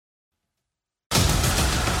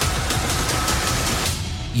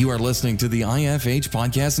You are listening to the IFH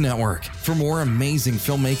Podcast Network. For more amazing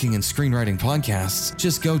filmmaking and screenwriting podcasts,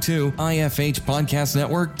 just go to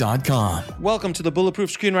ifhpodcastnetwork.com. Welcome to the Bulletproof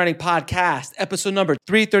Screenwriting Podcast, episode number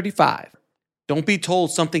 335. Don't be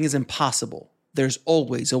told something is impossible. There's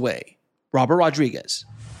always a way. Robert Rodriguez.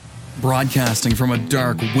 Broadcasting from a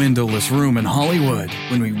dark, windowless room in Hollywood,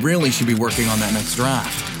 when we really should be working on that next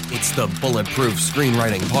draft. It's the Bulletproof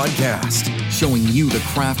Screenwriting Podcast, showing you the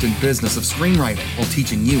craft and business of screenwriting while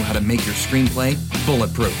teaching you how to make your screenplay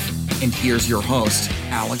bulletproof. And here's your host,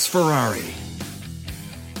 Alex Ferrari.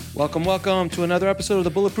 Welcome to another episode of the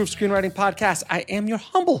Bulletproof Screenwriting Podcast. I am your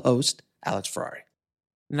humble host, Alex Ferrari.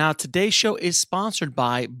 Now, today's show is sponsored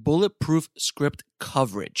by Bulletproof Script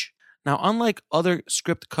Coverage. Now, unlike other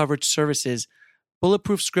script coverage services,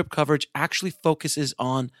 Bulletproof Script Coverage actually focuses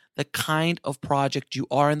on the kind of project you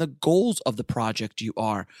are and the goals of the project you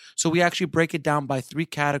are. So we actually break it down by three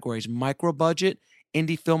categories: micro budget,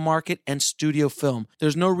 indie film market, and studio film.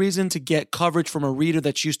 There's no reason to get coverage from a reader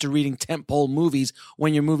that's used to reading tentpole movies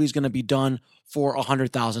when your movie's going to be done for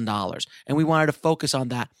 $100,000. And we wanted to focus on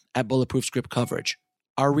that at Bulletproof Script Coverage.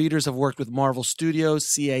 Our readers have worked with Marvel Studios,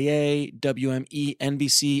 CAA, WME,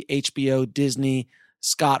 NBC, HBO, Disney,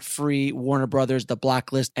 Scott Free, Warner Brothers, The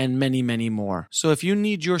Blacklist, and many, many more. So if you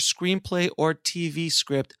need your screenplay or TV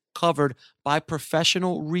script covered by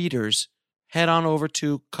professional readers, head on over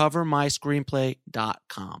to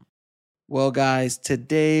covermyscreenplay.com. Well, guys,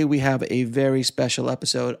 today we have a very special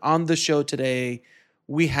episode. On the show today,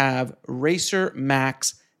 we have Racer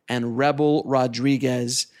Max and Rebel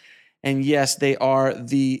Rodriguez. And yes, they are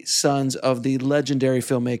the sons of the legendary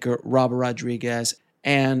filmmaker Robert Rodriguez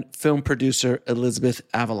and film producer Elizabeth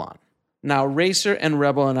Avalon. Now, Racer and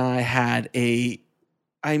Rebel and I had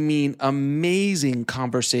amazing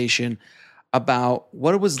conversation about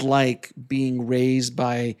what it was like being raised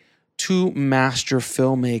by two master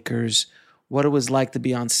filmmakers, what it was like to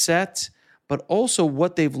be on set, but also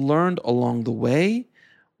what they've learned along the way,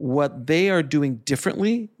 what they are doing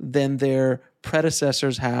differently than their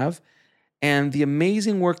predecessors have, and the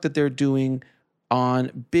amazing work that they're doing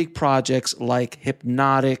on big projects like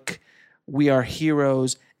Hypnotic, We Are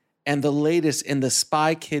Heroes, and the latest in the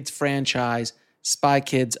Spy Kids franchise, Spy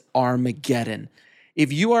Kids Armageddon.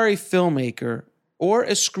 If you are a filmmaker or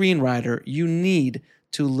a screenwriter, you need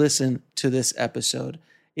to listen to this episode.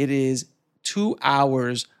 It is 2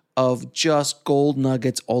 hours of just gold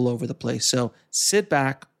nuggets all over the place. So sit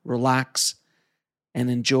back, relax,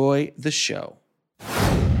 and enjoy the show.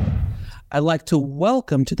 I'd like to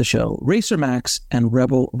welcome to the show Racer Max and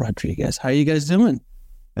Rebel Rodriguez. How are you guys doing?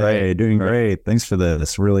 Hey, doing great. Thanks for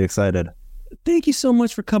this. Really excited. Thank you so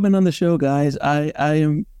much for coming on the show, guys. I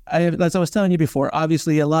am, as I was telling you before,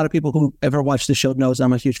 obviously a lot of people who ever watch the show knows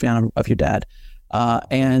I'm a huge fan of your dad. But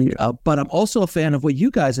I'm also a fan of what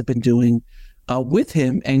you guys have been doing with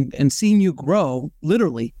him and seeing you grow,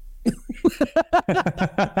 literally.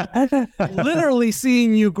 Literally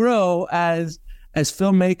seeing you grow as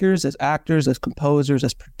filmmakers, as actors, as composers,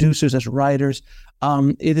 as producers, as writers.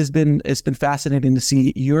 It's been fascinating to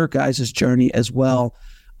see your guys' journey as well.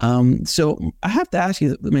 So I have to ask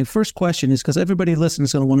you, my first question is, because everybody listening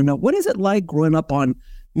is going to want to know, what is it like growing up on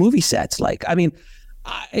movie sets? Like, I mean,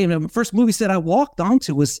 the first movie set I walked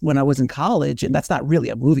onto was when I was in college, and that's not really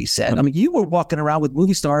a movie set. I mean, you were walking around with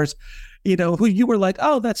movie stars, who you were like,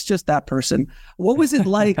 oh, that's just that person. What was it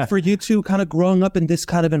like for you two kind of growing up in this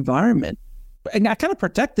kind of environment? And a kind of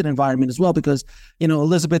protected environment as well, because,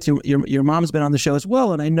 Elizabeth, your mom's been on the show as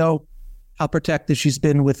well. And I know how protective she's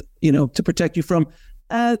been with, to protect you from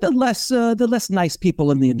the less nice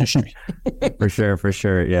people in the industry. For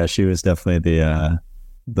sure. Yeah, she was definitely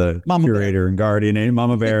the Mama curator Bear. And guardian,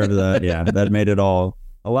 Mama Bear. That made it all,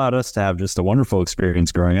 allowed us to have just a wonderful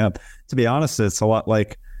experience growing up. To be honest, it's a lot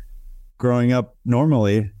like growing up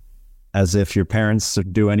normally, as if your parents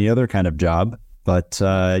do any other kind of job. But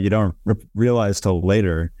you don't realize till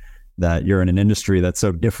later that you're in an industry that's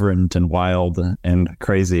so different and wild and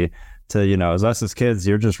crazy. As us as kids,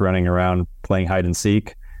 you're just running around playing hide and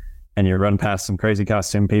seek, and you run past some crazy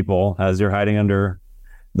costume people as you're hiding under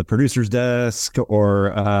the producer's desk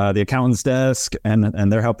or the accountant's desk,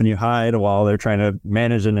 and they're helping you hide while they're trying to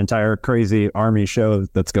manage an entire crazy army show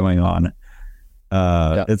that's going on.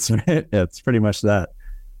 It's pretty much that.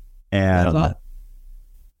 And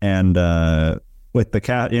with the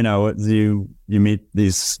cat, you meet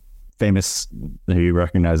these famous, who you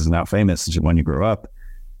recognize as now famous when you grow up.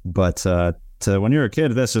 But to when you're a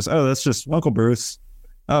kid, that's just Uncle Bruce.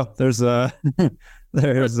 Oh, there's Uncle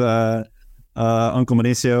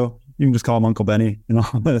Benicio. You can just call him Uncle Benny and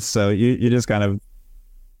all this. So you just kind of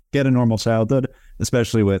get a normal childhood,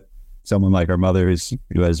 especially with someone like our mother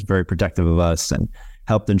who was very protective of us and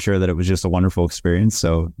helped ensure that it was just a wonderful experience.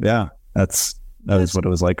 So yeah, that was what it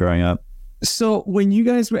was like growing up. So when you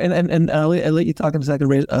guys were, and I'll let you talk in a second,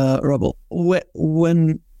 Rebel. What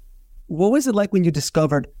was it like when you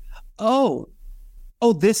discovered, oh,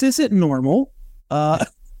 this isn't normal?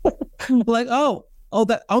 Like,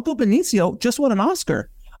 that Uncle Benicio just won an Oscar.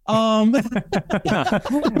 For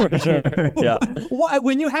sure. Yeah.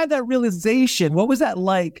 When you had that realization, what was that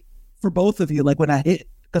like for both of you? Like when I hit,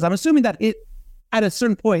 because I'm assuming that it at a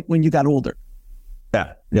certain point when you got older.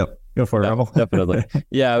 Yeah. Yep. Go for it, Rebel. Definitely.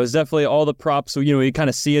 Yeah, it was definitely all the props. So, you kind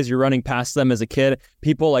of see as you're running past them as a kid,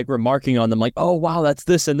 people like remarking on them like, oh, wow, that's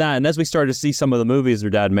this and that. And as we started to see some of the movies their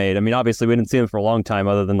dad made, I mean, obviously we didn't see them for a long time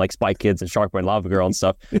other than like Spy Kids and Shark Boy and Lava Girl and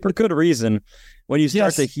stuff for good reason. When you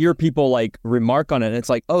start to hear people like remark on it, it's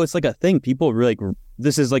like, oh, it's like a thing. People really,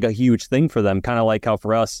 this is like a huge thing for them. Kind of like how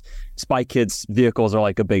for us, Spy Kids vehicles are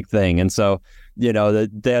like a big thing. And so, the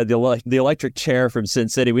electric chair from Sin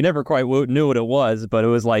City, we never quite knew what it was, but it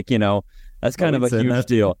was like, that's kind of a huge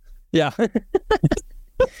deal. Yeah.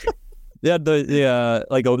 Yeah, there's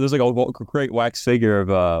like a great wax figure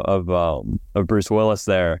of Bruce Willis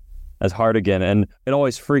there as Hartigan, and it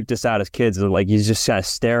always freaked us out as kids. Like he's just kind of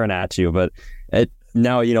staring at you, but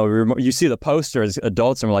now you see the poster as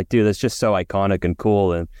adults, and we're like, dude, that's just so iconic and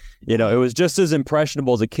cool, and it was just as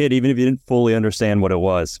impressionable as a kid, even if you didn't fully understand what it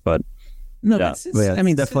was. But no, I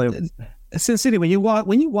mean, definitely. Sin City, when you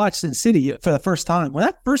watch Sin City for the first time, when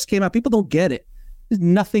that first came out, people don't get it. There's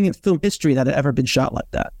nothing in film history that had ever been shot like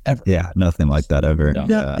that, ever. Yeah, nothing like that ever.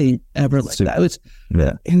 Nothing ever like that. It was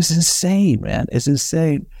insane, man. It's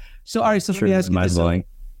insane. So, all right, so let me ask you this.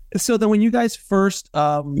 So then when you guys first,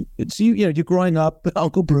 you're growing up,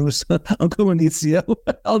 Uncle Bruce, Uncle Benicio,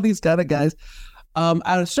 all these kind of guys,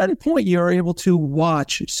 at a certain point, you're able to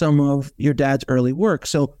watch some of your dad's early work.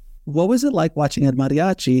 So what was it like watching El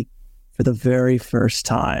Mariachi for the very first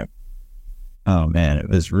time? Oh man, it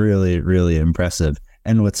was really, really impressive.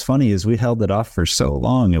 And what's funny is we held it off for so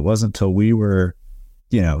long. It wasn't until we were,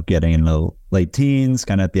 getting in the late teens,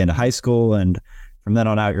 kind of at the end of high school. And from then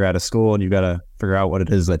on out, you're out of school and you got to figure out what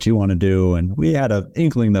it is that you want to do. And we had an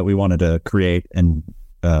inkling that we wanted to create and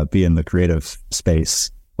be in the creative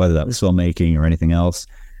space, whether that was filmmaking or anything else.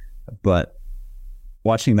 But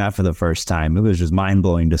watching that for the first time, it was just mind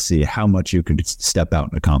blowing to see how much you could step out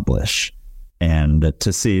and accomplish. And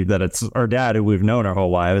to see that it's our dad who we've known our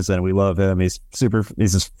whole lives and we love him. He's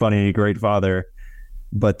a funny, great father.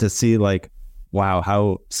 But to see like, wow,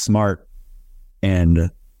 how smart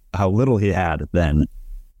and how little he had then,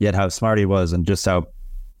 yet how smart he was and just how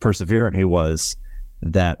perseverant he was,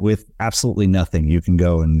 that with absolutely nothing, you can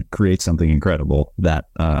go and create something incredible that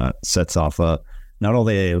sets off not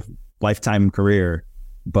only a lifetime career,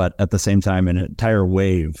 but at the same time, an entire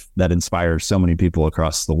wave that inspires so many people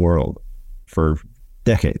across the world for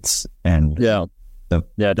decades. And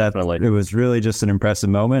definitely. It was really just an impressive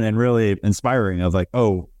moment and really inspiring of like,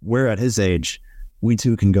 oh, we're at his age. We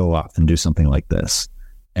too can go off and do something like this.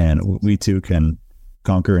 And we too can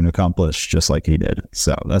conquer and accomplish just like he did.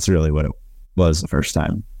 So that's really what it was the first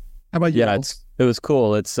time. How about you? Yeah, it was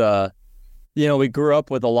cool. It's, we grew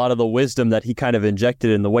up with a lot of the wisdom that he kind of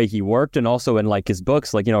injected in the way he worked and also in like his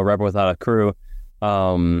books, like, Rebel Without a Crew.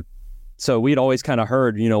 So we'd always kind of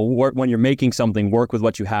heard, when you're making something, work with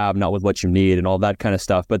what you have, not with what you need and all that kind of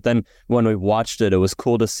stuff. But then when we watched it, it was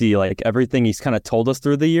cool to see like everything he's kind of told us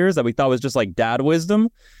through the years that we thought was just like dad wisdom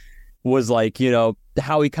was like,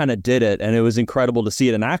 how he kind of did it. And it was incredible to see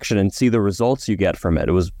it in action and see the results you get from it.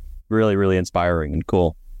 It was really, really inspiring and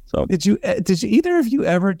cool. So did you either of you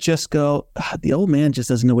ever just go, the old man just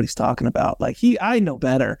doesn't know what he's talking about? Like I know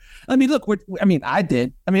better. I mean, look, I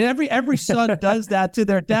did. I mean, every son does that to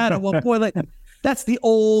their dad at one point. Like that's the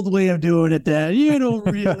old way of doing it, Dad. You don't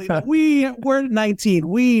really know. We're 19.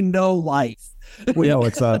 We know life. We know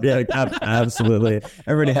what's up. Yeah, absolutely.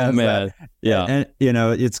 Everybody has that. Yeah. And,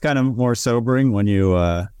 it's kind of more sobering when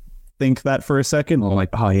you think that for a second. I'm like,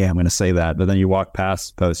 oh yeah, I'm going to say that. But then you walk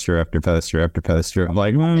past poster after poster after poster. I'm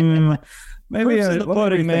like, maybe man.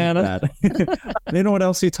 You know what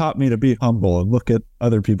else he taught me? To be humble and look at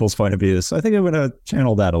other people's point of views. So I think I'm going to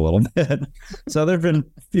channel that a little bit. So there've been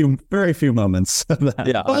very few moments of that.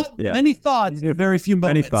 Yeah. Many thoughts, very few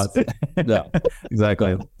moments. Many thoughts. Yeah,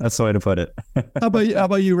 exactly. That's the way to put it. How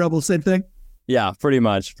about you, Rebel? Same thing? Yeah, pretty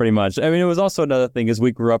much. I mean, it was also another thing is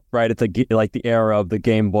we grew up right at the era of the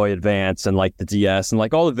Game Boy Advance and like the DS and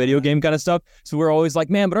like all the video game kind of stuff. So we're always like,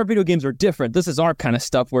 man, but our video games are different. This is our kind of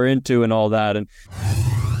stuff we're into and all that. And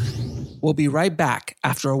we'll be right back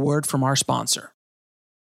after a word from our sponsor.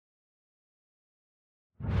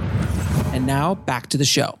 And now back to the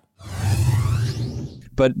show.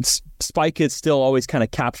 but Spy Kids still always kind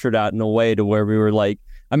of captured that in a way to where we were like,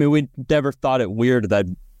 I mean, we never thought it weird that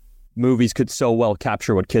movies could so well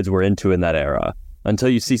capture what kids were into in that era until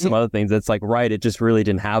you see some other things that's like, right, it just really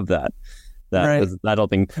didn't have that. Right. I don't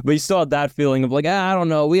think, but you still had that feeling of like, I don't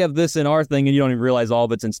know, we have this in our thing, and you don't even realize all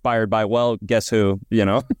of it's inspired by, well, guess who,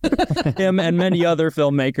 him and many other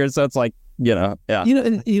filmmakers. So it's like, yeah.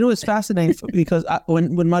 It's fascinating because when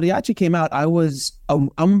Mariachi came out,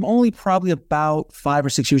 I'm only probably about 5 or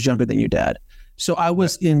 6 years younger than your dad. So I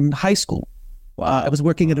was in high school. I was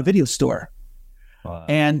working at a video store,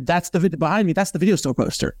 and that's the behind me. That's the video store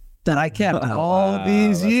poster that I kept all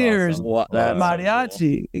these years. Awesome.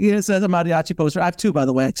 Mariachi. It says a mariachi poster. I have 2, by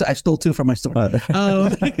the way. I stole 2 from my store. He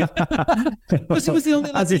was the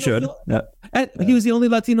only as you should. He was the only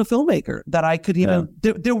Latino filmmaker that I could even.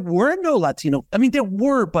 There were no Latino. I mean, there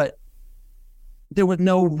were, but there were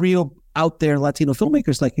no real out there Latino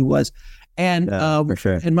filmmakers like he was. And for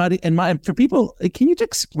sure. And for people, can you just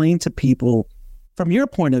explain to people from your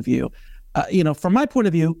point of view? From my point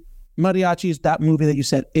of view, Mariachi is that movie that you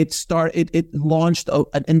said it launched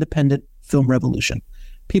an independent film revolution.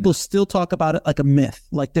 People still talk about it like a myth.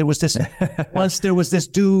 Like there was this once there was this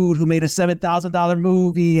dude who made a $7,000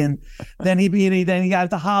 movie, and then he got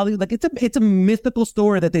into Hollywood. Like it's a mythical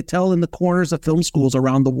story that they tell in the corners of film schools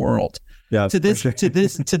around the world. Yeah, to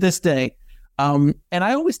this day. And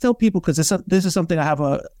I always tell people, because this is something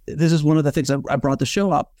this is one of the things I brought the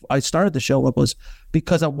show up. I started the show up was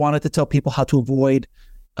because I wanted to tell people how to avoid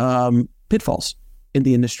pitfalls in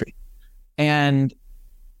the industry. And,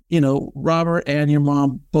 Robert and your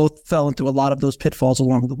mom both fell into a lot of those pitfalls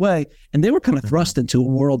along the way. And they were kind of thrust into a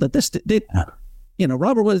world that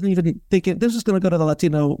Robert wasn't even thinking this was going to go to the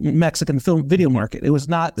Latino Mexican film video market. It was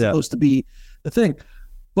not supposed to be the thing.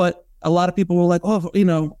 But a lot of people were like, I'm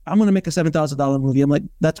going to make a $7,000 movie. I'm like,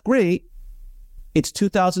 that's great. It's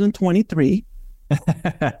 2023.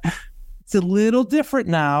 It's a little different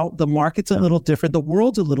now. The market's a little different. The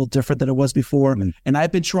world's a little different than it was before. And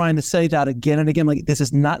I've been trying to say that again and again. Like, this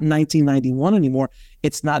is not 1991 anymore.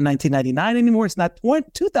 It's not 1999 anymore. It's not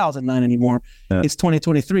 2009 anymore. It's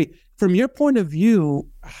 2023. From your point of view,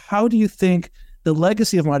 how do you think the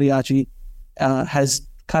legacy of Mariachi has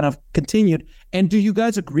kind of continued? And do you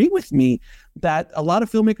guys agree with me that a lot of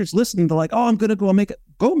filmmakers listening, they're like, oh, I'm going to go make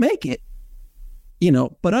it,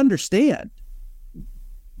 but understand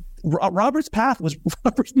Robert's path was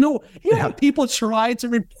people tried to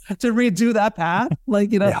redo that path,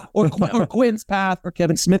 or Quinn's path, or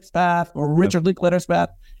Kevin Smith's path, or Richard Linklater's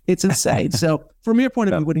path. It's insane. So from your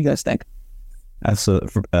point of view, what do you guys think?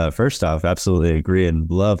 Absolutely. First off, absolutely agree and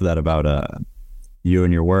love that about you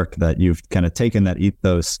and your work, that you've kind of taken that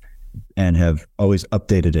ethos and have always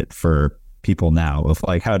updated it for people now, of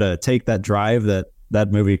like how to take that drive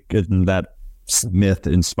that movie and that myth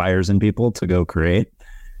inspires in people to go create,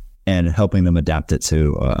 and helping them adapt it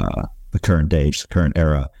to the current age, the current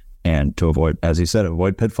era, and to avoid, as you said,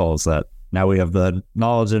 pitfalls that now we have the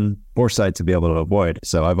knowledge and foresight to be able to avoid.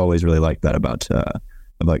 So I've always really liked that about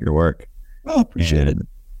your work. Oh, appreciate it.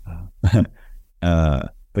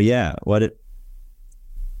 But yeah,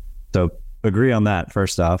 so agree on that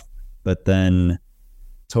first off, but then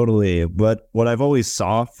totally, what I've always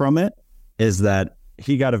saw from it is that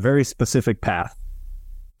he got a very specific path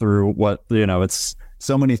through what, it's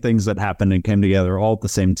so many things that happened and came together all at the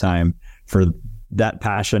same time for that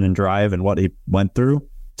passion and drive and what he went through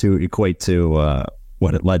to equate to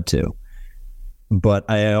what it led to. But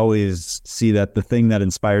I always see that the thing that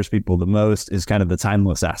inspires people the most is kind of the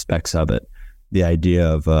timeless aspects of it. The idea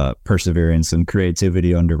of perseverance and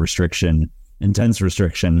creativity under restriction, intense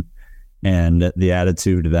restriction, and the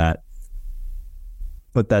attitude that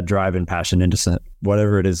put that drive and passion into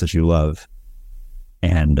whatever it is that you love,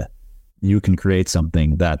 and you can create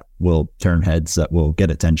something that will turn heads, that will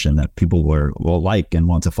get attention, that people will like and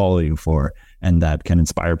want to follow you for, and that can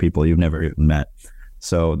inspire people you've never even met.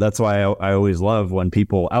 So that's why I always love when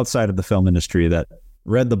people outside of the film industry that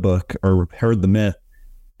read the book or heard the myth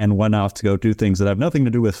and went off to go do things that have nothing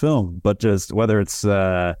to do with film, but just whether it's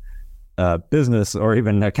business or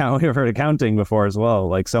even we've heard accounting before as well,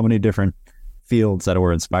 like so many different fields that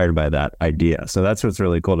were inspired by that idea. So that's what's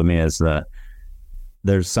really cool to me, is that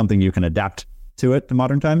there's something you can adapt to it to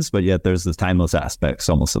modern times, but yet there's this timeless aspects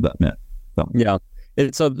almost of that myth. So. Yeah,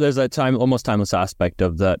 there's a almost timeless aspect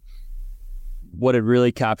of that. What it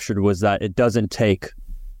really captured was that it doesn't take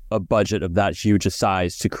a budget of that huge a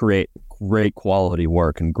size to create great quality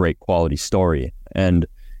work and great quality story. And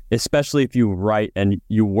especially if you write and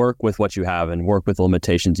you work with what you have and work with the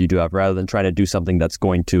limitations you do have, rather than trying to do something that's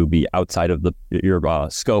going to be outside of your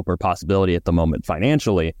scope or possibility at the moment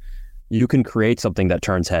financially. you can create something that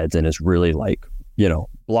turns heads and is really like, you know,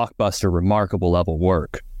 blockbuster, remarkable level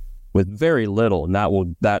work with very little, and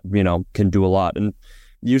that you know, can do a lot. And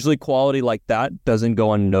usually quality like that doesn't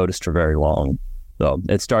go unnoticed for very long. So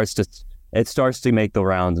it starts to make the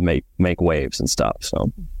rounds, make waves and stuff.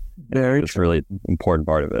 So it's really an important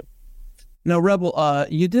part of it. Now, Rebel,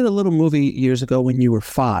 you did a little movie years ago when you were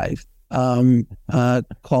 5,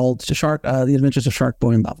 called The Adventures of Shark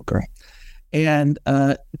Boy and Lava Girl. And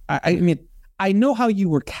I mean, I know how you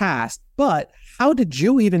were cast, but how did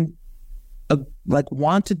you even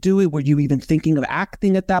want to do it? Were you even thinking of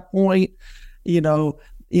acting at that point? You know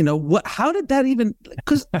what? How did that even?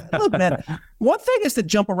 Because look, man, one thing is to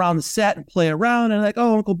jump around the set and play around and like,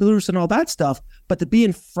 oh, Uncle Bruce and all that stuff, but to be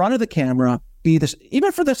in front of the camera, be this,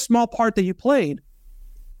 even for the small part that you played,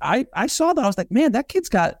 I saw that. I was like, man, that kid's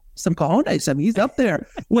got some cojones. I mean, he's up there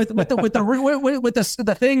with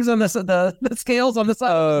the things on the scales on the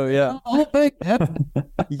side. Oh yeah,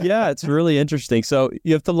 yeah. It's really interesting. So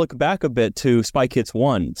you have to look back a bit to Spy Kids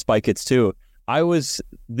 1, Spy Kids 2. This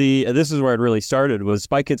is where it really started. Was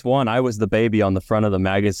Spy Kids 1? I was the baby on the front of the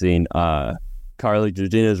magazine. Carly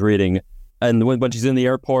Georgina's reading. And when she's in the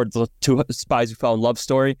airport, the 2 spies who fell in love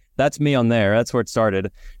story, that's me on there. That's where it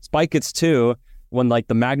started. Spy Kids 2, when like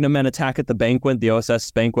the Magnum men attack at the banquet, the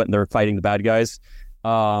OSS banquet, and they're fighting the bad guys.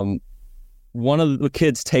 One of the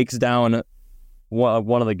kids takes down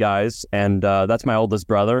one of the guys, and that's my oldest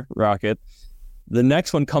brother, Rocket. The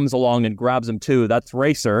next one comes along and grabs him too. That's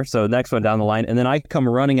Racer. So the next one down the line. And then I come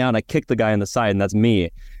running out and I kick the guy in the side, and that's me.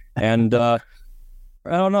 And I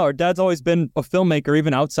don't know. Our dad's always been a filmmaker,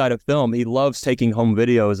 even outside of film. He loves taking home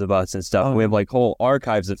videos of us and stuff. Oh. We have like whole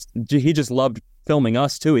archives. He just loved filming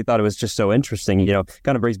us too. He thought it was just so interesting. You know,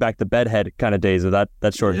 kind of brings back the bedhead kind of days of that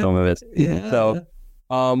short film of it. Yeah. So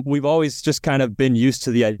we've always just kind of been used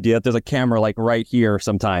to the idea that there's a camera like right here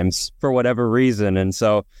sometimes for whatever reason. And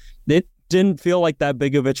so it didn't feel like that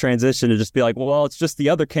big of a transition to just be like, well, it's just the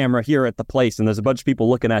other camera here at the place, and there's a bunch of people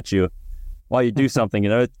looking at you while you do something. You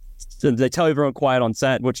know, they tell everyone quiet on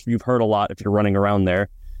set, which you've heard a lot if you're running around there.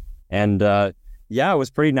 And yeah, it was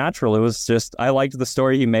pretty natural. It was just, I liked the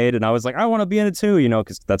story he made, and I was like, I want to be in it too, you know,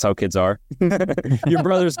 because that's how kids are. Your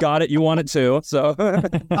brother's got it, you want it too. So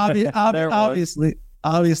obviously.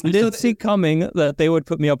 I didn't see coming that they would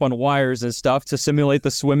put me up on wires and stuff to simulate the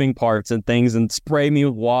swimming parts and things and spray me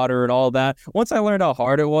with water and all that. Once I learned how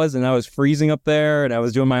hard it was and I was freezing up there and I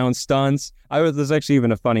was doing my own stunts, there's actually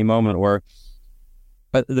even a funny moment where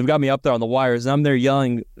they've got me up there on the wires and I'm there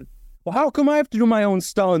yelling, well, how come I have to do my own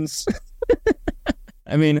stunts?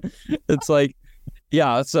 I mean, it's like,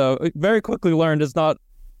 yeah, so very quickly learned it's not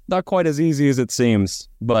quite as easy as it seems.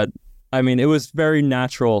 But I mean, it was very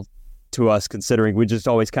natural to us, considering we just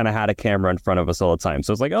always kind of had a camera in front of us all the time.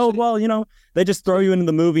 So it's like, oh, well, you know, they just throw you into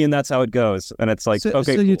the movie and that's how it goes. And it's like,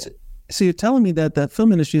 okay, cool. So you're telling me that the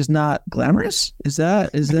film industry is not glamorous? Is that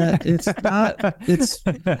it's not? It's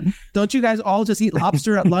don't you guys all just eat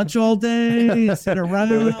lobster at lunch all day, sit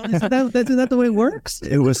around? Isn't that the way it works?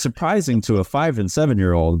 It was surprising to a 5 and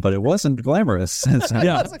 7-year-old, but it wasn't glamorous.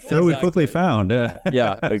 Yeah, so we quickly found.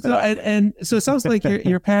 Yeah, exactly. So it sounds like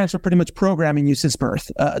your parents were pretty much programming you since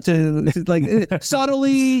birth to like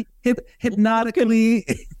subtly, hypnotically.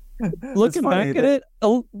 Looking back at it,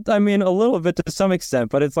 I mean, a little bit to some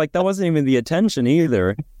extent, but it's like that wasn't even the intention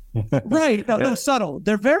either. Right? No, subtle.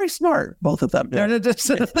 They're very smart, both of them. Yeah. They're just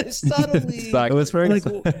subtly. Exactly. It was very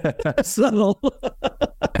subtle.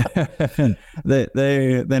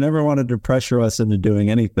 They never wanted to pressure us into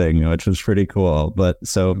doing anything, which was pretty cool. But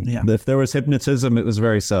so if there was hypnotism, it was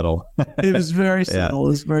very subtle. It was very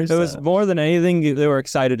subtle. Yeah. It was more than anything. They were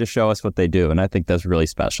excited to show us what they do, and I think that's really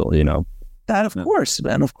special. You know. That of course,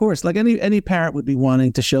 man, of course. Like any parent would be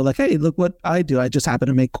wanting to show, like, hey, look what I do. I just happen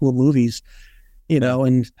to make cool movies, you know,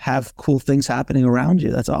 and have cool things happening around you.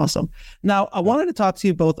 That's awesome. Now, I wanted to talk to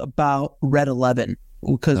you both about Red 11,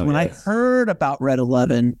 because I heard about Red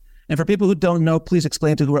 11, and for people who don't know, please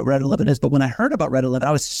explain to who what Red 11 is. But when I heard about Red 11,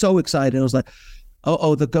 I was so excited. I was like,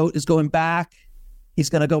 oh, the GOAT is going back. He's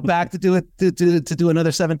going to go back to do it to do another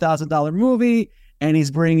 $7,000 movie. And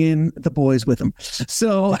he's bringing the boys with him.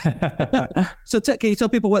 So, can you tell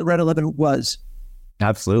people what Red 11 was?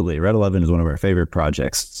 Absolutely. Red 11 is one of our favorite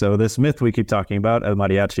projects. So this myth we keep talking about, El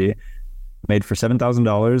Mariachi, made for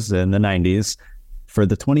 $7,000 in the 90s. For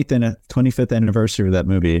the 25th anniversary of that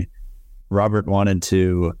movie, Robert wanted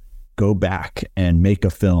to go back and make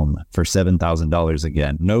a film for $7,000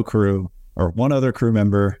 again. No crew or one other crew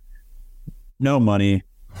member, no money.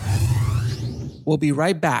 We'll be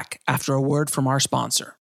right back after a word from our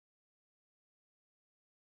sponsor.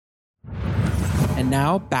 And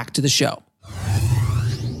now back to the show.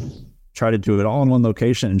 try to do it all in one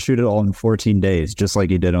location and shoot it all in 14 days, just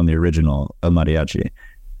like he did on the original Mariachi.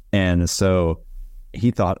 And so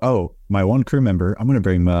he thought, oh, my one crew member, I'm going to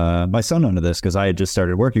bring my son onto this, because I had just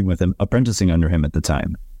started working with him, apprenticing under him at the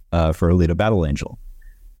time for Alita Battle Angel.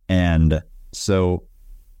 And so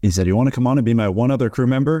he said, you want to come on and be my one other crew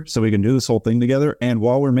member so we can do this whole thing together? And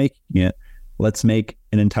while we're making it, let's make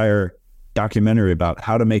an entire documentary about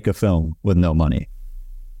how to make a film with no money.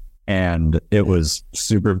 And it was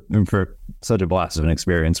for such a blast of an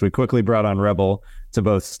experience. We quickly brought on Rebel to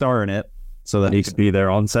both star in it so that he could be there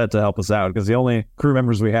on set to help us out, because the only crew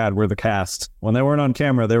members we had were the cast. When they weren't on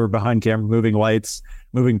camera, they were behind camera, moving lights,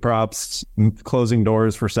 moving props, closing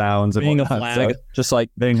doors for sounds, and being a whatnot. flag, just like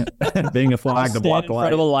being a flag to block in front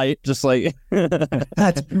light. of a light, just like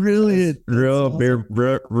That's brilliant. Real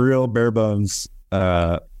bare bones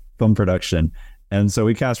film production. And so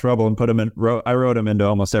we cast Rebel and put him in. I wrote him into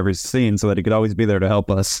almost every scene so that he could always be there to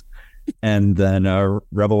help us. And then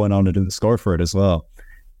Rebel went on to do the score for it as well.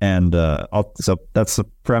 And so that's the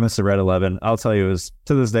premise of Red 11. I'll tell you,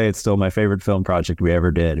 to this day, it's still my favorite film project we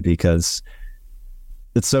ever did, because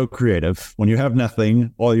it's so creative. When you have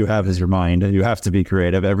nothing, all you have is your mind. You have to be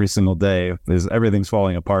creative every single day, because everything's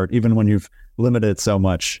falling apart. Even when you've limited so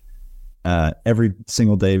much, every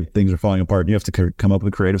single day things are falling apart. And you have to come up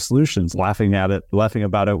with creative solutions, laughing about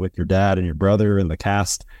it with your dad and your brother and the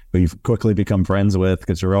cast, who you've quickly become friends with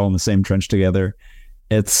because you're all in the same trench together.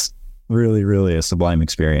 It's really, really a sublime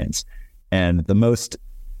experience. And the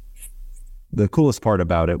coolest part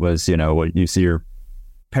about it was, what you see your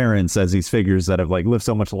parents as these figures that have like lived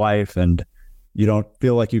so much life, and you don't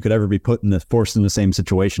feel like you could ever be forced in the same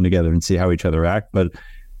situation together and see how each other act. But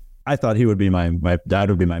I thought he would be my dad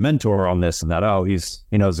would be my mentor on this, and that,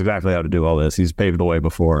 he knows exactly how to do all this. He's paved the way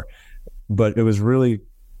before. But it was really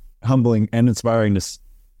humbling and inspiring to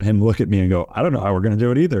him look at me and go, I don't know how we're going to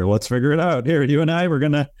do it either. Let's figure it out. Here, you and I, we're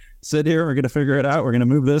going to sit here. We're going to figure it out. We're going to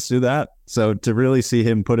move this, do that. So to really see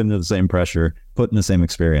him put into the same pressure, put in the same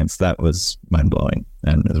experience, that was mind blowing,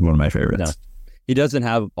 and is one of my favorites. Yeah. He doesn't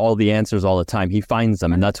have all the answers all the time. He finds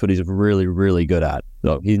them, and that's what he's really, really good at.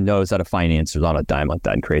 So he knows how to find answers on a dime like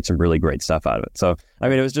that and create some really great stuff out of it. So, I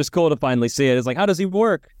mean, it was just cool to finally see it. It's like, how does he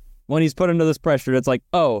work when he's put under this pressure? It's like,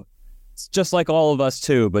 oh, it's just like all of us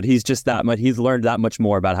too, but he's just that much, he's learned that much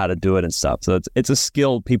more about how to do it and stuff. So it's a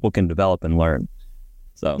skill people can develop and learn.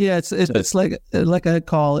 So yeah, it's like I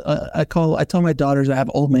tell my daughters I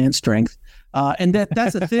have old man strength. And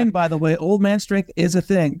that's a thing, by the way. Old man strength is a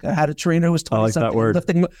thing. I had a trainer who was telling me something. That word.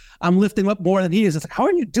 I'm lifting up more than he is. It's like, how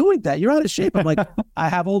are you doing that? You're out of shape. I'm like, I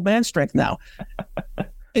have old man strength now.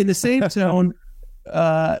 In the same tone,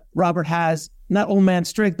 Robert has not old man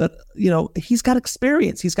strength, but he's got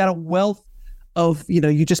experience. He's got a wealth of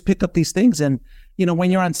you just pick up these things, and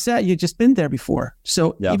when you're on set, you've just been there before.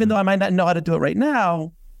 So even though I might not know how to do it right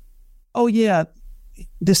now, oh yeah.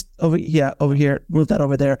 This over here, move that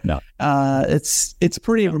over there. No. It's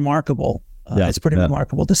pretty remarkable. It's pretty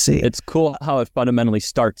remarkable to see. It's cool how it fundamentally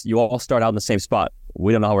starts. You all start out in the same spot.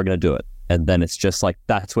 We don't know how we're going to do it. And then it's just like,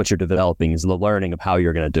 that's what you're developing, is the learning of how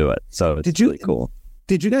you're going to do it. So it's really cool.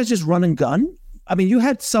 Did you guys just run and gun? I mean, you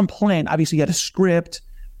had some plan. Obviously, you had a script,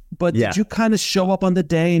 but did you kind of show up on the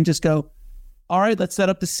day and just go, all right, let's set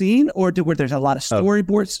up the scene? Or were there's a lot of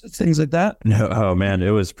storyboards, things like that? No, oh man,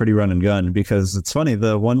 it was pretty run and gun, because it's funny.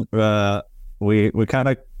 The one we kind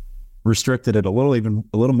of restricted it a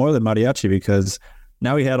little more than Mariachi, because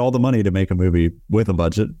now we had all the money to make a movie with a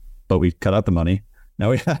budget, but we cut out the money.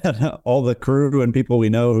 Now we had all the crew and people we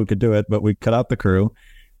know who could do it, but we cut out the crew.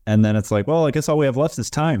 And then it's like, well, I guess all we have left is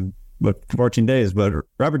time, but 14 days. But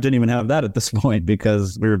Robert didn't even have that at this point,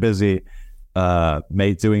 because we were busy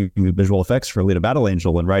doing visual effects for Alita Battle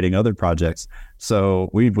Angel and writing other projects. So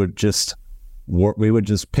we would just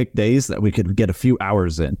pick days that we could get a few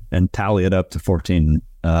hours in and tally it up to 14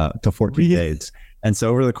 days. And so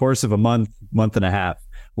over the course of a month and a half,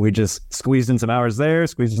 we just squeezed in some hours there,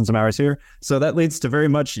 squeezed in some hours here. So that leads to very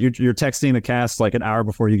much you're texting the cast like an hour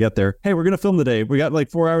before you get there. Hey, we're going to film today. We got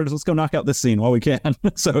like 4 hours. Let's go knock out this scene while we can.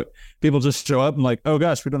 So people just show up and like, oh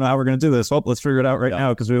gosh, we don't know how we're going to do this. Well, let's figure it out right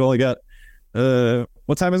now, because we've only got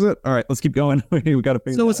what time is it? All right, let's keep going. We got to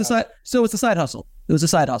figure. So it's a side hustle. It was a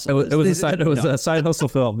side hustle. It was a side hustle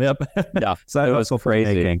film. Yep. Yeah, side it was hustle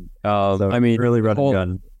crazy. So I mean, really run and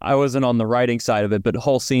gun. I wasn't on the writing side of it, but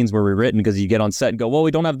whole scenes were rewritten, because you get on set and go, well,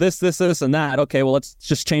 we don't have this, and that. Okay, well, let's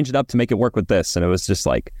just change it up to make it work with this. And it was just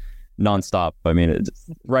like nonstop. I mean,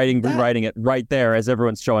 rewriting it right there as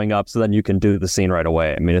everyone's showing up, so then you can do the scene right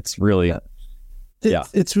away. I mean, it's really...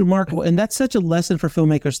 It's remarkable. And that's such a lesson for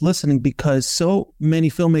filmmakers listening, because so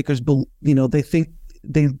many filmmakers, they think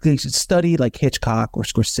they should study like Hitchcock or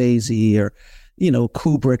Scorsese or,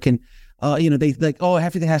 Kubrick, and they like, oh,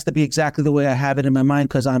 everything has to be exactly the way I have it in my mind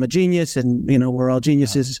because I'm a genius, and we're all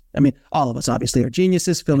geniuses. I mean, all of us obviously are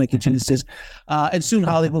geniuses, filmmaking geniuses, and soon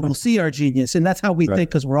Hollywood will see our genius, and that's how we think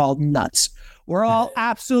because we're all nuts. We're all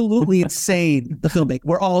absolutely insane. The filmmaker,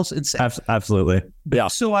 we're all insane. Absolutely, yeah.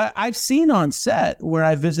 So I've seen on set where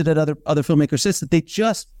I visited other filmmakers sets that they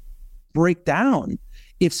just break down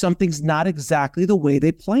if something's not exactly the way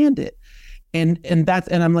they planned it, and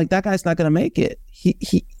I'm like, that guy's not going to make it. He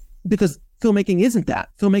because filmmaking isn't that.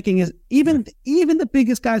 Filmmaking is even the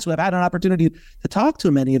biggest guys who have had an opportunity to talk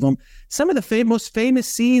to many of them. Some of the most famous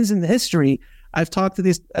scenes in the history. I've talked to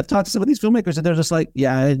some of these filmmakers, and they're just like,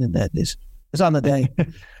 yeah, it's on the day.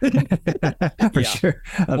 For sure.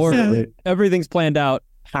 Absolutely. Or everything's planned out,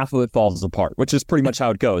 half of it falls apart, which is pretty much how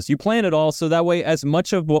it goes. You plan it all, so that way as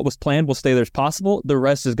much of what was planned will stay there as possible. The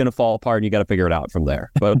rest is going to fall apart, and you got to figure it out from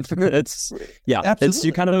there. But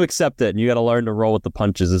you kind of accept it, and you got to learn to roll with the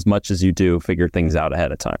punches as much as you do figure things out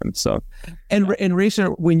ahead of time. So, and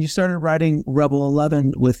Racer, when you started writing Rebel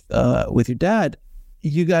 11 with your dad,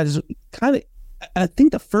 you guys kind of, I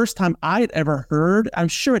think the first time I had ever heard, I'm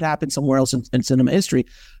sure it happened somewhere else in cinema history,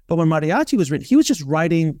 but when Mariachi was written, he was just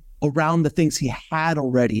writing around the things he had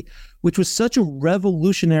already, which was such a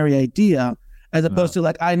revolutionary idea, as opposed to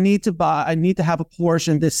like, I need to have a Porsche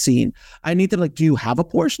in this scene. I need to like, do you have a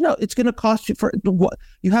Porsche? No, it's going to cost you for what?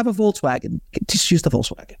 You have a Volkswagen. Just use the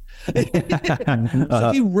Volkswagen.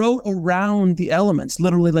 So he wrote around the elements,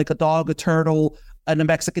 literally like a dog, a turtle, in a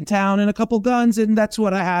Mexican town, and a couple guns, and that's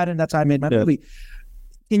what I had, and that's how I made my movie.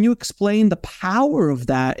 Can you explain the power of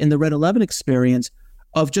that in the Red 11 experience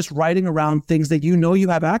of just writing around things that you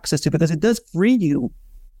have access to, because it does free you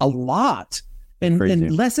a lot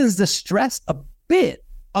and lessens the stress a bit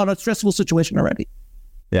on a stressful situation already?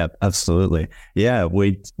 Yeah, absolutely. Yeah,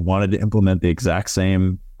 we wanted to implement the exact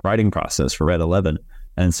same writing process for Red 11,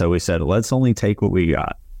 and so we said, let's only take what we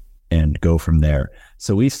got and go from there.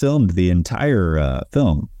 So we filmed the entire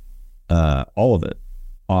film, all of it,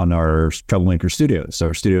 on our Troublemaker studios. So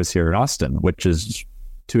our studios here in Austin, which is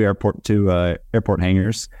two airport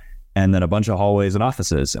hangars, and then a bunch of hallways and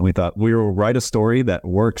offices. And we thought we will write a story that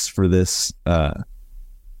works for this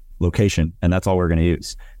location, and that's all we're going to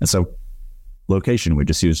use. And so location, we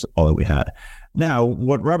just used all that we had. Now,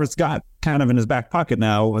 what Robert's got kind of in his back pocket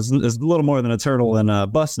now is a little more than a turtle and a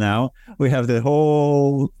bus now. We have the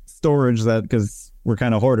whole storage that, because we're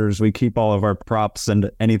kind of hoarders, we keep all of our props and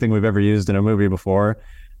anything we've ever used in a movie before.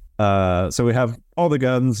 So we have all the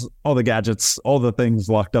guns, all the gadgets, all the things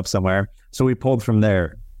locked up somewhere. So we pulled from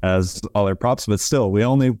there as all our props, but still, we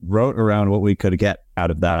only wrote around what we could get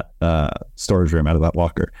out of that storage room, out of that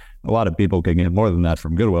locker. A lot of people can get more than that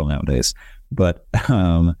from Goodwill nowadays, but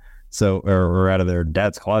or out of their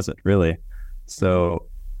dad's closet, really. So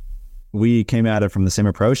we came at it from the same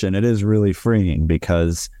approach, and it is really freeing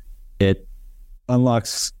because it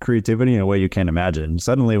unlocks creativity in a way you can't imagine.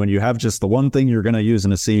 Suddenly, when you have just the one thing you're going to use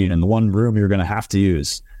in a scene and the one room you're going to have to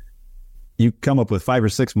use, you come up with 5 or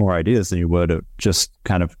 6 more ideas than you would of just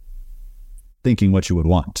kind of thinking what you would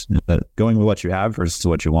want. Going with what you have versus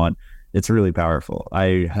what you want, it's really powerful.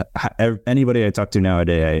 Anybody I talk to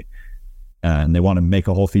nowadays, and they want to make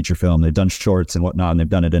a whole feature film, they've done shorts and whatnot, and they've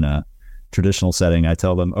done it in a traditional setting, I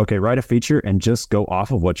tell them, okay, write a feature and just go off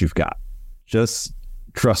of what you've got. Just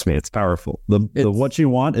trust me, it's powerful. The what you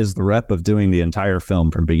want is the rep of doing the entire film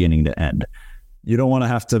from beginning to end. You don't want to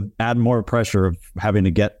have to add more pressure of having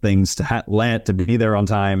to get things to land to be there on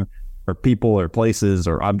time, or people or places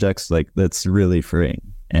or objects. Like, that's really freeing.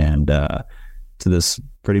 And to this,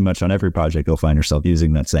 pretty much on every project, you'll find yourself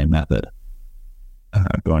using that same method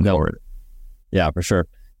going forward. Yeah, for sure.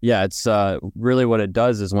 Yeah, it's really what it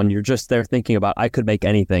does is when you're just there thinking about, I could make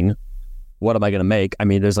anything. What am I going to make? I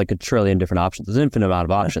mean, there's like a trillion different options. There's an infinite amount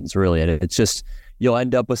of options, really. And it's just, you'll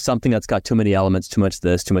end up with something that's got too many elements, too much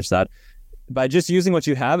this, too much that. By just using what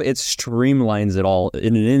you have, it streamlines it all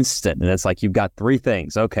in an instant. And it's like, you've got 3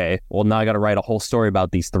 things. Okay, well, now I got to write a whole story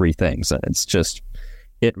about these 3 things. And it's just,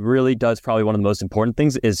 it really does, probably one of the most important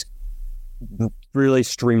things is really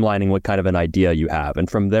streamlining what kind of an idea you have. And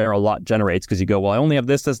from there, a lot generates, because you go, well, I only have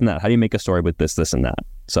this, this, and that. How do you make a story with this, this, and that?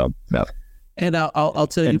 So, yeah. And I'll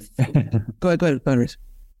tell you. Go ahead, Reese.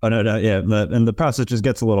 Oh, no, yeah. And the process just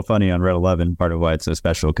gets a little funny on Red 11, part of why it's so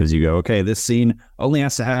special, because you go, okay, this scene only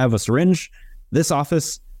has to have a syringe, this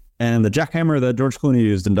office, and the jackhammer that George Clooney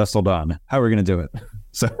used in Dusk Till Dawn. How are we going to do it?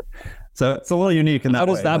 So it's a little unique in that way.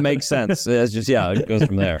 How does that make sense? It's just, it goes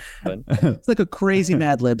from there. But it's like a crazy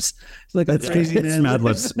Mad Libs. It's like a crazy Mad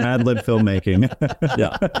Lib filmmaking.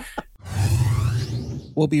 Yeah.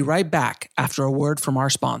 We'll be right back after a word from our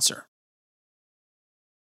sponsor.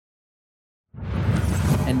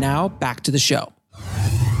 And now back to the show.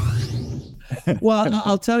 Well,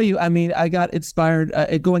 I'll tell you, I mean, I got inspired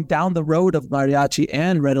going down the road of Mariachi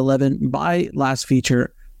and Red 11. My last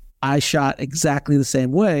feature, I shot exactly the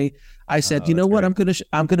same way. I said, you know what? Great.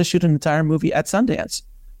 I'm gonna shoot an entire movie at Sundance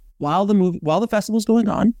while the festival's going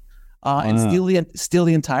on, and steal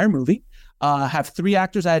the entire movie. Have 3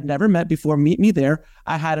 actors I had never met before meet me there.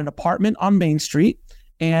 I had an apartment on Main Street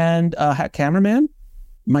and had cameraman,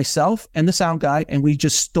 myself, and the sound guy, and we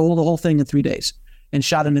just stole the whole thing in 3 days and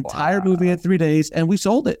shot an entire movie in 3 days, and we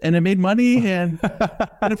sold it, and it made money, and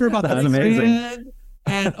for about that's amazing.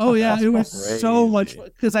 And it was so much fun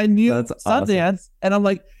because I knew Sundance, awesome. And I'm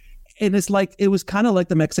like, and it's like it was kind of like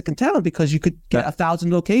the Mexican town because you could get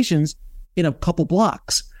 1,000 locations in a couple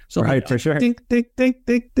blocks. So right, for sure. Ding, ding, ding,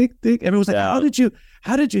 ding, ding, ding. Everyone was like, did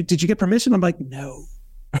you get permission? I'm like, no.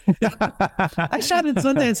 I shot in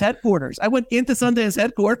Sundance headquarters. I went into Sundance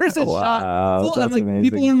headquarters and shot. I'm like, amazing.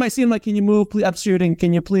 People in my scene, like, can you move? Please, I'm shooting.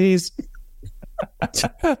 Can you please?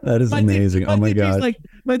 That is amazing. Oh my God.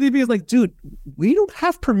 My DP is like, dude, we don't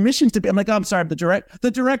have permission to be. I'm like, oh, I'm sorry.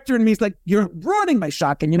 The director and me is like, you're ruining my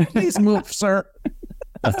shot. Can you please move, sir?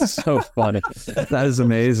 That's so funny. That is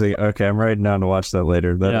amazing. Okay, I'm writing down to watch that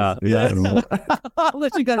later. I'll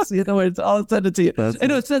let you guys see it. I'll send it to you.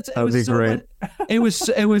 That would be great. It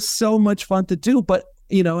was so much fun to do. But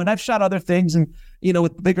and I've shot other things and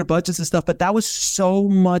with bigger budgets and stuff. But that was so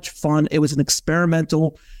much fun. It was an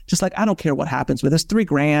experimental. Just like I don't care what happens with this.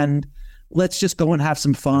 $3,000. Let's just go and have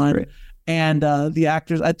some fun. And the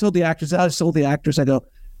actors, I told the actors, I told the actors, I go,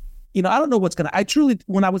 I don't know what's gonna. I truly,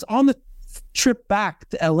 when I was on the trip back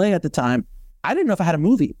to LA at the time, I didn't know if I had a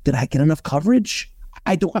movie. Did I get enough coverage?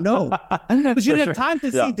 I don't know. Because you didn't have time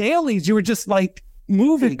to see dailies. You were just like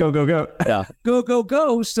moving. Go. Yeah.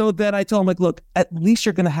 Go. So then I told him, like, look, at least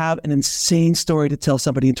you're going to have an insane story to tell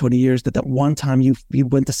somebody in 20 years that one time you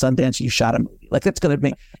went to Sundance, you shot a movie. Like, that's going to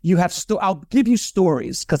make you have, I'll give you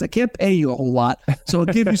stories because I can't pay you a whole lot. So I'll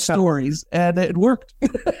give you stories. And it worked.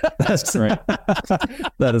 That's great.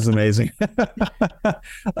 That is amazing.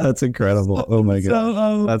 That's incredible. Oh my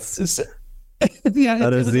God. So,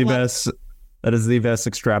 that is the best. That is the best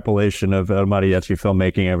extrapolation of mariachi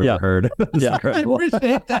filmmaking I've ever heard. I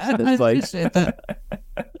appreciate that.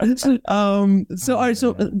 So, all right.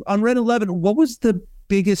 So on Red 11, what was the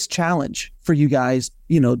biggest challenge for you guys?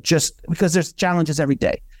 Just because there's challenges every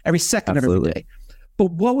day, every second of every day.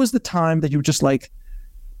 But what was the time that you were just like,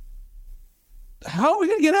 how are we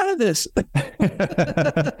going to get out of this?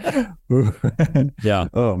 Yeah.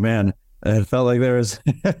 Oh, man. It felt like there was,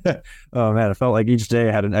 it felt like each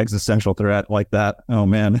day had an existential threat like that. Oh,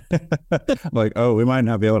 man. Like, we might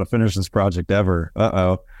not be able to finish this project ever.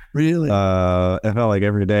 Uh-oh. Really? It felt like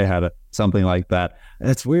every day had something like that.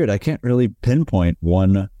 It's weird. I can't really pinpoint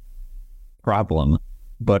one problem,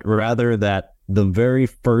 but rather that the very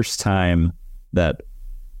first time that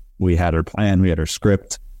we had our plan, we had our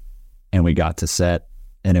script, and we got to set,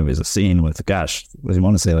 and it was a scene with, gosh, I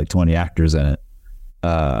want to say like 20 actors in it.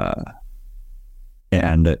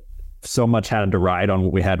 And so much had to ride on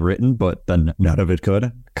what we had written, but then none of it could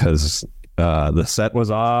because the set was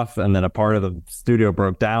off, and then a part of the studio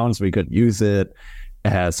broke down, so we couldn't use it.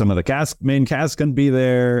 Some of the main cast couldn't be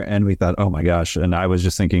there, and we thought, oh my gosh. And I was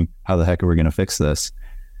just thinking, how the heck are we going to fix this?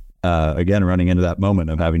 Again, running into that moment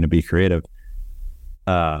of having to be creative.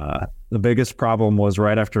 The biggest problem was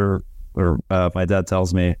right after, my dad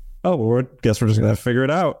tells me, guess we're just going to have to figure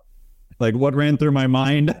it out. Like, what ran through my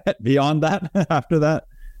mind beyond that, after that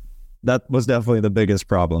was definitely the biggest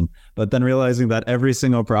problem. But then realizing that every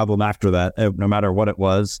single problem after that, no matter what it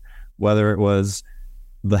was, whether it was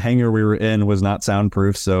the hangar we were in was not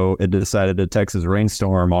soundproof, so it decided to Texas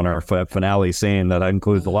rainstorm on our finale scene that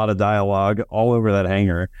includes a lot of dialogue all over that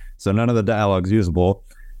hangar, so none of the dialogue's usable.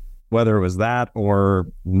 Whether it was that or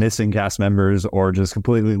missing cast members or just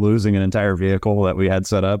completely losing an entire vehicle that we had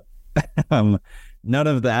set up, none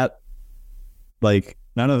of that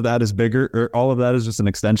is bigger, or all of that is just an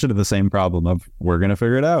extension of the same problem of we're going to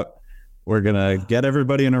figure it out. We're going to get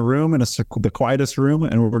everybody in a room, the quietest room,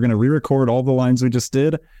 and we're going to re-record all the lines we just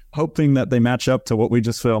did, hoping that they match up to what we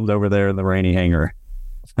just filmed over there in the rainy hangar.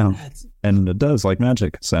 And it does, like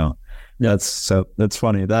magic. So that's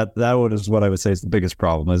funny. That is what I would say is the biggest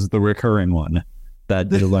problem, is the recurring one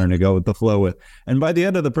that you learn to go with the flow with. And by the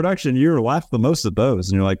end of the production, you laugh the most at those.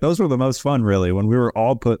 And you're like, those were the most fun, really, when we were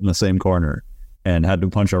all put in the same corner and had to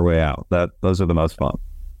punch our way out. Those are the most fun.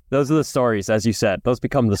 Those are the stories, as you said. Those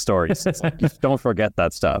become the stories. Don't forget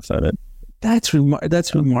that stuff. That's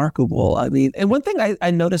remarkable. I mean, and one thing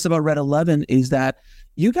I noticed about Red 11 is that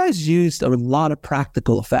you guys used a lot of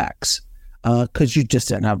practical effects because you just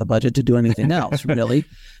didn't have the budget to do anything else, really.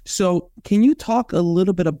 So can you talk a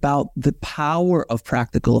little bit about the power of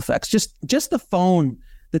practical effects? Just the phone,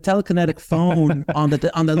 the telekinetic phone on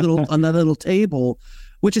the little table,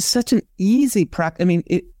 which is such an easy practice. I mean,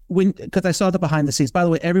 because I saw the behind the scenes. By the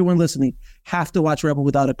way, everyone listening have to watch Rebel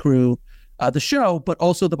Without a Crew, the show, but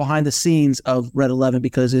also the behind the scenes of Red 11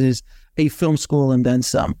 because it is a film school and then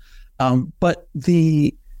some. But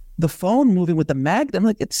the phone moving with the magnet, I'm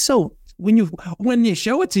like, it's so. When you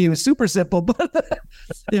show it to you, it's super simple, but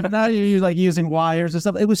if now you're like using wires or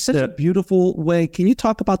stuff, it was such a beautiful way. Can you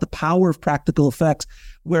talk about the power of practical effects,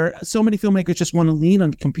 where so many filmmakers just want to lean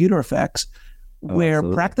on computer effects, where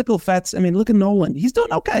absolutely. Practical effects? I mean, look at Nolan; he's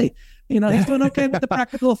doing okay. He's doing okay with the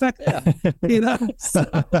practical effect.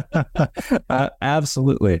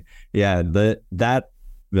 Absolutely, yeah. The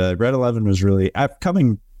Red 11 was really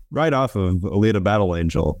coming right off of Alita Battle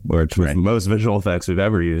Angel, which was the most visual effects we've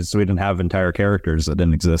ever used. So we didn't have entire characters that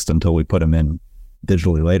didn't exist until we put them in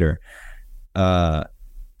digitally later.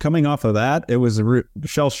 Coming off of that, it was a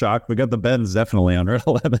shell shock. We got the bends definitely on Red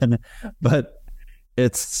 11, but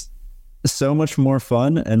it's so much more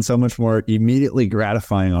fun and so much more immediately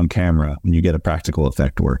gratifying on camera when you get a practical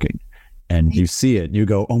effect working. And you see it, you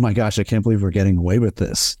go, oh my gosh, I can't believe we're getting away with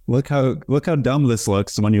this. Look how dumb this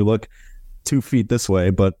looks when you look 2 feet this way,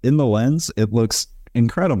 but in the lens, it looks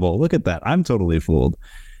incredible. Look at that. I'm totally fooled.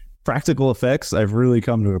 Practical effects, I've really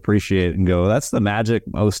come to appreciate and go, that's the magic,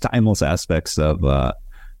 most timeless aspects of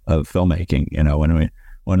filmmaking.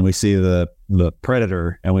 When we see the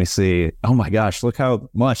Predator and we see, oh my gosh, look how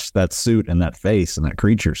much that suit and that face and that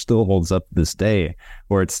creature still holds up this day,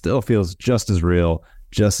 where it still feels just as real,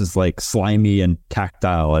 just as like slimy and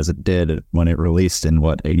tactile as it did when it released in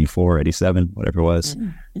 84, 87, whatever it was.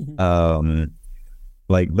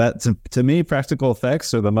 Like that to me, practical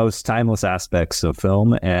effects are the most timeless aspects of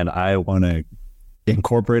film, and I want to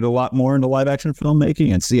incorporate a lot more into live action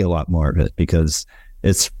filmmaking and see a lot more of it, because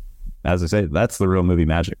it's, as I say, that's the real movie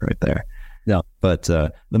magic right there. Yeah, but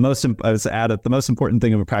the most important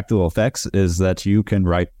thing of practical effects is that you can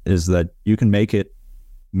make it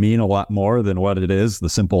mean a lot more than what it is, the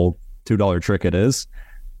simple $2 trick it is,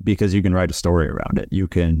 because you can write a story around it. You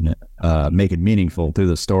can make it meaningful through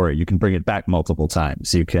the story. You can bring it back multiple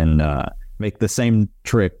times. You can make the same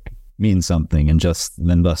trick mean something and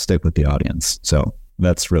then thus stick with the audience. So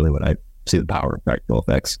that's really what I see the power of practical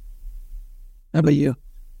effects. How about you?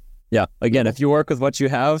 Yeah. Again, if you work with what you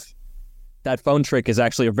have, that phone trick is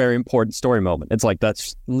actually a very important story moment. It's like,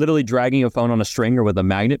 that's literally dragging a phone on a string or with a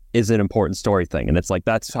magnet is an important story thing. And it's like,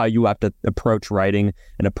 that's how you have to approach writing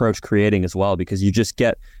and approach creating as well, because you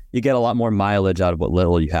get a lot more mileage out of what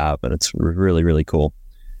little you have. And it's really, really cool.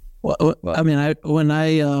 Well, I mean, when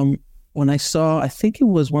I saw, I think it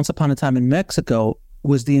was Once Upon a Time in Mexico,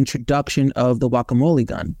 was the introduction of the guacamole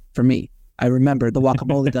gun for me. I remember the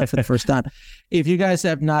guacamole gun for the first time. If you guys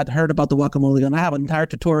have not heard about the guacamole gun, I have an entire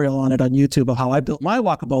tutorial on it on YouTube of how I built my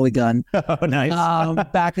guacamole gun. Oh, nice.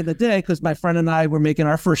 Back in the day, because my friend and I were making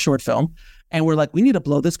our first short film, and we're like, we need to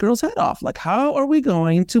blow this girl's head off. Like, how are we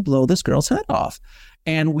going to blow this girl's head off?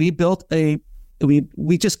 And we built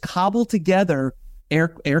we just cobbled together air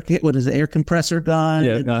compressor gun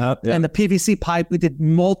and the PVC pipe. We did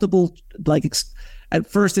multiple, at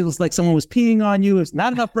first it was like someone was peeing on you. It was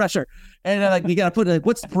not enough pressure. And like, you got to put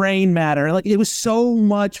what's brain matter? Like, it was so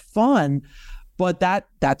much fun, but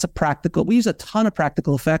that's a practical, we use a ton of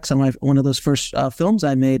practical effects on one of those first films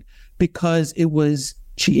I made, because it was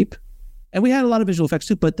cheap and we had a lot of visual effects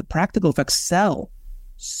too, but the practical effects sell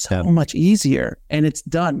so much easier, and it's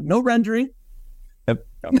done. No rendering. Yep,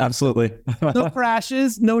 absolutely. No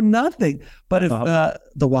crashes, no nothing. But if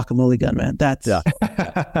the guacamole gun, man, that's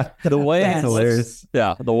the way it's hilarious.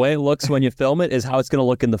 Yeah, the way it looks when you film it is how it's going to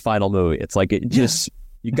look in the final movie. It's like, it just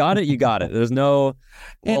you got it. There's no,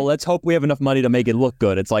 let's hope we have enough money to make it look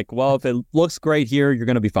good. It's like, well, if it looks great here, you're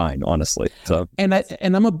going to be fine, honestly. So, and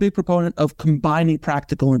I'm a big proponent of combining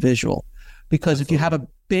practical and visual, because if you have a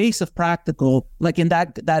base of practical, like in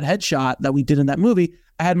that headshot that we did in that movie,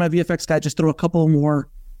 I had my VFX guy just throw a couple more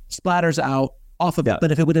splatters out off of it.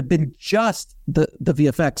 But if it would have been just the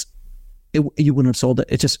VFX, you wouldn't have sold it.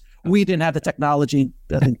 It's just, we didn't have the technology,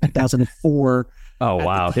 I think 2004. Oh,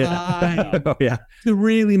 wow. To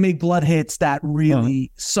really make blood hits that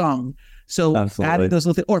really sung. So adding those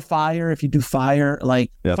little things, or fire, if you do fire,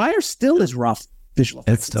 fire still is rough visual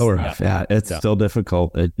effects. It's still rough. Yeah. It's still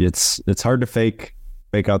difficult. It's hard to fake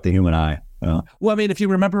out the human eye. Well, I mean, if you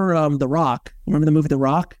remember The Rock, remember the movie The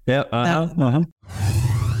Rock? Yeah.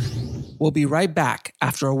 We'll be right back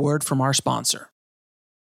after a word from our sponsor.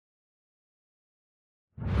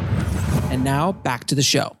 And now back to the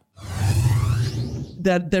show.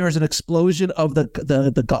 That there is an explosion of the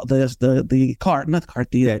car, not the car,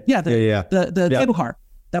 the cable car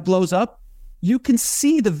that blows up. You can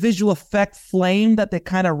see the visual effect flame that they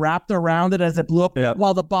kind of wrapped around it as it blew up,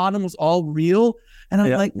 while the bottom was all real. And I'm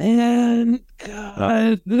like, man,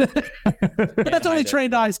 God. But that's only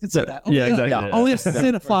trained eyes can see that. Exactly. Only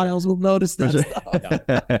cinephiles will notice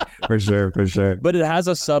that stuff. For sure. But it has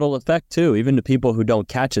a subtle effect too, even to people who don't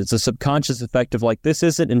catch it. It's a subconscious effect of like, this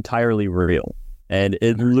isn't entirely real. And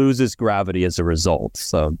it loses gravity as a result.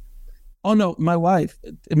 So, oh no, my wife.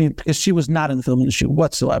 I mean, because she was not in the film industry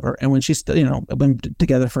whatsoever, and when she's been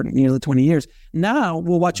together for nearly 20 years. Now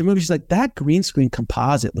we'll watch a movie. She's like, that green screen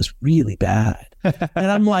composite was really bad,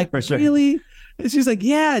 and I'm like, really? And she's like,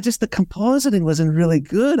 yeah, just the compositing wasn't really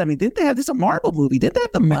good. I mean, didn't they have this a Marvel movie? Didn't they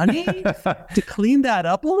have the money to clean that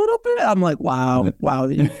up a little bit? I'm like, wow.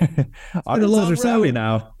 Audiences are savvy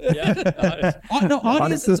now.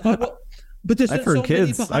 Audiences. But there's I've heard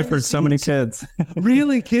kids. I've heard so many kids.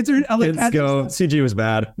 Really? Kids go, CG was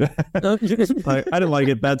bad. I didn't like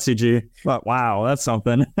it. Bad CG. But wow, that's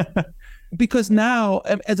something. Because now,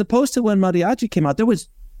 as opposed to when Mariachi came out, there was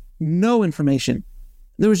no information.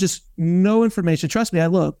 There was just no information. Trust me, I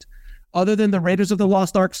looked. Other than the Raiders of the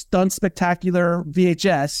Lost Ark stunt spectacular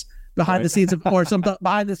VHS behind the scenes or some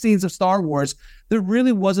behind the scenes of Star Wars, there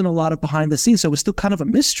really wasn't a lot of behind the scenes. So it was still kind of a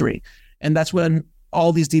mystery. And that's when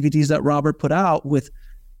all these DVDs that Robert put out with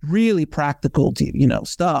really practical,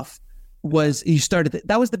 stuff that was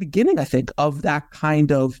the beginning, I think, of that kind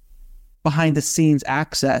of behind the scenes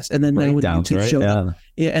access. And then when YouTube showed up,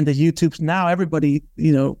 and the YouTubes, now everybody,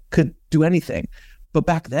 could do anything. But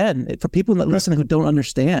back then, for people that listen who don't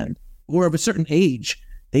understand or of a certain age,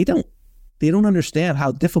 they don't understand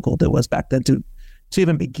how difficult it was back then to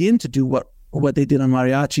even begin to do what they did on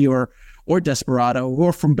Mariachi or Desperado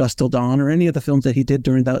or From Dusk Till Dawn or any of the films that he did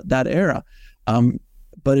during that era.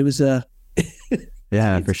 But it was for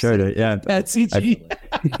sure. Yeah. At CG.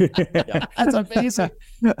 That's amazing.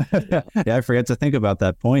 I forget to think about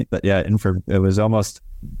that point, but it was almost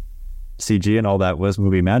CG and all that was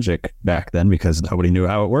movie magic back then because nobody knew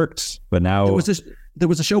how it worked. But now there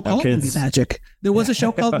was a show called Movie Magic. There was a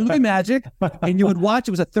show called Movie Magic, and you would watch.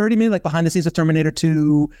 It was a 30-minute, like behind the scenes of Terminator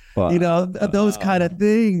 2, those kind of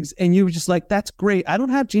things. And you were just like, "That's great." I don't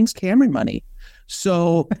have James Cameron money,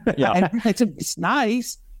 so and it's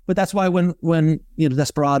nice. But that's why when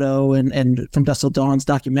Desperado and From Dusk Till Dawn's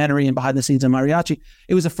documentary and behind the scenes of Mariachi,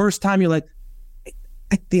 it was the first time you're like,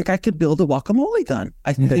 I think I could build a guacamole gun.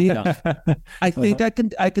 I think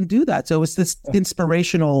I can do that. So it's this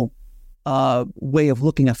inspirational way of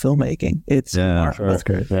looking at filmmaking. It's sure, that's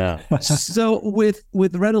great. Yeah. So with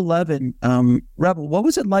Red 11, Rebel, what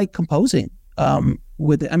was it like composing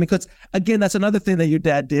with it? I mean, because again, that's another thing that your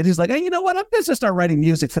dad did. He's like, hey, you know what? I'm just start writing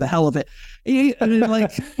music for the hell of it. I remember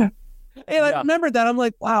that. I'm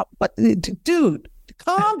like, wow, but dude,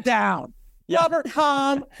 calm down. Robert,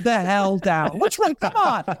 calm the hell down. What's right? Come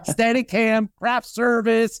on. Steadicam, craft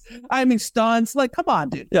service. I mean, stunts. Like, come on,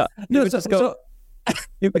 dude. Yeah. No, he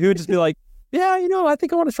would just be like, yeah, I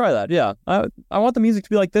think I want to try that. Yeah. I want the music to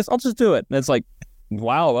be like this. I'll just do it. And it's like,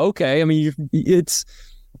 wow, okay. I mean, you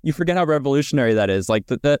forget how revolutionary that is. Like,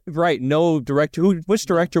 right, no director. Which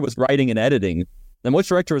director was writing and editing? Then which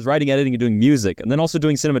director was writing, editing, and doing music, and then also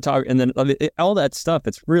doing cinematography, and then all that stuff.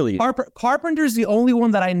 It's really Carpenter's the only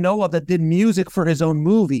one that I know of that did music for his own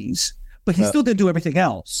movies, but he still didn't do everything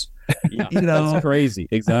else. Yeah, that's crazy.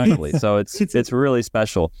 Exactly. So it's really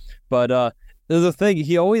special. But the thing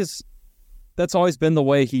that's always been the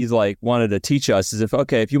way he's like wanted to teach us is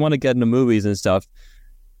if you want to get into movies and stuff,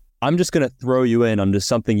 I'm just gonna throw you in onto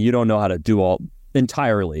something you don't know how to do all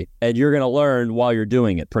entirely, and you're going to learn while you're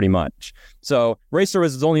doing it pretty much. So Racer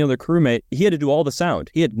was his only other crewmate. He had to do all the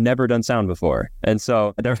sound. He had never done sound before. And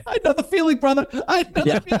so I know the feeling, brother. I know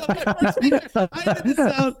the feeling. I did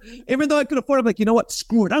the sound. Even though I could afford it, I'm like, you know what?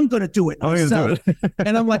 Screw it. I'm going to do it.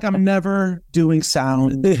 And I'm like, I'm never doing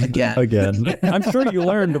sound again. I'm sure you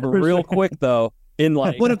learned real quick though. In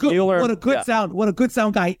like what a good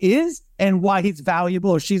sound guy is and why he's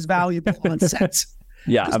valuable or she's valuable on sets.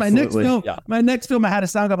 Yeah, absolutely. My next film, I had a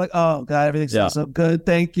sound. I'm like, oh god, everything sounds so good.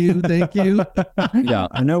 Thank you. Yeah,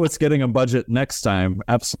 I know it's getting a budget next time.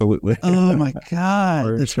 Absolutely. Oh my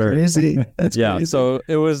god, that's crazy. That's crazy. So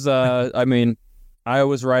it was. I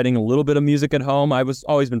was writing a little bit of music at home. I was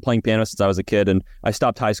always been playing piano since I was a kid, and I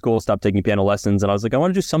stopped high school, stopped taking piano lessons, and I was like, I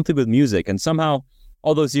want to do something with music. And somehow,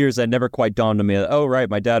 all those years, that never quite dawned on me. Oh, right,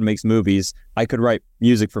 my dad makes movies. I could write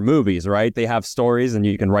music for movies, right? They have stories, and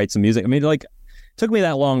you can write some music. I mean, like. Took me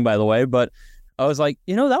that long, by the way, but I was like,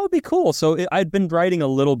 that would be cool. So I'd been writing a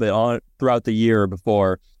little bit on it throughout the year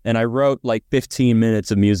before, and I wrote like 15 minutes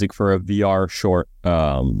of music for a VR short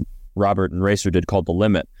Robert and Racer did called The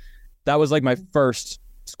Limit. That was like my first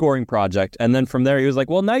scoring project. And then from there, he was like,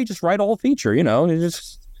 well, now you just write a whole feature,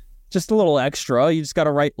 just a little extra. You just got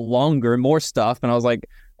to write longer, more stuff. And I was like,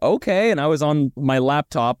 okay. And I was on my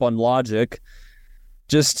laptop on Logic,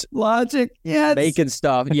 making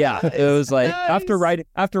stuff. Yeah, it was like Nice. after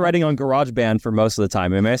writing on GarageBand for most of the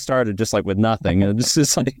time. I mean, I started just like with nothing and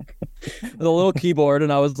just like with a little keyboard,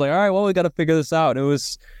 and I was like, all right, well, we got to figure this out. It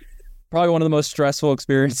was probably one of the most stressful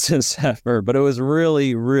experiences ever, but it was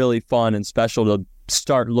really, really fun and special to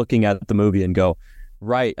start looking at the movie and go,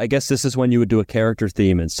 right, I guess this is when you would do a character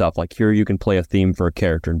theme and stuff. Like here you can play a theme for a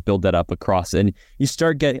character and build that up across, and you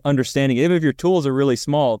start getting understanding. Even if your tools are really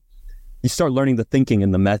small, you start learning the thinking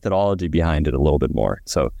and the methodology behind it a little bit more.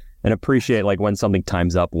 So, and appreciate like when something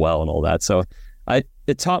times up well and all that. So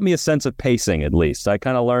it taught me a sense of pacing, at least. I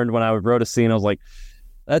kind of learned when I wrote a scene, I was like,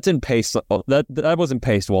 that didn't pace, that wasn't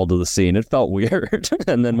paced well to the scene. It felt weird.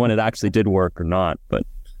 And then when it actually did work or not, but.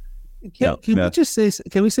 Can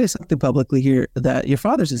we say something publicly here that your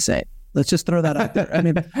father's insane? Let's just throw that out there. I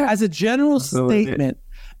mean, as a general statement,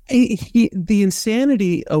 the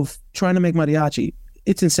insanity of trying to make mariachi,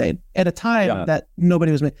 it's insane at a time that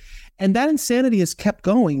nobody was making. And that insanity has kept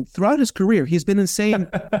going throughout his career. He's been insane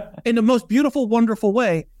in the most beautiful, wonderful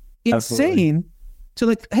way. Insane to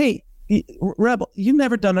like, hey, Rebel, you've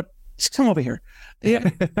never done it. Just come over here. Yeah.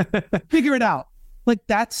 Figure it out. Like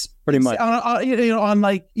that's pretty much on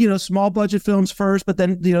like, small budget films first, but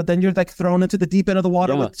then, then you're like thrown into the deep end of the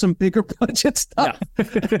water with some bigger budget stuff.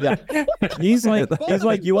 Yeah. He's like,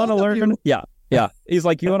 you want to learn? Yeah. Yeah. He's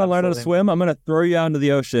like, you want to learn how to swim? I'm going to throw you out into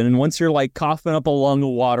the ocean. And once you're like coughing up along the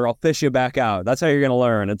water, I'll fish you back out. That's how you're going to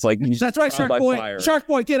learn. It's like, that's right, Shark Boy. Fire. Shark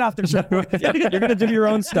Boy, get out there, Shark Boy. Yeah, you're going to do your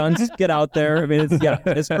own stunts. Get out there. I mean,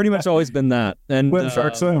 it's pretty much always been that. And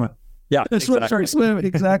shark swim. Yeah. Exactly. Shark swim.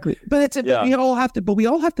 Exactly. But we all have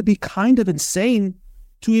to be kind of insane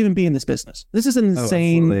to even be in this business. This is an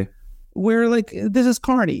insane. We're like, this is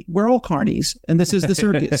carny. We're all carnies, and this is the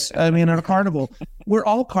circus. I mean, a carnival. We're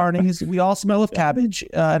all carnies. We all smell of cabbage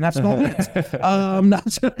and have small hands. But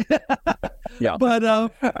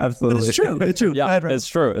absolutely, but it's true. It's true. Yeah, it's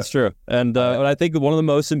true. It's true. And I think one of the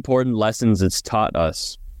most important lessons it's taught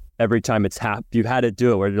us every time you've had to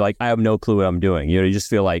do it, where you're like, I have no clue what I'm doing. You just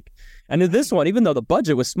feel like, and in this one, even though the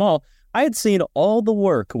budget was small, I had seen all the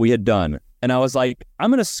work we had done, and I was like, I'm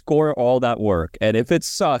going to score all that work, and if it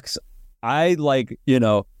sucks, I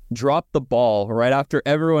drop the ball right after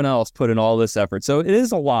everyone else put in all this effort. So it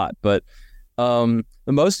is a lot, but the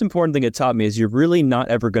most important thing it taught me is you're really not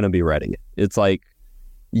ever going to be ready. It's like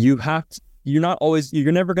you're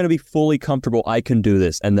never going to be fully comfortable. I can do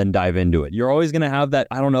this and then dive into it. You're always going to have that,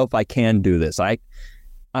 I don't know if I can do this.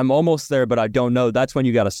 I'm almost there, but I don't know. That's when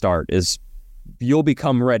you got to start, is you'll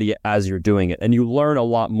become ready as you're doing it. And you learn a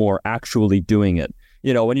lot more actually doing it.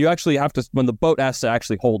 When you actually when the boat has to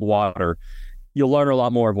actually hold water, you'll learn a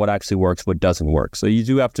lot more of what actually works, what doesn't work. So you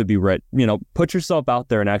do have to be ready, put yourself out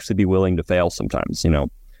there and actually be willing to fail sometimes,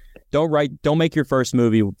 Don't make your first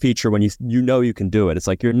movie feature when you can do it. It's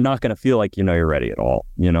like, you're not going to feel like you're ready at all.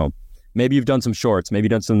 Maybe you've done some shorts, maybe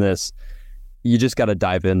you've done some this. You just got to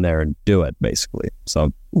dive in there and do it, basically.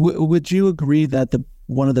 So would you agree that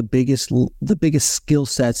one of the biggest skill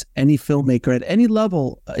sets any filmmaker at any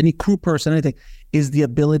level, any crew person, anything, is the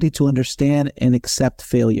ability to understand and accept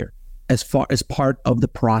failure as far as part of the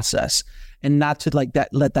process, and not to let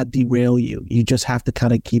that derail you. You just have to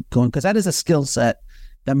kind of keep going, because that is a skill set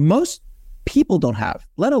that most people don't have,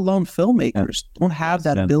 let alone filmmakers don't have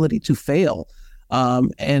that ability to fail.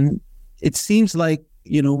 And it seems like,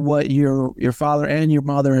 what your father and your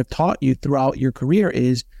mother have taught you throughout your career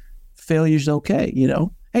is failure's okay.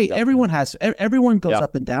 Hey, everyone goes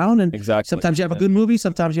up and down, and exactly. Sometimes you have a good movie,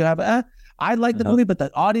 sometimes you have I like the movie, but the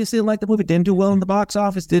audience didn't like the movie, didn't do well in the box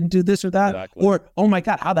office, didn't do this or that, exactly. Or oh my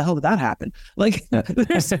God, how the hell did that happen? Like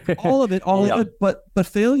there's all of it, but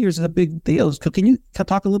failures is a big deal. Can you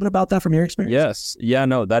talk a little bit about that from your experience? Yes, yeah,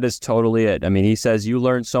 no, that is totally it. I mean, he says you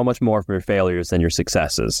learn so much more from your failures than your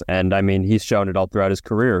successes, and I mean, he's shown it all throughout his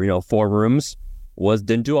career. 4 Rooms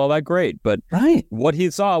didn't do all that great, but what he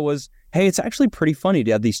saw was, hey, it's actually pretty funny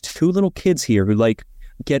to have these 2 little kids here who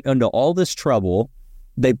get into all this trouble.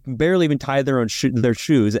 They barely even tie their own their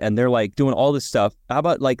shoes, and they're like doing all this stuff. How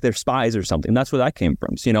about they're spies or something? That's where that came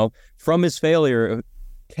from. So, from his failure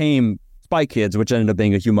came Spy Kids, which ended up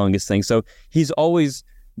being a humongous thing. So he's always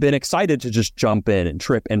been excited to just jump in and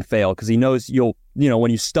trip and fail because he knows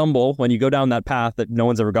when you stumble, when you go down that path that no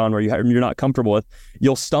one's ever gone where you're not comfortable with,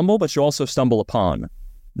 you'll stumble, but you'll also stumble upon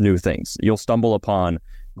new things. You'll stumble upon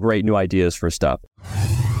great new ideas for stuff.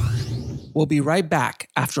 We'll be right back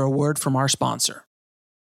after a word from our sponsor.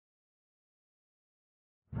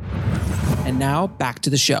 And now back to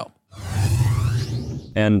the show.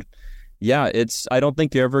 And yeah, I don't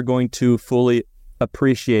think you're ever going to fully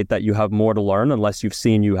appreciate that you have more to learn unless you've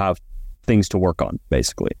seen you have things to work on,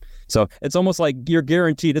 basically. So it's almost like you're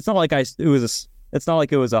guaranteed. It's not like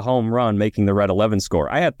it was a home run making the Red 11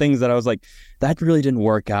 score. I had things that I was like, that really didn't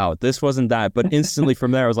work out. This wasn't that. But instantly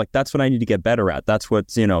from there, I was like, that's what I need to get better at. That's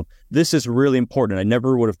what's, this is really important. I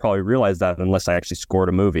never would have probably realized that unless I actually scored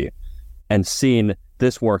a movie and seen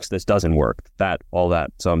this works, this doesn't work, all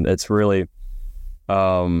that. So it's really,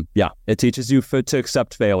 it teaches you to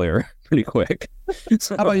accept failure pretty quick.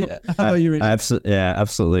 So, how about you, Rich? I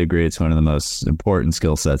absolutely agree. It's one of the most important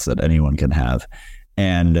skill sets that anyone can have.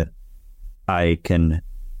 And I can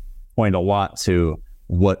point a lot to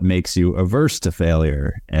what makes you averse to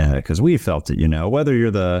failure, because we felt it, whether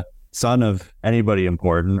you're the son of anybody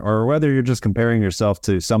important or whether you're just comparing yourself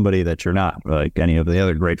to somebody that you're not, like any of the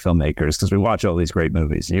other great filmmakers, because we watch all these great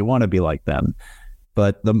movies and you want to be like them.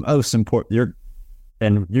 But the most important,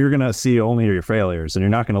 you're going to see only your failures and you're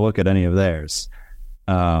not going to look at any of theirs.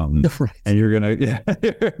 Right. And you're gonna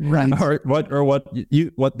right.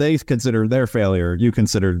 what they consider their failure, you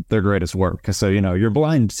consider their greatest work. So you're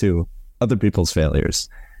blind to other people's failures,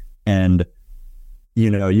 and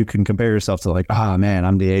you can compare yourself to like, man,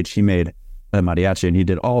 I'm the age he made mariachi and he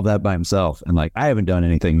did all of that by himself, and like I haven't done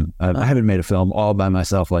anything. I haven't made a film all by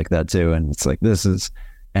myself like that too. And it's like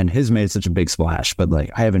and his made such a big splash, but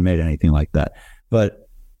like I haven't made anything like that. But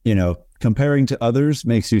comparing to others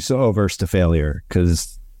makes you so averse to failure,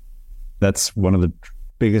 because that's one of the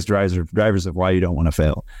biggest drivers of why you don't want to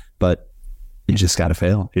fail. But you just got to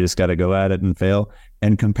fail. You just got to go at it and fail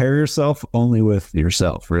and compare yourself only with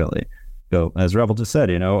yourself, really. Go, as Rebel just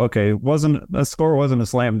said, okay, a score wasn't a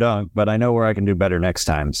slam dunk, but I know where I can do better next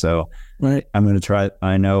time. So right. I'm going to try.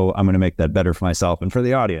 I know I'm going to make that better for myself and for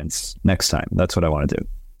the audience next time. That's what I want to do.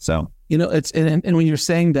 So, it's and when you're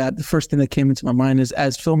saying that, the first thing that came into my mind is,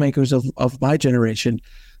 as filmmakers of my generation,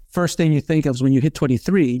 first thing you think of is when you hit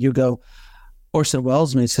 23, you go, Orson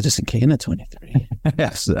Welles made Citizen Kane at 23.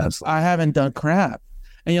 Yes, absolutely. I haven't done crap.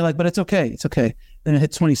 And you're like, but it's okay. It's okay. Then it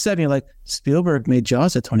hit 27. You're like, Spielberg made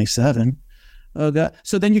Jaws at 27. Oh God.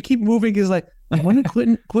 So then you keep moving. It's like, when did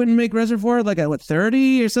Quentin make Reservoir? Like at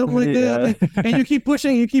 30 or something like that? Like, and you keep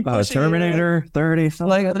pushing, Terminator, 30, something.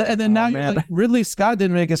 Like, and then now you're like, Ridley Scott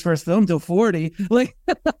didn't make his first film till 40. Like,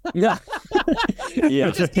 yeah.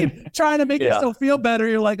 You just keep trying to make yourself feel better.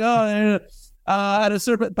 You're like, at a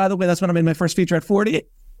certain, by the way, that's when I made my first feature at 40.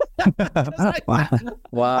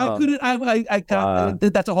 Wow.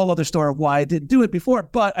 That's a whole other story of why I didn't do it before,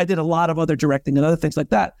 but I did a lot of other directing and other things like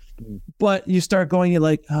that. But you start going, you're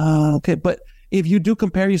like, okay. But if you do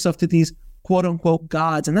compare yourself to these quote unquote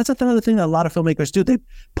gods, and that's another thing that a lot of filmmakers do, they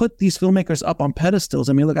put these filmmakers up on pedestals.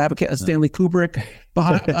 I mean, look, I have a Stanley Kubrick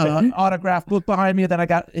autographed book behind me, then I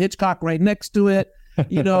got Hitchcock right next to it. I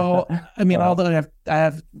mean, although I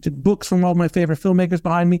have books from all my favorite filmmakers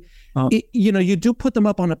behind me, you do put them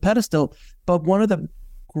up on a pedestal. But one of the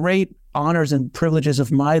great honors and privileges of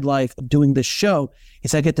my life of doing this show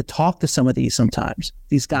is I get to talk to some of these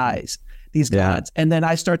guys, these gods. And then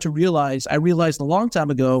I start to realize, I realized a long time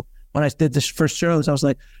ago when I did this first shows, I was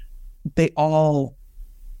like, they all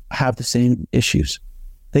have the same issues.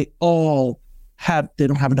 They don't have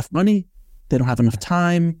enough money. They don't have enough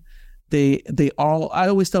time. I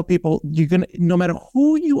always tell people, no matter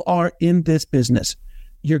who you are in this business,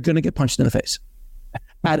 you're going to get punched in the face.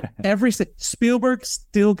 At Spielberg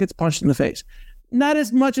still gets punched in the face. Not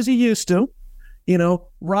as much as he used to.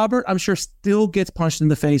 Robert, I'm sure, still gets punched in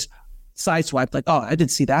the face, sideswiped, like, oh, I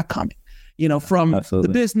didn't see that coming, from Absolutely.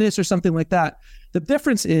 the business or something like that. The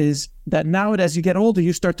difference is that now, as you get older,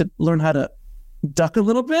 you start to learn how to duck a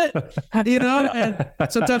little bit, and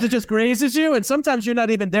sometimes it just grazes you, and sometimes you're not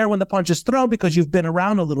even there when the punch is thrown because you've been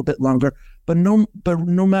around a little bit longer. But no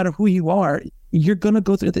matter who you are, you're gonna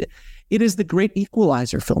go through it is the great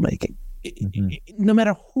equalizer, filmmaking. No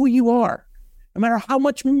matter who you are, no matter how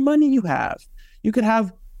much money you have, you could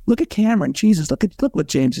have. Look at Cameron. Jesus, look what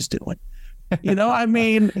James is doing. I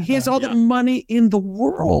mean, he has all the money in the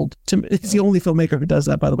world. It's the only filmmaker who does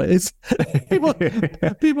that, by the way. It's people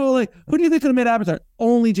are like, who do you think could have made Avatar?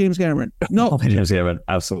 Only James Cameron. No, only James Cameron.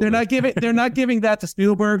 Absolutely. They're not giving that to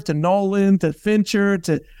Spielberg, to Nolan, to Fincher,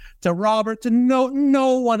 to Robert, to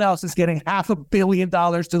no one else is getting $500 million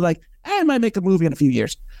to like I might make a movie in a few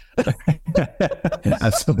years.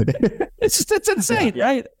 Absolutely. It's insane,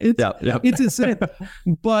 right? It's insane.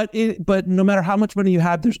 But no matter how much money you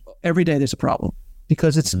have, every day there's a problem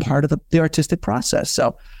because it's part of the artistic process.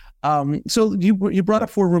 So, so you brought up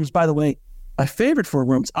 4 Rooms. By the way, my favorite 4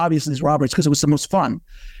 Rooms obviously is Robert's because it was the most fun,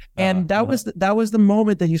 and that was the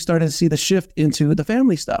moment that you started to see the shift into the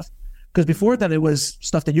family stuff. Because before that, it was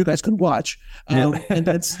stuff that you guys could watch, and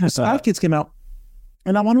then Spy Kids came out,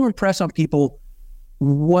 and I want to impress on people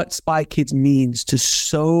what Spy Kids means to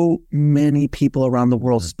so many people around the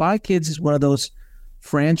world. Spy Kids is one of those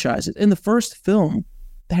franchises. In the first film,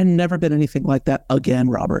 there had never been anything like that again,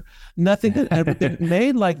 Robert. Nothing had ever been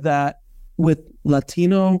made like that with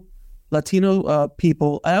Latino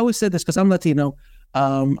people. I always say this because I'm Latino.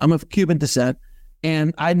 I'm of Cuban descent,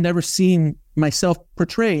 and I'd never seen myself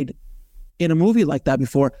portrayed in a movie like that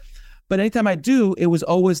before. But anytime I do, it was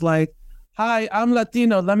always like, hi, I'm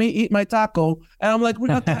Latino, let me eat my taco. And I'm like, we're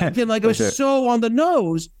not talking, like, it was so on the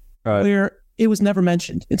nose, where it was never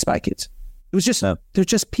mentioned in Spy Kids. It was just, they're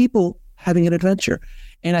just people having an adventure.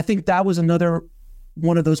 And I think that was another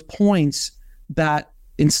one of those points that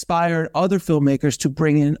inspired other filmmakers to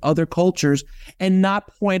bring in other cultures and not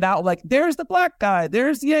point out like, there's the black guy,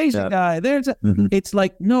 there's the Asian guy, it's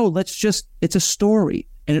like, no, it's a story.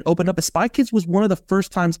 And it opened up. Spy Kids was one of the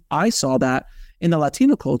first times I saw that in the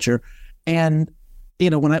Latino culture. And,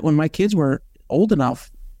 when my kids were old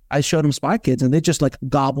enough, I showed them Spy Kids and they just like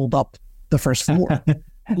gobbled up the first 4.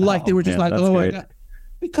 Like they were just like, oh my God.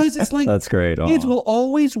 Because it's like, that's great. Kids will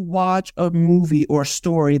always watch a movie or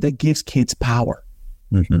story that gives kids power.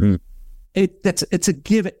 Mm-hmm. It's a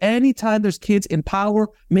given. Anytime there's kids in power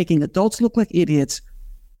making adults look like idiots,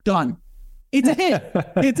 done. It's a hit.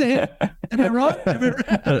 It's a hit. Am I wrong?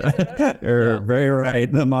 You're very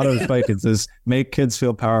right. The motto of Spy Kids is make kids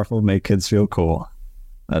feel powerful, make kids feel cool.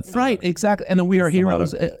 That's right. Exactly. And then We Are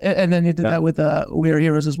Heroes. And then you did that with We Are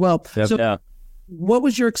Heroes as well. So what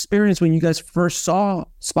was your experience when you guys first saw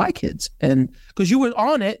Spy Kids? And because you were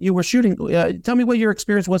on it, you were shooting. Tell me what your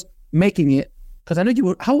experience was making it. Because I know you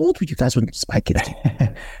were. How old were you guys when Spy Kids?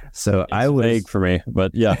 So I was vague for me,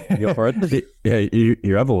 but go for it.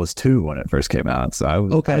 Your Rebel was 2 when it first came out. So I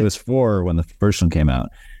was 4 when the first one came out,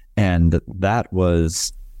 and that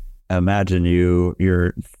was, imagine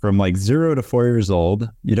you're from like 0 to 4 years old.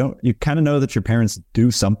 You kind of know that your parents do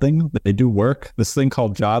something, that they do work. This thing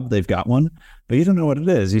called job, they've got one, but you don't know what it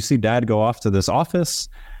is. You see Dad go off to this office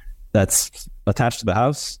that's attached to the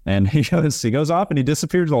house, and he goes off and he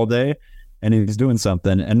disappears all day. And he's doing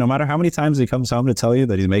something, and no matter how many times he comes home to tell you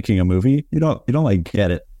that he's making a movie, you don't like get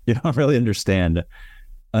it. You don't really understand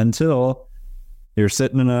until you're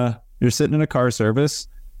sitting in a car service,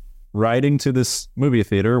 riding to this movie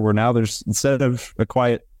theater where now there's, instead of a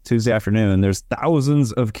quiet Tuesday afternoon, there's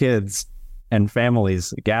thousands of kids and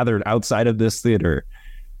families gathered outside of this theater,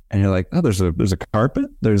 and you're like, oh, there's a carpet.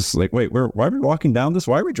 There's like, wait, why are we walking down this?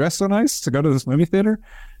 Why are we dressed so nice to go to this movie theater?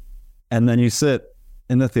 And then you sit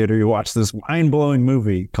in the theater, you watch this mind-blowing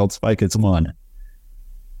movie called Spy Kids 1,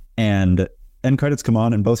 and end credits come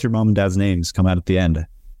on, and both your mom and dad's names come out at the end,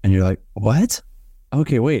 and you're like, what?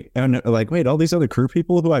 Okay, wait, and like, wait, all these other crew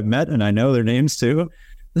people who I've met and I know their names too.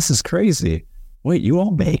 This is crazy. Wait, you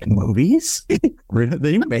all make movies?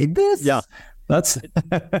 They made this? Yeah, that's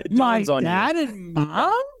my dad and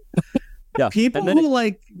mom. Yeah, people who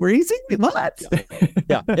like raising what?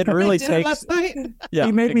 Yeah, it really takes. Yeah,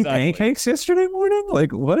 he made me pancakes yesterday morning.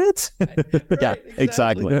 Like what? Yeah,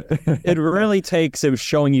 exactly. It really takes him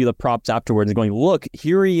showing you the props afterwards and going, "Look,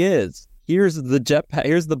 here he is. Here's the jetpack.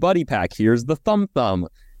 Here's the buddy pack. Here's the thumb.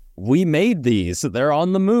 We made these. They're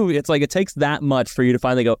on the movie." It's like it takes that much for you to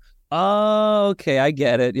finally go, "Oh, okay, I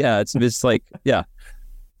get it." Yeah, it's just like, yeah.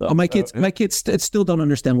 Oh, my kids still don't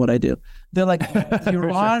understand what I do. They're like, you're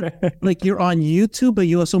on YouTube, but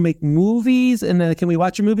you also make movies. And can we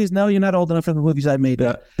watch your movies? No, you're not old enough for the movies I made.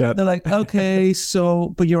 Yeah. They're like, okay,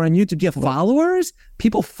 but you're on YouTube. Do you have followers?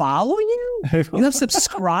 People follow you? You have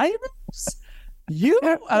subscribers?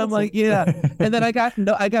 I'm like, yeah. And then I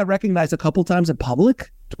got recognized a couple times in public,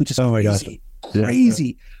 which is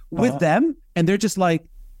crazy with them. And they're just like,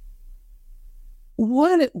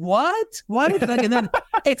 what? Like, and then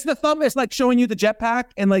it's the thumb. It's like showing you the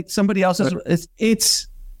jetpack, and like somebody else's. It's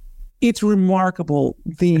remarkable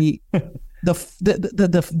the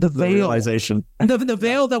veil, realization, the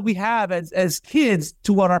veil that we have as kids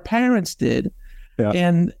to what our parents did,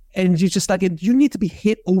 and and you just like, you need to be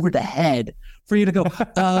hit over the head for you to go,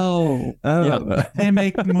 they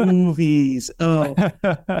make movies.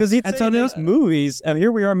 Because he makes movies, and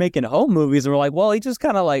here we are making home movies, and we're like, well, he just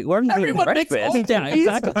kind of like, where's everyone makes home movies. Yeah,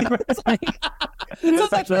 exactly. It's like, so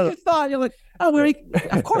that's what you thought. You're like,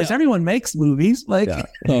 of course, everyone makes movies. Like,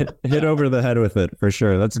 hit over the head with it for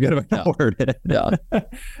sure. That's good of a word. Yeah.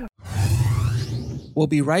 We'll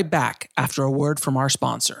be right back after a word from our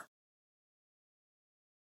sponsor.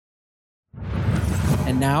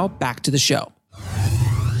 And now back to the show.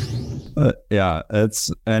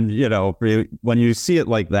 When you see it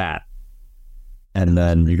like that, and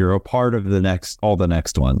then you're a part of all the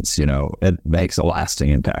next ones, it makes a lasting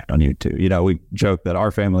impact on you too. We joke that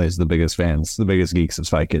our family is the biggest fans, the biggest geeks of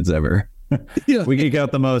Spy Kids ever. Yeah. We geek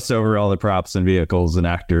out the most over all the props and vehicles and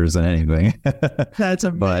actors and anything. That's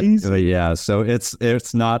amazing. But yeah, so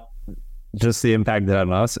it's not just the impact that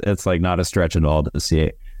on us. It's like not a stretch at all to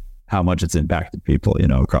see how much it's impacted people,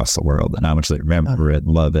 across the world, and how much they remember it,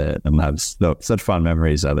 love it, and have such fun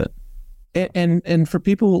memories of it. And for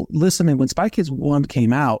people listening, when Spy Kids 1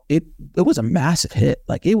 came out, it was a massive hit.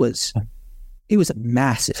 Like it was a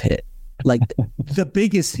massive hit, like the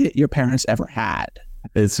biggest hit your parents ever had.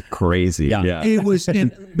 It's crazy. Yeah. It was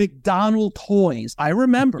in McDonald's toys. I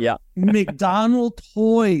remember. Yeah. McDonald's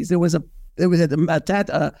toys. There was a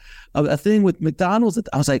thing with McDonald's that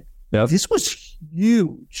I was like, this was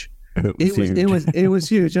huge. It was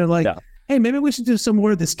huge. And like, hey, maybe we should do some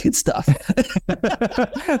more of this kid stuff. This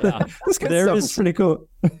kid stuff is pretty cool.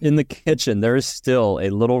 In the kitchen, there is still a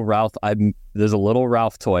little Ralph. There's a little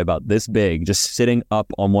Ralph toy about this big, just sitting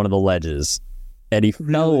up on one of the ledges. And he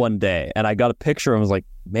fell one day, and I got a picture of him. I was like,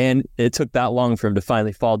 man, it took that long for him to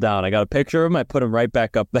finally fall down. I got a picture of him. I put him right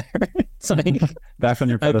back up there. It's like, back on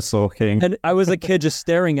your pedestal, King. And I was a kid just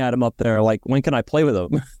staring at him up there, like, when can I play with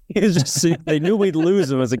him? He was just, they knew we'd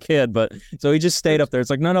lose him as a kid, but so he just stayed up there. It's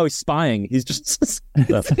like, no, he's spying. He's just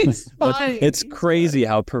he's spying. It's crazy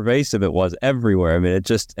how pervasive it was everywhere. I mean,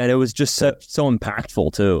 it was just so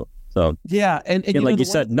impactful too. So yeah, and like you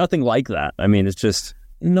said, nothing like that. I mean, it's just.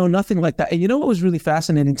 No, nothing like that. And what was really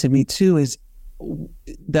fascinating to me too is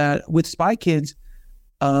that with Spy Kids,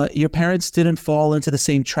 your parents didn't fall into the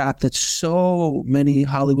same trap that so many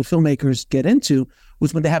Hollywood filmmakers get into,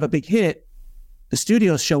 was when they have a big hit, the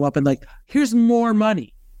studios show up and like, here's more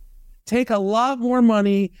money. Take a lot more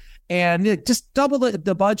money and just double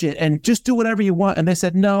the budget and just do whatever you want. And they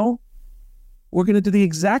said, no, we're going to do the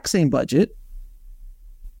exact same budget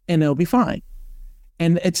and it'll be fine.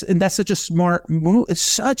 And that's such a smart move. It's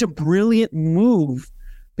such a brilliant move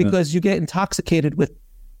because you get intoxicated with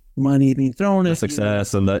money being thrown at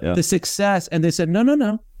success and the success. And they said,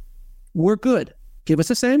 no, we're good. Give us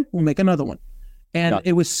the same. We'll make another one. And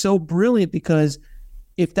it was so brilliant because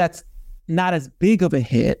if that's not as big of a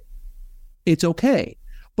hit, it's okay.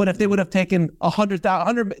 But if they would have taken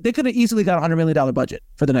they could have easily got $100 million budget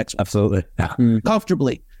for the next one. Absolutely.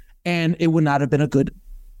 Comfortably. And it would not have been a good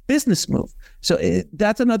business move. So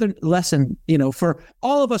that's another lesson, for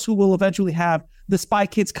all of us who will eventually have the Spy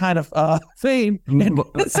Kids kind of fame and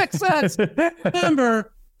success.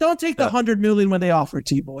 Remember, don't take the 100 million when they offer it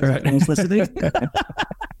to you, boys. Right. Listening.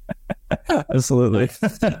 Absolutely.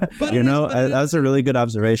 That's a really good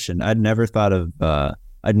observation. I'd never thought about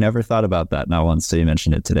that. Not once till you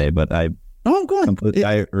mentioned it today, but I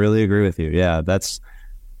really agree with you. Yeah, that's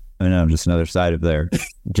just another side of their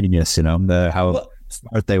genius. How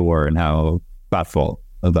smart they were and how thoughtful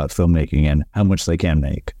about filmmaking and how much they can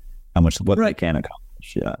make, they can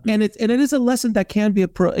accomplish. Yeah, and it is a lesson that can be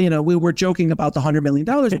we were joking about the $100 million,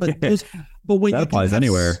 but when that applies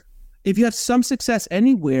anywhere. If you have some success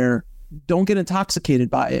anywhere, don't get intoxicated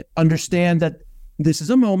by it. Understand that this is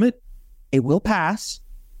a moment; it will pass,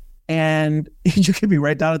 and you can be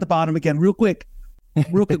right down at the bottom again, real quick.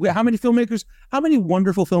 How many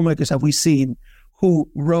wonderful filmmakers have we seen who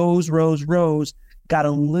rose, got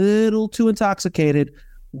a little too intoxicated,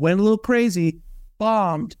 went a little crazy,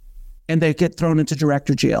 bombed, and they get thrown into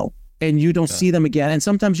director jail, and you don't see them again. And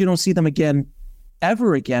sometimes you don't see them again,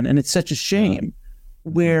 ever again. And it's such a shame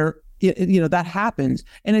where, that happens.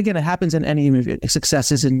 And again, it happens in any of your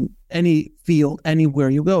successes in any field, anywhere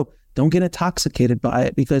you go. Don't get intoxicated by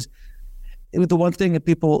it, because the one thing that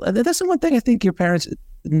that's the one thing I think your parents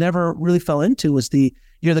never really fell into was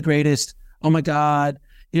you're the greatest. Oh my God,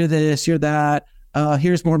 you're this, you're that.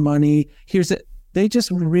 Here's more money. They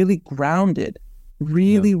just really grounded,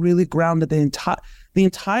 really grounded the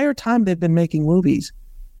entire time they've been making movies.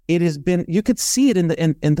 It has been, you could see it in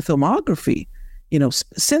the filmography.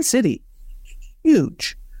 Sin City,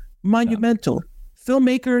 huge, monumental.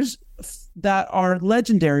 Filmmakers that are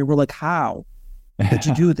legendary were like, how? could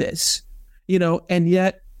you do this? And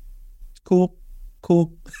yet, cool,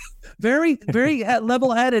 very, very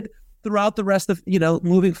level-headed throughout the rest of,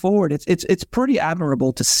 moving forward. It's pretty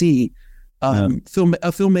admirable to see a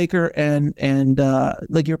filmmaker and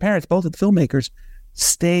like your parents, both of the filmmakers,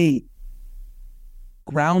 stay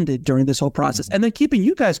grounded during this whole process, and then keeping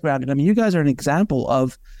you guys grounded. I mean, you guys are an example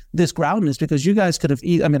of this groundedness, because you guys could have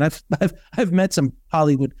I've met some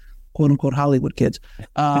Hollywood, quote unquote Hollywood kids,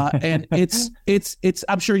 and it's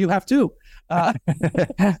I'm sure you have too. Yeah.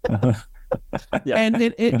 And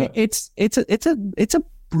it's a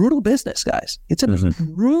brutal business, guys. It's a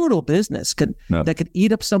brutal business that could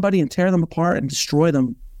eat up somebody and tear them apart and destroy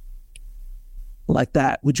them like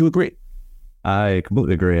that. Would you agree? I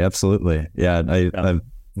completely agree. Absolutely. Yeah. I've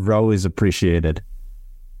always appreciated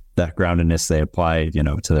that groundedness they apply,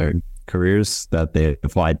 to their careers, that they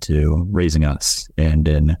applied to raising us, and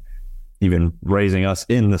in even raising us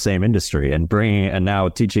in the same industry, and now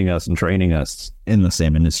teaching us and training us in the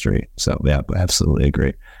same industry. So yeah, I absolutely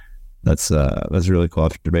agree. That's a really cool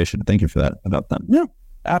observation. Thank you for that about them. Yeah,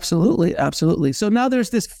 absolutely. So now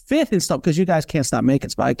there's this fifth installment, because you guys can't stop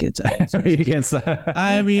making Spy Kids. You can't stop.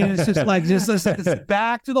 I mean, it's just like it's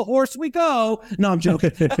back to the horse we go. No, I'm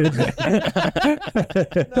joking. No,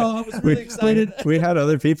 I was really excited. We had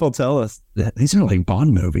other people tell us that these are like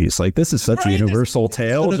Bond movies. Like, this is such a universal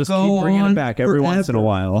tale. Just keep bringing it back every once in a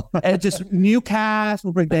while. And just new cast.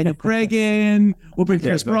 We'll bring Daniel Craig in. We'll bring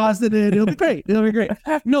Pierce Brosnan in. It'll be great.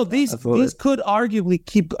 No, these could arguably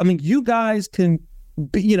keep. I mean, you guys can.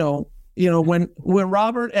 When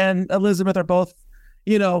Robert and Elizabeth are both,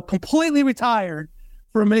 completely retired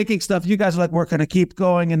from making stuff, you guys are like, we're going to keep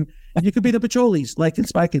going, and you could be the Pacholis, like in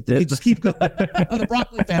Spy Kids. You just keep going. The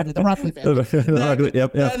broccoli family.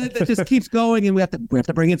 Yep. That just keeps going, and we have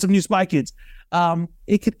to bring in some new Spy Kids.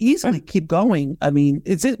 It could easily keep going. I mean,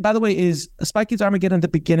 by the way, is Spy Kids Armageddon the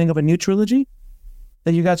beginning of a new trilogy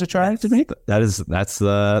that you guys are trying to make? That's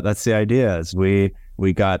the idea. Is we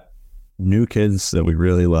got new kids that we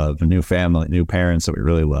really love, a new family, new parents that we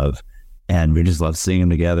really love, and we just love seeing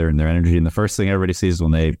them together and their energy. And the first thing everybody sees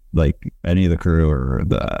when they, like, any of the crew or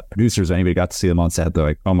the producers or anybody got to see them on set, they're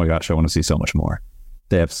like, oh my gosh, I want to see so much more.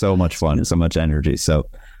 They have so much fun and so much energy. So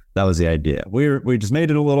that was the idea. We just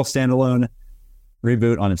made it a little standalone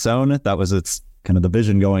reboot on its own. That was its kind of the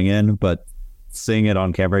vision going in, but seeing it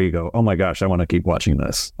on camera, you go, oh my gosh, I want to keep watching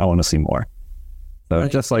this. I want to see more. So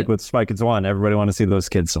just like with Spy Kids 1, everybody want to see those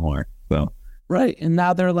kids some more. So right, and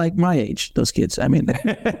now they're like my age, those kids. I mean,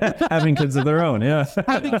 having kids of their own, yeah,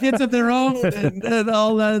 having kids of their own, and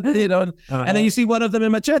all that, and then you see one of them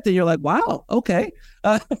in Machete, you're like, wow, okay,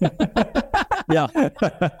 yeah,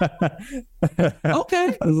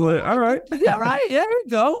 okay, I was like, all right, yeah, right, yeah, there you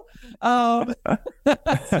go.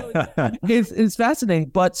 So it's fascinating,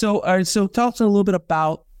 but so talk to a little bit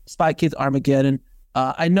about Spy Kids Armageddon.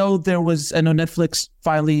 I know Netflix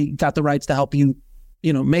finally got the rights to help you,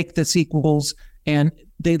 make the sequels, and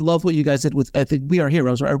they love what you guys did with, I think, We Are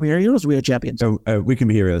Heroes. Are We Are Heroes? We Are Champions. We Can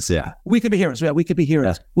Be Heroes. Yeah. We Can Be Heroes. Yeah. We Could Be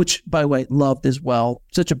Heroes, which, by the way, loved as well.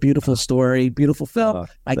 Such a beautiful story, beautiful film.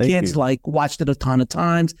 My kids watched it a ton of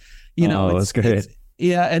times. That's great.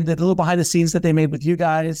 Yeah. And the little behind the scenes that they made with you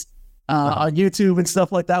guys on YouTube and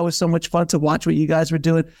stuff like that was so much fun to watch what you guys were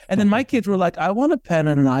doing. And then my kids were like, I want a pen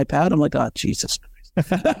and an iPad. I'm like, oh, Jesus.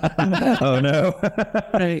 Oh no!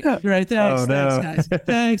 Right. Thanks, oh, no. Thanks, guys.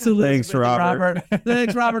 Thanks, Elizabeth. Thanks, Robert.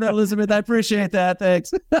 Thanks, Robert and Elizabeth. I appreciate that.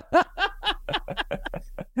 Thanks.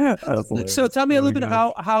 So, tell me a little bit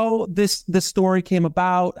how this story came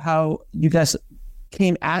about. How you guys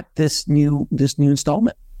came at this new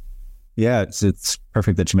installment. Yeah, it's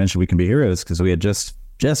perfect that you mentioned We Can Be Heroes, because we had just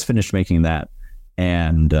finished making that,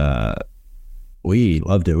 and we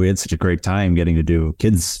loved it. We had such a great time getting to do a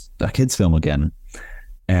kids film again.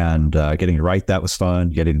 And getting to write that was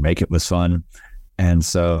fun. Getting to make it was fun. And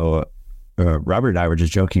so Robert and I were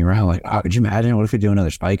just joking around, like, oh, could you imagine? What if we do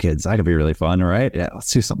another Spy Kids? That could be really fun, right? Yeah, let's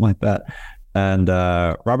do something like that. And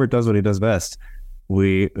Robert does what he does best.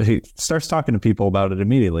 He starts talking to people about it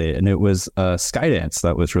immediately. And it was Skydance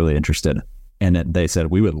that was really interested. And they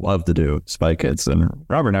said, we would love to do Spy Kids. And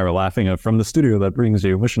Robert and I were laughing from the studio that brings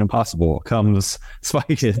you Mission Impossible comes Spy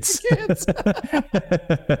Kids.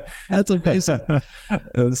 That's amazing.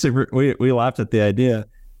 We laughed at the idea.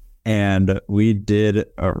 And we did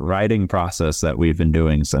a writing process that we've been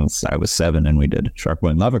doing since I was 7, and we did Shark Boy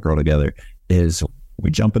and Lava Girl together, is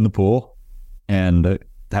we jump in the pool and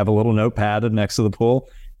have a little notepad next to the pool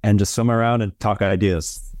and just swim around and talk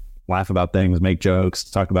ideas, laugh about things, make jokes,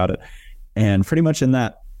 talk about it. And pretty much in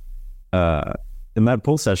that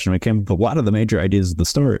pool session, we came up with a lot of the major ideas of the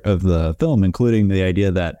story of the film, including the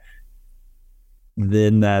idea that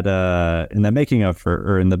then in that making of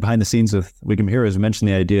or in the behind the scenes with We Can Be Heroes, we mentioned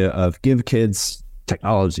the idea of give kids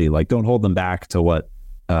technology, like don't hold them back to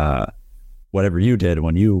whatever you did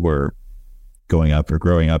when you were going up or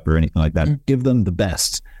growing up or anything like that. Mm-hmm. Give them the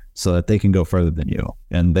best so that they can go further than you,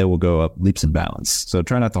 and they will go up leaps and bounds. So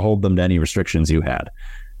try not to hold them to any restrictions you had.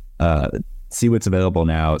 See what's available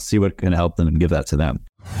now, see what can help them, and give that to them.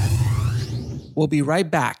 We'll be right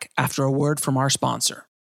back after a word from our sponsor.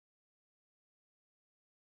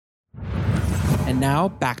 And now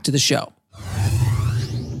back to the show.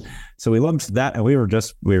 So we loved that, and we were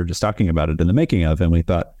just talking about it in the making of, and we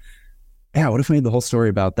thought, yeah, what if we made the whole story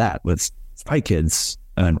about that with Spy Kids?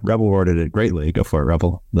 And Rebel worded it greatly. Go for it,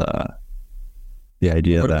 Rebel. The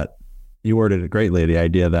idea that you worded it greatly. The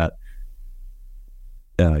idea that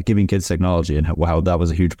giving kids technology and how that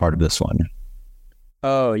was a huge part of this one.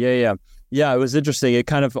 Oh yeah. It was interesting. It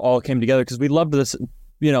kind of all came together because we loved this.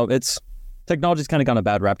 Technology's kind of gone a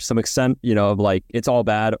bad rap to some extent. Of like it's all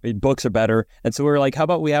bad. Books are better, and so we were like, how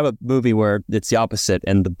about we have a movie where it's the opposite,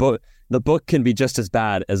 and the book can be just as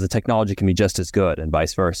bad as the technology can be just as good, and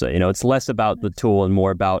vice versa. It's less about the tool and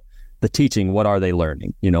more about the teaching. What are they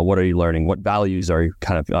learning? What are you learning? What values are you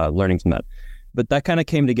kind of learning from that? But that kind of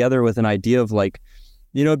came together with an idea of like,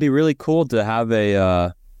 it'd be really cool to have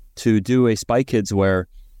to do a Spy Kids where,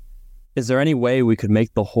 is there any way we could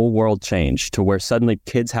make the whole world change to where suddenly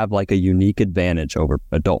kids have like a unique advantage over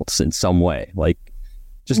adults in some way? Like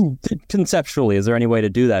just conceptually, is there any way to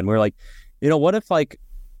do that? And we're like, what if like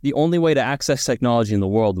the only way to access technology in the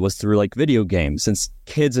world was through like video games, since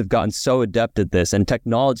kids have gotten so adept at this and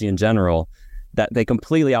technology in general that they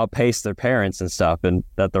completely outpace their parents and stuff and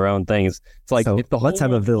that their own things. It's like, so if the whole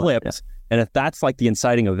world flipped, and if that's like the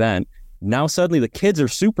inciting event, now suddenly the kids are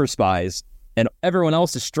super spies and everyone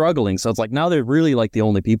else is struggling. So it's like, now they're really like the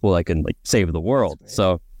only people that can like save the world.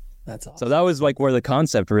 So that's awesome. So that was like where the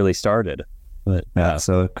concept really started. But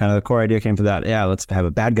so kind of the core idea came from that. Yeah, let's have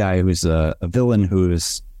a bad guy who's a villain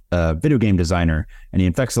who's a video game designer, and he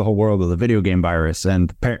infects the whole world with a video game virus,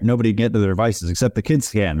 and nobody can get to their devices except the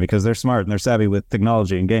kids can, because they're smart and they're savvy with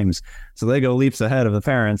technology and games. So they go leaps ahead of the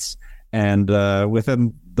parents, and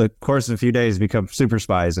within the course of a few days become super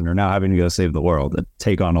spies and are now having to go save the world and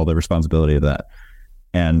take on all the responsibility of that.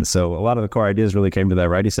 And so a lot of the core ideas really came to that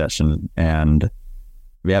writing session, and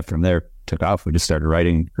from there took off. We just started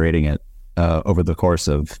creating it over the course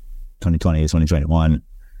of 2020, 2021.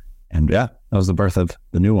 And yeah, that was the birth of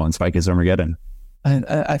the new one, Spy Kids Armageddon.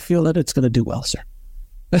 I feel that it's going to do well, sir.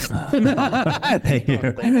 Thank you.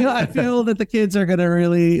 I feel that the kids are going to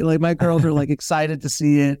really, like, my girls are like excited to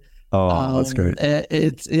see it. Oh, that's great.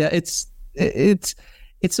 It's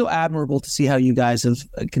so admirable to see how you guys have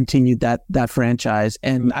continued that franchise.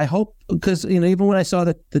 And I hope, because, even when I saw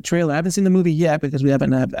the trailer, I haven't seen the movie yet because we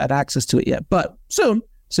haven't had access to it yet, but soon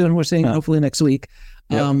we're seeing hopefully next week.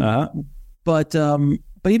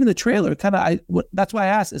 But even the trailer that's why I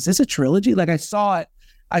asked, is this a trilogy? Like I saw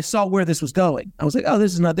where this was going. I was like, oh,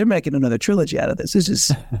 they're making another trilogy out of this. This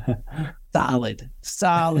is solid.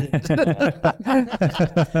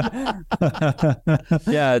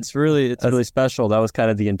 Yeah, it's really special. That was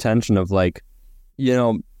kind of the intention of like,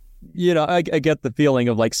 I get the feeling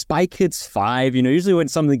of like Spy Kids 5, usually when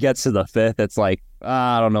something gets to the 5th, it's like,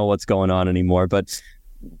 I don't know what's going on anymore. But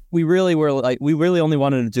we really only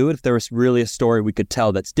wanted to do it if there was really a story we could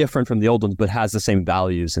tell that's different from the old ones, but has the same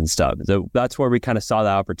values and stuff. So that's where we kind of saw the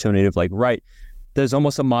opportunity of like, right, there's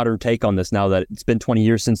almost a modern take on this now that it's been 20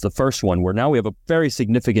 years since the first one, where now we have a very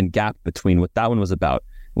significant gap between what that one was about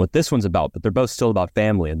and what this one's about, but they're both still about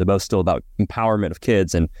family and they're both still about empowerment of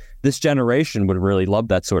kids. And this generation would really love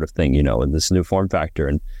that sort of thing, in this new form factor.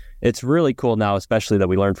 And it's really cool now, especially that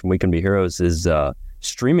we learned from We Can Be Heroes, is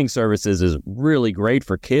streaming services is really great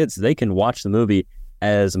for kids. They can watch the movie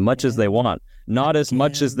as much as they want, not as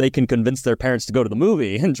much as they can convince their parents to go to the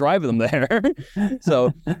movie and drive them there.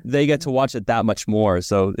 So they get to watch it that much more.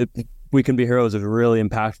 So We Can Be Heroes is really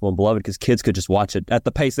impactful and beloved because kids could just watch it at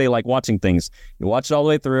the pace they like watching things. You watch it all the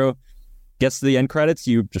way through, gets to the end credits,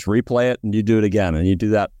 you just replay it and you do it again. And you do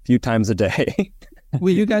that a few times a day.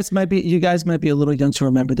 Well, you guys might be a little young to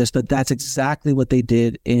remember this, but that's exactly what they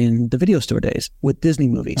did in the video store days with Disney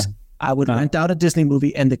movies. I would rent out a Disney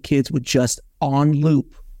movie and the kids would just on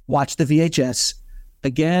loop watch the VHS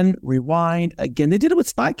again, rewind again. They did it with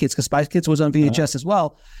Spy Kids because Spy Kids was on VHS as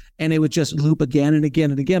well, and it would just loop again and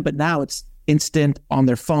again and again. But now it's instant on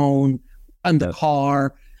their phone, on the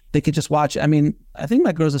car. They could just watch. I mean, I think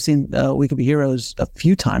my girls have seen We Can Be Heroes a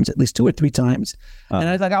few times, at least 2 or 3 times. And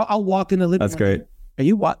I was like, I'll walk in the living room. That's great. Are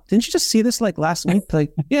you what? Didn't you just see this like last week?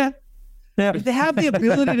 Like, yeah. They have the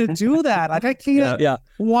ability to do that. Like I can't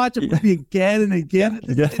watch a movie again and again.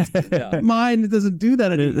 Mine doesn't do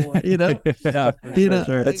that anymore. You know.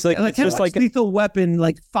 Sure. It's like I can't watch Lethal Weapon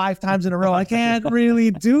like 5 times in a row. I can't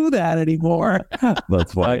really do that anymore.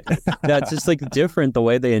 That's why. It's just like different the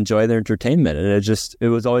way they enjoy their entertainment, and it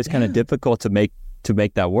was always kind of difficult to make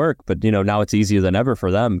that work. But now it's easier than ever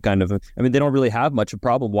for them. Kind of, I mean, they don't really have much of a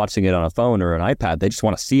problem watching it on a phone or an iPad. They just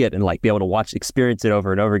want to see it and like be able to experience it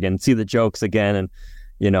over and over again, see the jokes again, and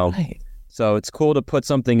right. So it's cool to put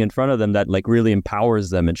something in front of them that like really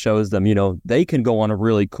empowers them and shows them, they can go on a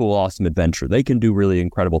really cool, awesome adventure. They can do really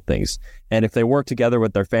incredible things. And if they work together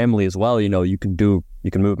with their family as well, you can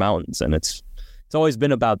move mountains. And it's always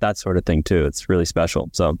been about that sort of thing too. It's really special.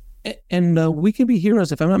 So. And We Can Be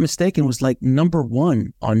Heroes, if I'm not mistaken, was like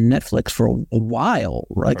 #1 on Netflix for a while,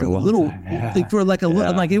 like a little,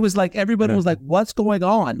 like it was like everybody was like, "What's going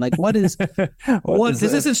on? Like, what is this?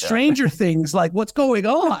 Isn't Stranger Things? Like, what's going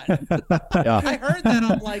on?" I heard that.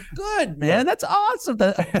 I'm like, "Good man, that's awesome."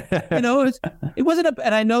 It wasn't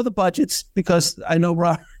and I know the budgets because I know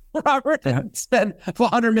Robert spent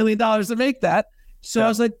 $400 million to make that. So I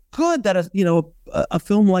was like, good that a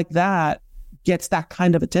film like that gets that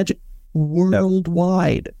kind of attention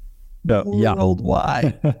worldwide.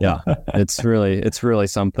 Worldwide. It's really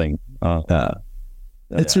something.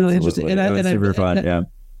 It's really interesting. And super fun.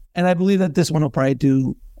 And I believe that this one will probably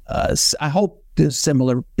do, I hope, do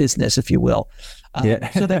similar business, if you will.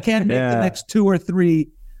 So they can make the next 2 or 3,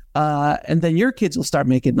 and then your kids will start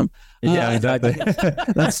making them. Exactly.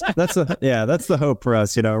 that's the hope for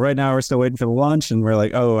us. Right now we're still waiting for the launch, and we're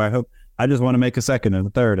like, I just want to make a second and a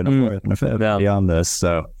third and a fourth and a fifth beyond this.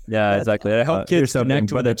 So exactly. I hope kids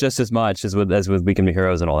connect with it just as much as with We Can Be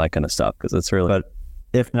Heroes and all that kind of stuff, because it's really. But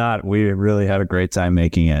if not, we really had a great time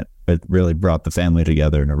making it. It really brought the family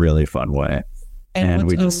together in a really fun way, and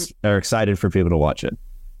we just are excited for people to watch it.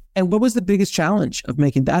 And what was the biggest challenge of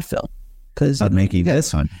making that film? Because making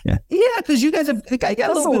this one, because you guys have got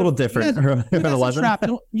a little different.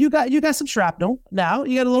 You got some shrapnel now.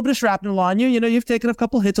 You got a little bit of shrapnel on you. You've taken a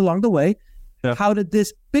couple hits along the way. Yeah. How did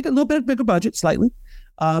this a little bit bigger budget, slightly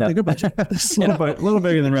bigger budget, a little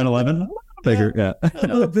bigger than Red 11, bigger, a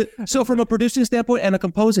little bit. So from a producing standpoint and a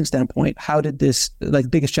composing standpoint, how did this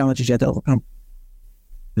biggest challenges you had to overcome?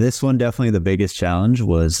 This one definitely the biggest challenge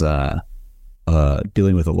was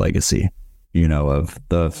dealing with a legacy. Of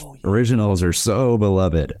the originals are so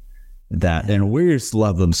beloved and we just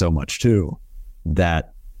love them so much too,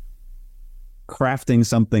 that crafting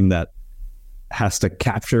something that has to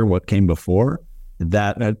capture what came before,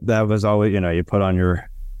 that was always, you put on your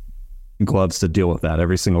gloves to deal with that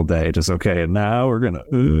every single day. Just, okay, and now we're going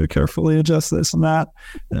to carefully adjust this and that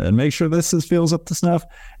and make sure this feels up to snuff.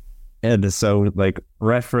 And so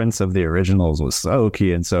reference of the originals was so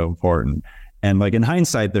key and so important. And in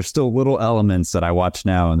hindsight, there's still little elements that I watch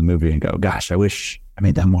now in the movie and go, gosh, I wish I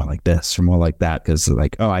made that more like this or more like that. Because I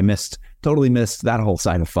totally missed that whole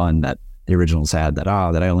side of fun that the originals had that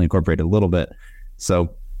I only incorporated a little bit.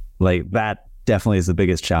 So that definitely is the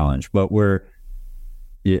biggest challenge. But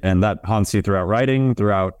and that haunts you throughout writing,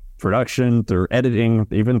 throughout production, through editing,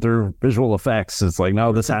 even through visual effects. It's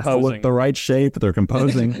no, this has to look the right shape. They're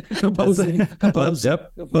composing.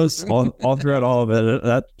 Yep. All throughout all of it.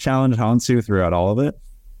 That challenge haunts you throughout all of it.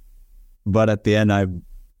 But at the end, I'm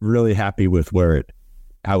really happy with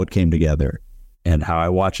how it came together and how I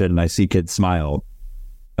watch it and I see kids smile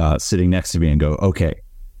sitting next to me and go, okay,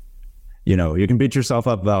 you can beat yourself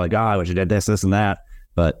up about I wish I did this and that,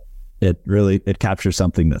 but it captures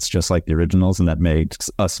something that's just like the originals and that makes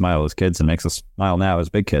us smile as kids and makes us smile now as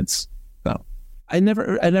big kids. So I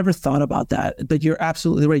never thought about that, but you're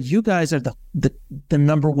absolutely right. You guys are the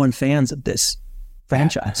 #1 fans of this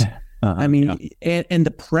franchise. I mean, and the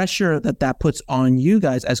pressure that puts on you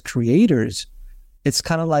guys as creators, it's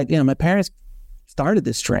kind of my parents started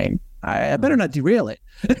this train. I better not derail it.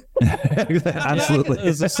 Absolutely.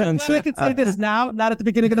 There's a sense. So I can say this now, not at the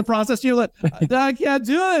beginning of the process. You're like, I can't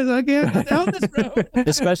do this. I can't go down this road.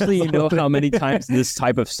 Especially, how many times this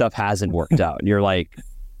type of stuff hasn't worked out. And you're like,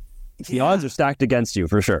 the odds are stacked against you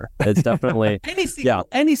for sure. It's definitely any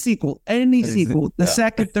sequel, the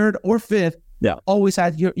second, third, or fifth. Yeah, always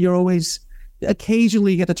had. You're always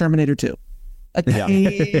occasionally you get the Terminator 2.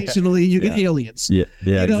 Occasionally you get Aliens.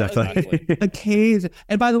 Exactly. Occasionally.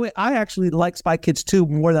 And by the way, I actually like Spy Kids 2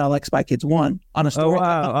 more than I like Spy Kids 1 on a story.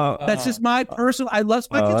 That's just my personal. I love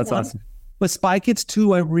Spy Kids 1, awesome. But Spy Kids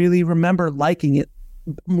 2, I really remember liking it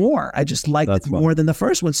more. I just liked it more than the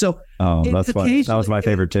first one. So that's fun. That was my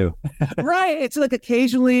favorite too. Right. It's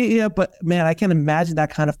occasionally, but man, I can't imagine that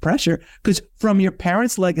kind of pressure because from your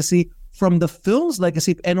parents' legacy from the film's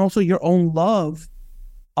legacy and also your own love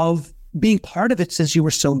of being part of it since you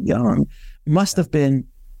were so young must have been,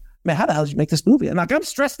 man, how the hell did you make this movie? And like, I'm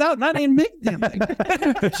stressed out and I didn't make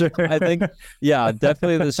it. Sure. I think, yeah,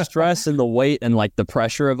 definitely the stress and the weight and like the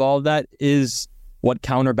pressure of all of that is what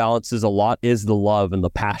counterbalances a lot is the love and the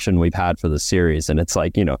passion we've had for the series. And it's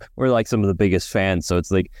like, you know, we're like some of the biggest fans. So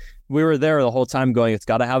it's like, we were there the whole time going, it's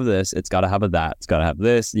got to have this, it's got to have that, it's got to have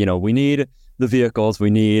this. You know, we need the vehicles,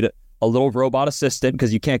 we need a little robot assistant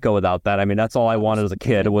because you can't go without that. I mean, that's all I wanted as a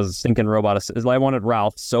kid. It was a stinking robot assistant. I wanted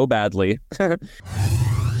Ralph so badly.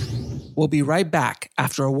 We'll be right back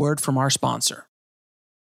after a word from our sponsor.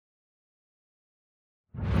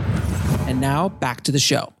 And now back to the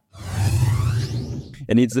show.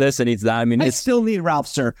 It needs this, it needs that. I mean, I still need Ralph,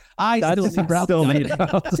 sir. I still need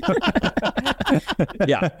Ralph.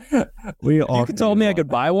 Yeah. We all If you told me I could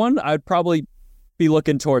buy one, I'd probably be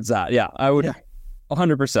looking towards that. Yeah, I would. Yeah.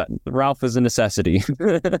 100%. Ralph is a necessity.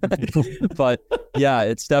 But yeah,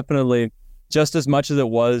 it's definitely just as much as it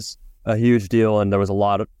was a huge deal and there was a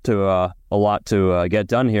lot to get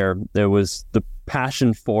done here. There was the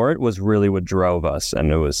passion for it was really what drove us.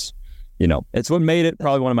 And it was, you know, it's what made it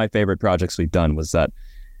probably one of my favorite projects we've done was that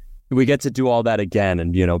we get to do all that again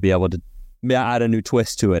and, you know, be able to add a new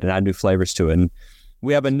twist to it and add new flavors to it. And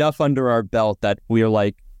we have enough under our belt that we are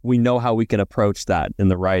like, we know how we can approach that in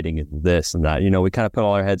the writing and this and that. You know, we kind of put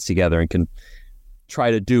all our heads together and can try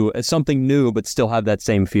to do something new, but still have that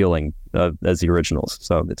same feeling as the originals.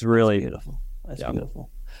 So it's really beautiful. That's beautiful.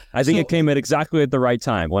 I think it came at exactly at the right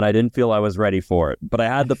time when I didn't feel I was ready for it, but I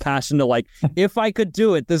had the passion to like, if I could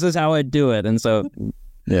do it, this is how I'd do it. And so, you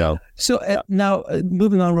know. So now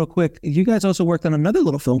moving on real quick, you guys also worked on another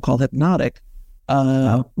little film called Hypnotic.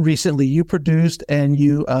 Recently you produced and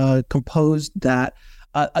you composed that.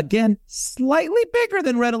 Again, slightly bigger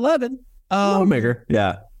than Red 11. A little bigger,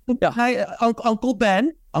 yeah. Hi, Uncle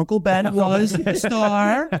Ben. Uncle Ben was a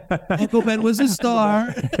star. Uncle Ben was a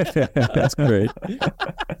star. That's great.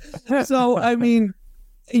 So, I mean,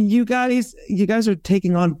 you guys are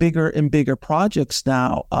taking on bigger and bigger projects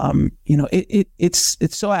now. You know, it's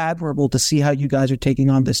so admirable to see how you guys are taking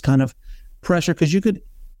on this kind of pressure because you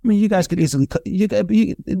guys could easily,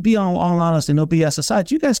 be all honest and no BS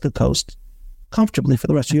aside, you guys could coast comfortably for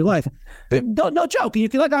the rest of your life. No joke. You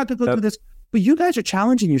can like, I could go through this. But you guys are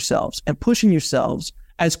challenging yourselves and pushing yourselves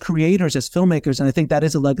as creators, as filmmakers. And I think that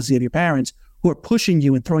is a legacy of your parents who are pushing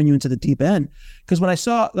you and throwing you into the deep end. Because when I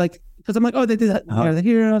saw because I'm like, oh, they did that. They're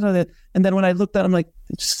here. And then when I looked at it, I'm like,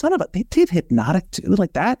 son of a, they did Hypnotic too.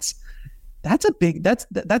 Like that's a big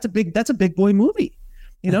boy movie,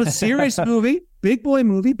 you know, serious movie, big boy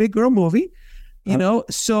movie, big girl movie. You know,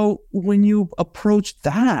 so when you approach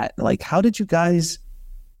that, like, how did you guys?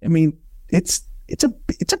 I mean, it's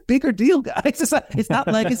a bigger deal, guys. It's not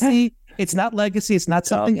legacy. It's not legacy. It's not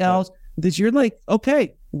something else. That you're like,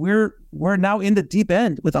 okay, we're now in the deep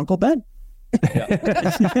end with Uncle Ben.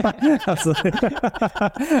 Absolutely.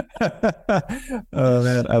 Oh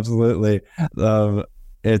man, absolutely.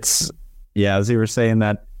 It's as you were saying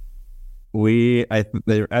that.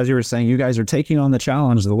 As you were saying, you guys are taking on the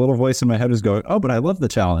challenge. The little voice in my head is going, oh, but I love the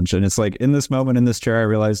challenge. And it's like in this moment in this chair, I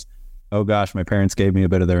realized, oh gosh, my parents gave me a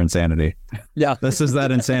bit of their insanity. Yeah. This is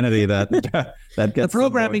that insanity that gets the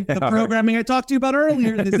programming I talked to you about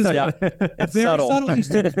earlier. This is it's very subtle these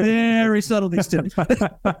days. Very subtle these days.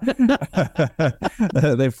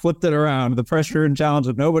 They flipped it around. The pressure and challenge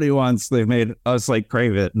that nobody wants, they've made us like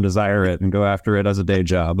crave it and desire it and go after it as a day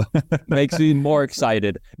job. Makes me more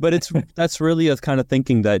excited. But that's really a kind of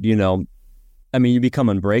thinking that, you know, I mean, you become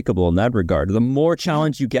unbreakable in that regard. The more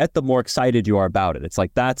challenge you get, the more excited you are about it. It's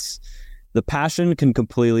like the passion can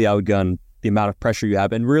completely outgun the amount of pressure you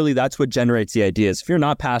have. And really, that's what generates the ideas. If you're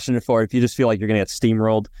not passionate for it, if you just feel like you're going to get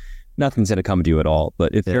steamrolled, nothing's going to come to you at all.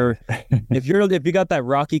 But if you got that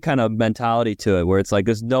Rocky kind of mentality to it, where it's like,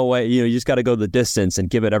 there's no way, you know, you just got to go the distance and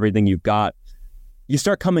give it everything you've got. You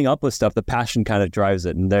start coming up with stuff. The passion kind of drives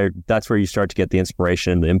it. And that's where you start to get the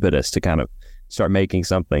inspiration, the impetus to kind of start making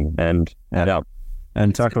something. And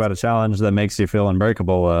talk about a challenge that makes you feel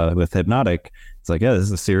unbreakable with Hypnotic. It's like, this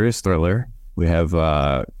is a serious thriller. We have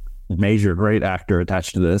a major great actor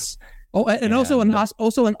attached to this. Oh, and also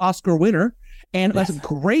an Oscar winner. And that's a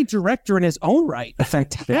great director in his own right. A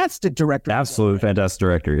fantastic director. Absolute fantastic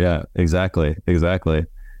director. Yeah, exactly.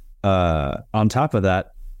 On top of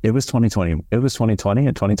that, it was 2020. It was 2020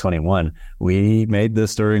 and 2021. We made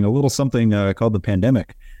this during a little something called the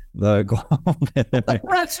pandemic. The global pandemic.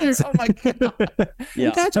 Oh my God. Yeah.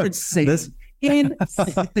 That's insane.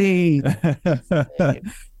 Insane.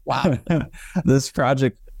 Wow. This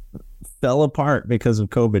project fell apart because of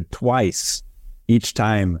COVID twice. Each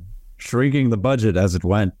time shrinking the budget as it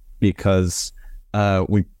went because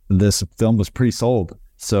this film was pre-sold.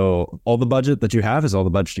 So all the budget that you have is all the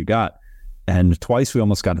budget you got. And twice we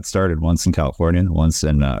almost got it started, once in California, once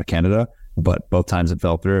in Canada, but both times it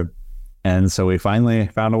fell through. And so we finally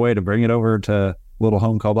found a way to bring it over to a little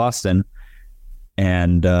home called Austin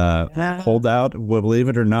and pulled out, believe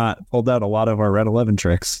it or not, pulled out a lot of our Red 11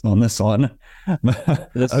 tricks on this one.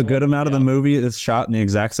 A good amount of the movie is shot in the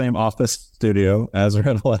exact same office studio as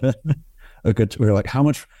Red 11. We were like, how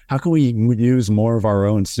can we use more of our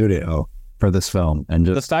own studio for this film? And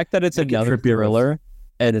just the fact that it's another thriller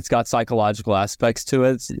and it's got psychological aspects to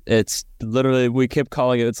it, it's literally, we kept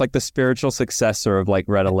calling it, it's like the spiritual successor of like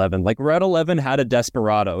Red 11. Like Red 11 had a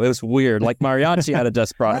desperado. It was weird. Like Mariachi had a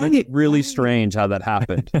desperado. It's really strange how that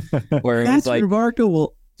happened. Where it was like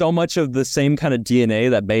remarkable. So much of the same kind of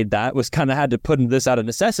DNA that made that was kind of had to put in this out of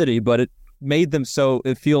necessity, but it made them so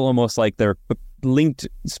it feel almost like they're linked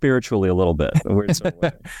spiritually a little bit.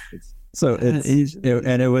 So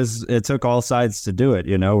it took all sides to do it.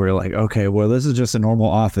 You know, we're like, okay, well, this is just a normal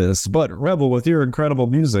office, but Rebel, with your incredible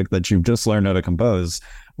music that you've just learned how to compose,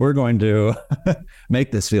 we're going to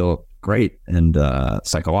make this feel great and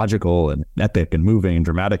psychological and epic and moving and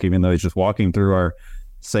dramatic, even though he's just walking through our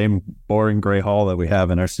same boring gray hall that we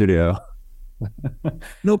have in our studio.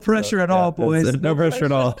 No pressure at all, boys. No pressure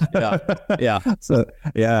at all. Yeah. So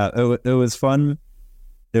it was fun.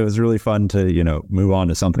 It was really fun to, you know, move on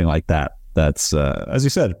to something like that. That's, as you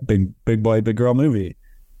said, big boy, big girl movie.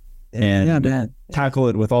 And tackle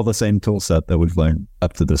it with all the same tool set that we've learned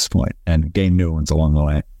up to this point and gain new ones along the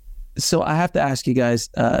way. So I have to ask you guys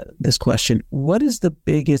this question. What is the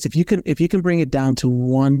biggest, if you can bring it down to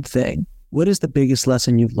one thing, what is the biggest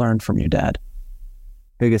lesson you've learned from your dad?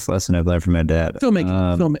 Biggest lesson I've learned from my dad.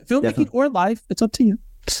 Filmmaking or life. It's up to you.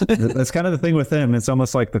 That's kind of the thing with him. It's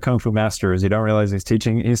almost like the Kung Fu master is you don't realize he's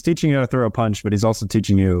teaching you how to throw a punch, but he's also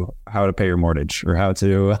teaching you how to pay your mortgage or how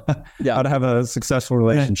to have a successful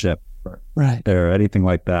relationship. Right. Or anything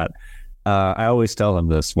like that. I always tell him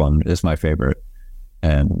this one is my favorite.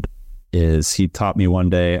 And he taught me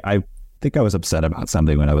one day, I think I was upset about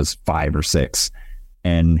something when I was 5 or 6.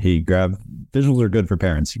 And visuals are good for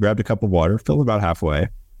parents. He grabbed a cup of water, filled about halfway.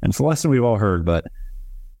 And it's a lesson we've all heard, but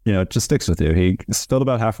you know, it just sticks with you. He filled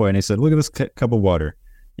about halfway and he said, look at this cup of water.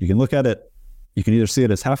 You can look at it. You can either see it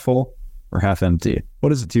as half full or half empty.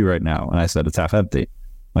 What is it to you right now? And I said, it's half empty.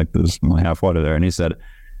 Like there's only half water there. And he said,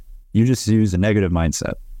 you just use a negative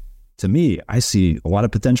mindset. To me, I see a lot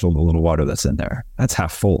of potential in the little water that's in there. That's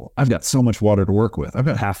half full. I've got so much water to work with. I've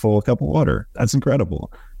got half full cup of water. That's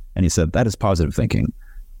incredible. And he said, that is positive thinking.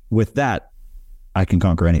 With that, I can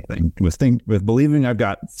conquer anything. With believing I've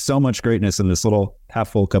got so much greatness in this little half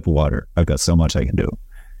full cup of water, I've got so much I can do.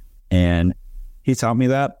 And he taught me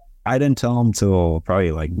that. I didn't tell him till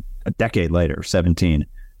probably like a decade later, 17,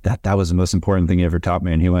 that was the most important thing he ever taught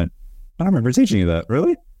me. And he went, I don't remember teaching you that.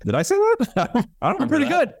 Really? Did I say that? I'm pretty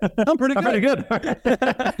good. I'm pretty good.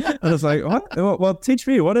 I was like, what? Well, teach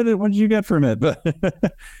me. What did you get from it? But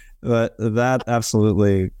that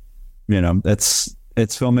absolutely, you know, it's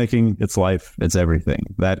filmmaking, it's life, it's everything.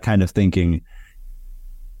 That kind of thinking,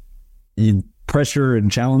 pressure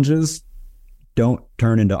and challenges don't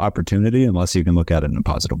turn into opportunity unless you can look at it in a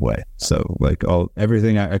positive way. So like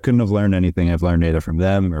everything, I couldn't have learned anything I've learned either from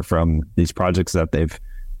them or from these projects that they've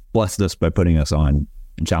blessed us by putting us on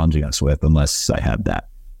and challenging us with unless I had that.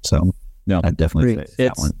 So no, I definitely say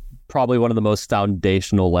that one. Probably one of the most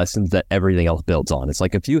foundational lessons that everything else builds on. It's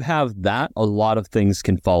like, if you have that, a lot of things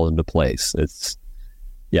can fall into place.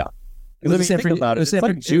 Yeah,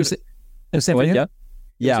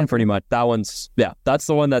 pretty much. That one's, that's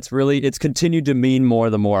the one that's really, it's continued to mean more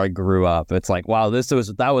the more I grew up. It's like, wow,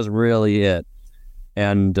 that was really it.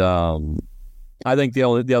 And I think the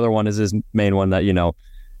other one is his main one that, you know,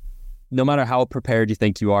 no matter how prepared you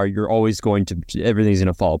think you are, you're always everything's going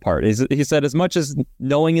to fall apart. He said, as much as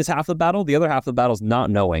knowing is half the battle, the other half of the battle is not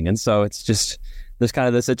knowing. And so it's just, there's kind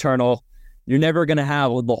of this eternal, you're never going to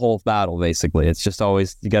have the whole battle, basically. It's just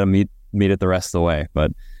always, you got to meet it the rest of the way.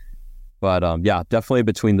 But definitely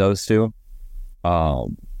between those two,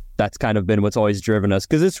 that's kind of been what's always driven us,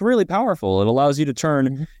 because it's really powerful. It allows you to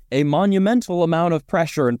turn a monumental amount of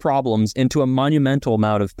pressure and problems into a monumental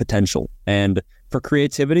amount of potential. And for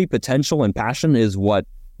creativity, potential and passion is what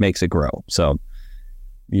makes it grow. So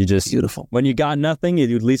you just, beautiful. When you got nothing,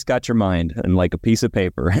 you at least got your mind and like a piece of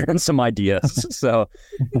paper and some ideas. So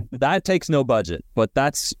that takes no budget, but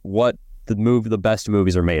that's what the best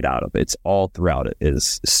movies are made out of. It's all throughout it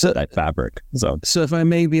is that fabric. So if I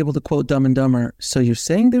may be able to quote Dumb and Dumber, so you're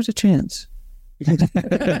saying there's a chance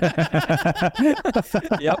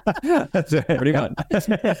Yep. That's right. Pretty much.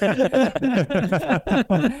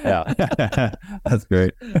 Yeah. That's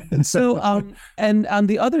great. So, and on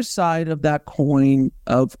the other side of that coin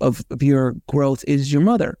of your growth is your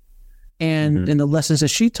mother, and in the lessons that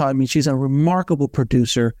she taught me. She's a remarkable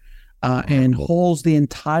producer, and holds the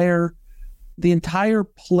entire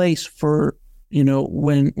place for, you know,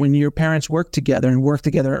 when your parents worked together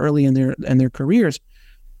early in their careers.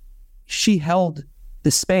 She held the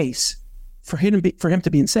space for him to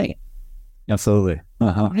be insane. Absolutely.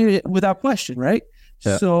 Without question, right?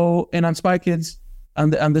 Yeah. So, and on Spy Kids,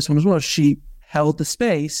 on this one as well, she held the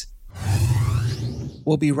space.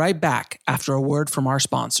 We'll be right back after a word from our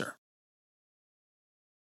sponsor.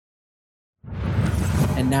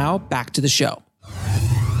 And now back to the show.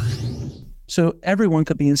 So everyone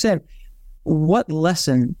could be insane. What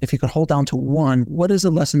lesson, if you could hold down to one, what is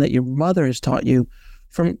the lesson that your mother has taught you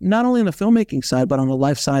from not only on the filmmaking side, but on the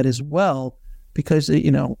life side as well? Because,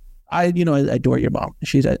 I adore your mom.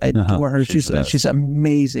 I adore her. She's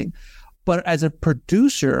amazing. But as a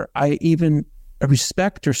producer, I even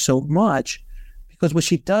respect her so much because what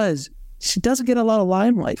she doesn't get a lot of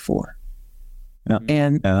limelight for. Yeah.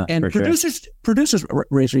 And for producers,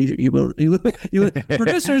 Razor, you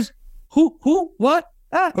producers, who, what?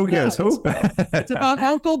 Who cares? Who? It's about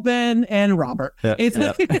Uncle Ben and Robert. Yeah. It's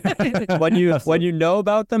When you know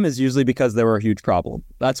about them is usually because they were a huge problem.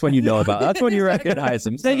 That's when you know about. That's when you recognize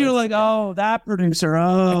them. Then you're like, oh, that producer.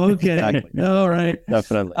 Oh, okay. Exactly. All right.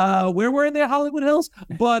 Definitely. Where were they? Hollywood Hills.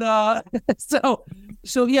 But so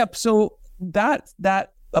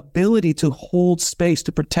that ability to hold space,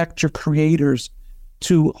 to protect your creators,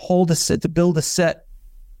 to hold a set, to build a set.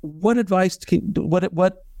 What advice?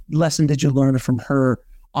 What lesson did you learn from her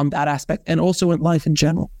on that aspect, and also in life in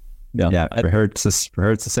general? Yeah. For her, it's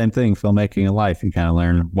the same thing. Filmmaking and life, you kind of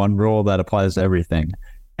learn one rule that applies to everything.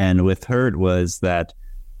 And with her, it was that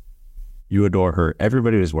you adore her.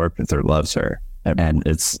 Everybody who's worked with her loves her, and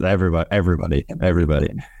it's everybody.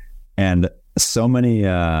 And so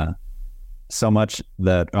much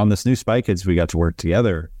that on this new Spy Kids, we got to work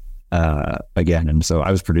together again. And so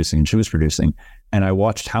I was producing and she was producing, and I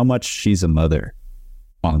watched how much she's a mother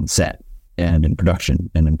on set and in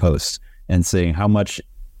production and in post, and seeing how much,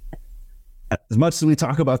 as much as we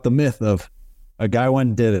talk about the myth of a guy went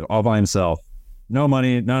and did it all by himself, no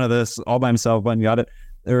money, none of this, all by himself, went and got it.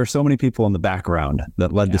 There are so many people in the background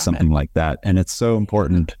that led to something like that. And it's so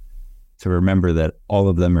important to remember that all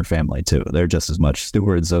of them are family too. They're just as much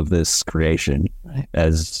stewards of this creation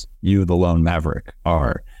as you, the lone maverick,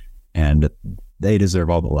 are. And they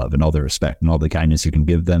deserve all the love and all the respect and all the kindness you can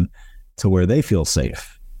give them, to where they feel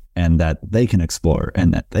safe and that they can explore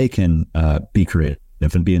and that they can be creative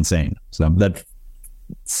and be insane. So that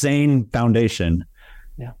sane foundation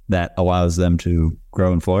that allows them to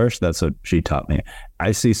grow and flourish, that's what she taught me.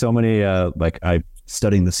 I see so many, I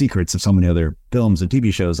studying the secrets of so many other films and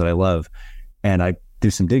TV shows that I love. And I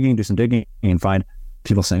do some digging and find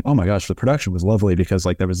people saying, oh my gosh, the production was lovely because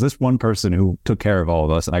there was this one person who took care of all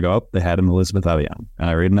of us. And I go, oh, they had an Elizabeth Avian. And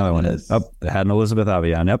I read another one. Oh, they had an Elizabeth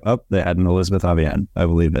Avian. Yep. Oh, they had an Elizabeth Avian. I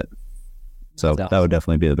believe it. So that would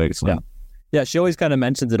definitely be the biggest one. Yeah. She always kind of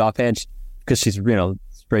mentions it offhand because she's,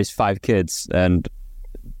 raised 5 kids and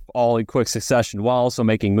all in quick succession while also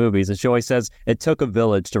making movies. And she always says it took a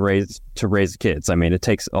village to raise kids. I mean, it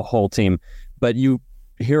takes a whole team, but you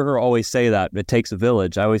hear her always say that it takes a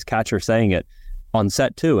village. I always catch her saying it on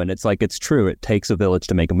set too. And it's true. It takes a village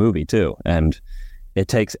to make a movie too. And it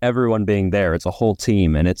takes everyone being there. It's a whole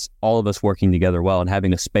team, and it's all of us working together well and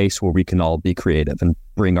having a space where we can all be creative and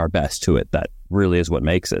bring our best to it. That really is what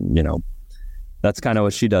makes it, that's kind of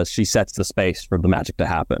what she does. She sets the space for the magic to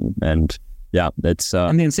happen. And it's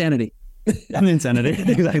and the insanity. And the insanity.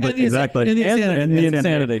 Exactly. And the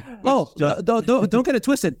insanity. Oh, don't get it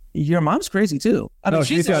twisted. Your mom's crazy too. I mean,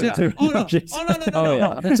 she's got it too. No. She's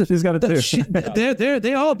got it too.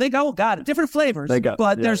 They all got it. Different flavors.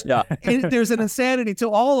 There's an insanity to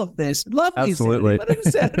all of this. Love absolutely. But an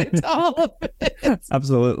insanity to all of it.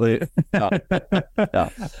 Absolutely. Now,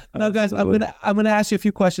 guys, I'm gonna ask you a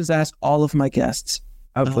few questions to ask all of my guests.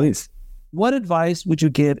 Oh, please. What advice would you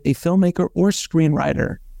give a filmmaker or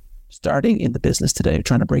screenwriter starting in the business today,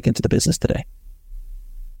 trying to break into the business today?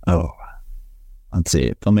 Oh, let's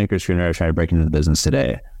see. Filmmaker, screenwriter trying to break into the business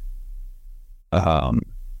today. Don't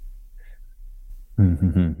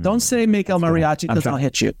say make El Mariachi because I'll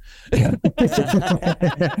hit you.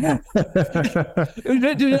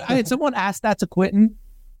 Dude, I had someone ask that to Quentin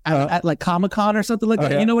at Comic-Con or something like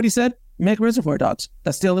that. You know what he said? make Reservoir Dogs.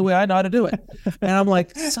 That's the only way I know how to do it. And I'm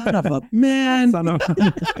like, son of a man. Come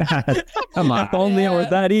on. If only it were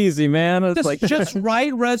that easy, man. It's Just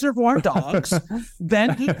write Reservoir Dogs,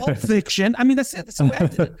 then do Pulp Fiction. I mean, that's it. That's the way I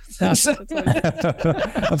did it.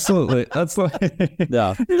 Absolutely. That's like,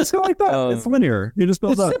 Yeah. you just go like that. It's linear. You just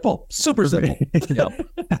build It's up. simple. Super simple.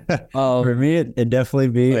 For me, it definitely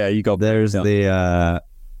be. Yeah, you go. There's the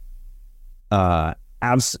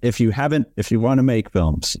if you want to make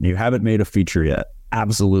films and you haven't made a feature yet,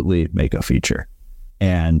 absolutely make a feature,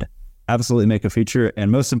 and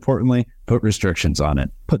most importantly, put restrictions on it.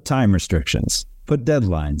 Put time restrictions, put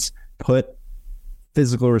deadlines, put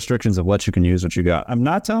physical restrictions of what you can use, what you got. I'm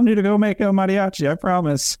not telling you to go make a mariachi, I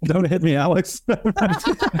promise. Don't hit me, Alex.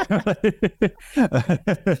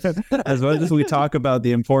 As much as we talk about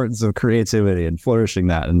the importance of creativity and flourishing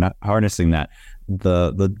that and not harnessing that,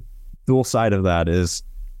 the dual side of that is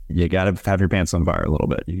you got to have your pants on fire a little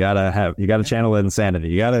bit. You got to channel that insanity.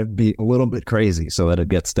 You got to be a little bit crazy so that it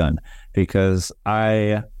gets done. Because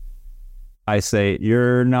I say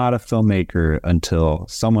you're not a filmmaker until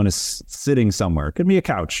someone is sitting somewhere. It could be a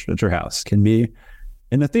couch at your house. It can be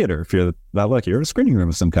in a theater if you're that lucky, or a screening room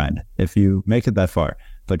of some kind if you make it that far.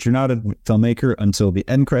 But you're not a filmmaker until the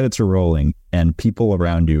end credits are rolling and people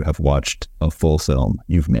around you have watched a full film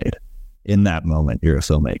you've made. In that moment, you're a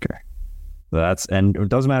filmmaker. And it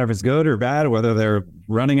doesn't matter if it's good or bad, whether they're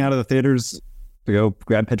running out of the theaters to go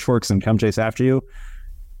grab pitchforks and come chase after you,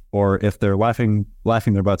 or if they're laughing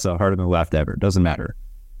their butts out harder than they laughed ever. It doesn't matter.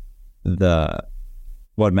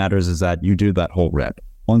 What matters is that you do that whole rep.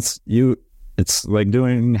 It's like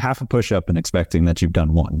doing half a push-up and expecting that you've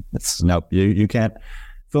done one. You can't.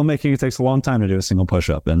 Filmmaking, it takes a long time to do a single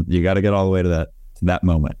push-up, and you got to get all the way to that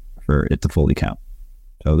moment for it to fully count.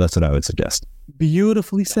 So that's what I would suggest.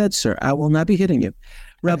 Beautifully said, sir. I will not be hitting you.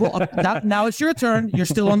 Rebel, now it's your turn. You're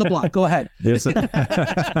still on the block. Go ahead.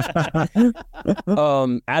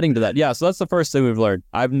 Adding to that, yeah, so that's the first thing we've learned.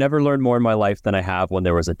 I've never learned more in my life than I have when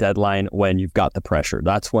there was a deadline, when you've got the pressure.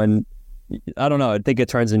 That's when, I don't know, I think it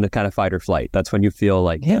turns into kind of fight or flight. That's when you feel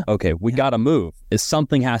like, okay, we got to move.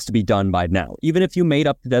 Something has to be done by now. Even if you made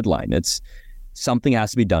up the deadline, something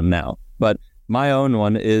has to be done now. But my own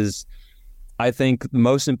one is, I think the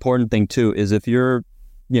most important thing too is if you're,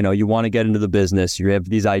 you want to get into the business, you have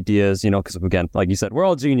these ideas, because again, like you said, we're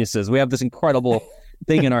all geniuses. We have this incredible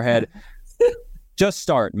thing in our head. Just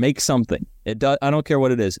start, make something. I don't care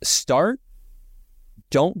what it is. Start.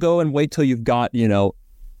 Don't go and wait till you've got,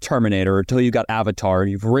 Terminator, or till you got Avatar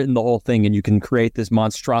and you've written the whole thing and you can create this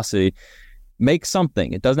monstrosity. Make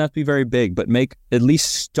something. It doesn't have to be very big, but at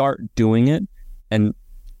least start doing it and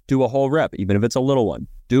do a whole rep, even if it's a little one.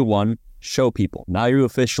 Do one. Show people. Now you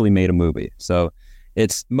officially made a movie. So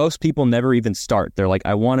most people never even start. They're like,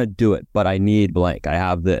 I want to do it, but I need blank. I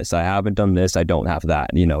have this. I haven't done this. I don't have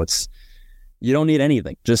that. You don't need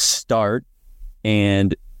anything. Just start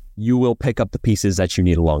and you will pick up the pieces that you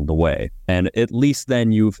need along the way. And at least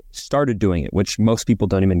then you've started doing it, which most people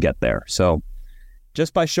don't even get there. So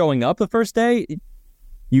just by showing up the first day,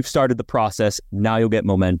 you've started the process. Now you'll get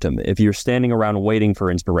momentum. If you're standing around waiting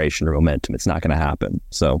for inspiration or momentum, it's not going to happen.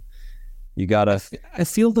 So you gotta. I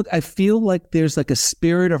feel like there's like a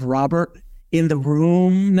spirit of Robert in the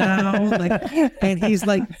room now, and he's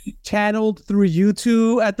like channeled through you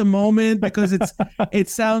two at the moment, because it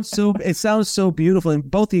sounds so beautiful. And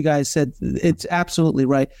both of you guys said it's absolutely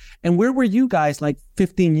right. And where were you guys like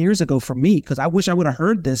 15 years ago for me? Because I wish I would have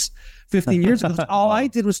heard this 15 years ago. All I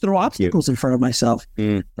did was throw obstacles in front of myself,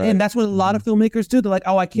 right. And that's what a lot of filmmakers do. They're like,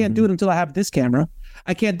 oh, I can't do it until I have this camera.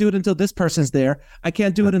 I can't do it until this person's there. I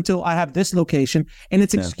can't do it until I have this location. And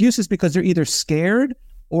it's excuses because they're either scared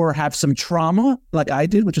or have some trauma like I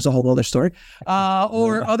did, which is a whole other story,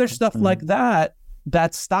 or other stuff like that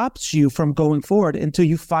stops you from going forward until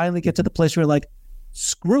you finally get to the place where you're like,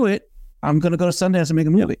 screw it, I'm going to go to Sundance and make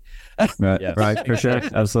a movie. Right, for sure.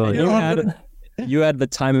 Absolutely. You had the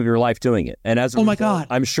time of your life doing it. And as a result, my God.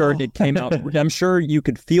 I'm sure it came out, I'm sure you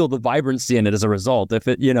could feel the vibrancy in it as a result. If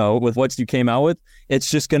it, with what you came out with,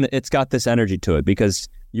 it's got this energy to it because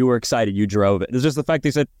you were excited, you drove it. It's just the fact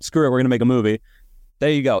they said, screw it, we're going to make a movie. There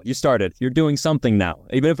you go. You started. You're doing something now.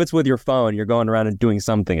 Even if it's with your phone, you're going around and doing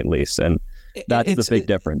something at least. And that's the big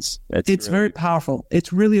difference. It's very powerful.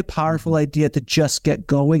 It's really a powerful idea to just get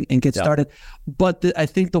going and get started. But I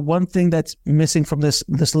think the one thing that's missing from this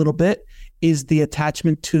little bit is the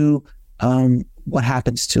attachment to what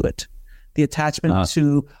happens to it. The attachment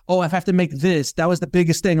to, I have to make this. That was the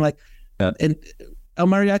biggest thing. And El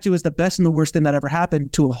Mariachi was the best and the worst thing that ever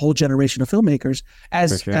happened to a whole generation of filmmakers,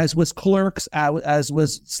 as was Clerks, as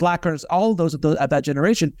was Slackers, all of those at that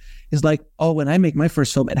generation. Is like, oh, when I make my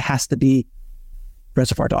first film, it has to be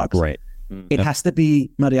Reservoir Dogs. Right. It has to be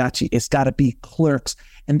Mariachi. It's got to be Clerks.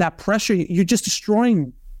 And that pressure, you're just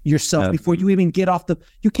destroying yourself before you even get off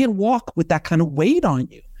you can't walk with that kind of weight on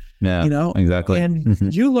you. Yeah, you know? Exactly.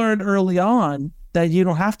 And you learned early on that you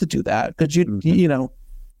don't have to do that because you know,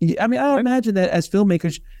 I mean, I imagine that as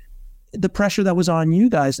filmmakers, the pressure that was on you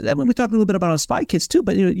guys, and we talked a little bit about on Spy Kids too,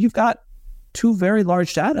 but you know, you've got two very large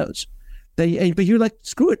shadows. But you're like,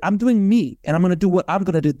 screw it, I'm doing me and I'm going to do what I'm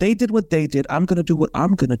going to do. They did what they did. I'm going to do what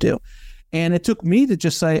I'm going to do. And it took me to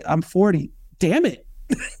just say, I'm 40. Damn it.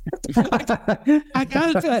 I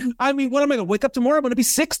got to do it. I mean, what am I going to wake up tomorrow? I'm going to be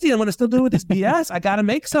 60. I'm going to still do this BS. I got to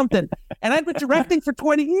make something. And I'd been directing for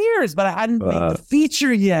 20 years, but I hadn't made the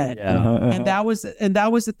feature yet. Yeah. And that was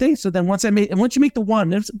the thing. So then once you make the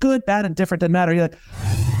one, it's good, bad, and different, doesn't matter. You're like,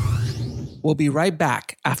 We'll be right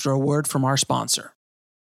back after a word from our sponsor.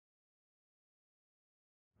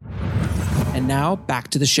 And now back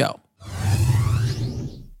to the show.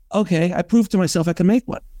 Okay, I proved to myself I can make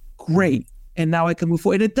one. Great. And now I can move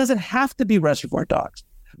forward. And it doesn't have to be Reservoir Dogs.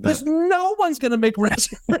 Because no one's going to make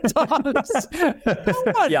Reservoir Dogs. No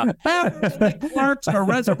one. Yeah. Clarks or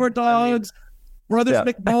Reservoir Dogs, Brothers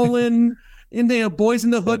McMullen, Boys in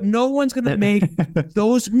the Hood. No one's going to make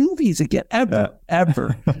those movies again,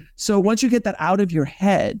 ever. So once you get that out of your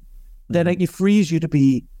head, then it frees you to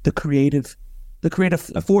be the creative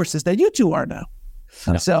forces that you two are now.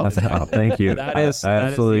 So thank you. I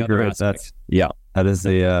absolutely agree. That is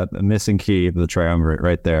the missing key of the triumvirate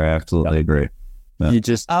right there. I absolutely agree. Yeah. You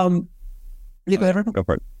just go ahead. go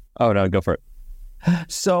for it. Oh no, go for it.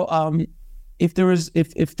 So if there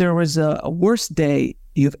was a worst day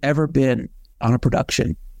you've ever been on a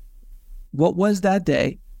production, what was that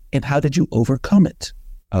day and how did you overcome it?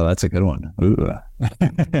 Oh, that's a good one. Ooh.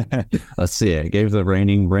 Let's see. I gave the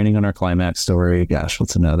raining on our climax story. Gosh,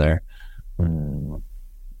 what's another?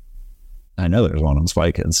 I know there's one on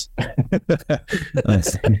Spy Kids.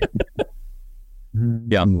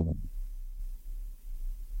 Yeah.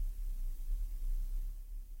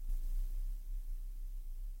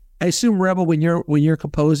 I assume, Rebel, when you're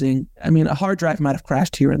composing, I mean, a hard drive might have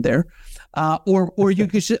crashed here and there, or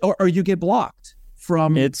you get blocked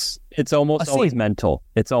from. It's almost always mental.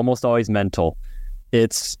 It's almost always mental.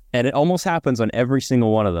 And it almost happens on every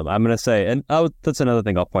single one of them. I'm gonna say, and that's another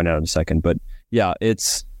thing I'll point out in a second. But yeah,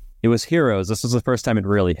 it was Heroes. This was the first time it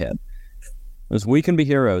really hit. It was We Can Be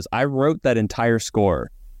Heroes. I wrote that entire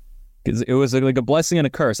score because it was like a blessing and a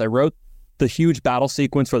curse. I wrote the huge battle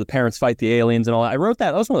sequence where the parents fight the aliens and all that. I wrote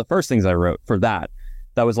that. That was one of the first things I wrote for that.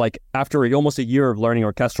 That was like after almost a year of learning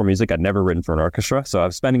orchestral music. I'd never written for an orchestra. So I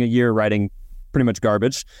was spending a year writing pretty much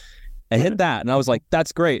garbage. I hit that and I was like,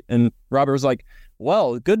 that's great. And Robert was like,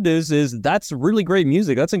 well, the good news is that's really great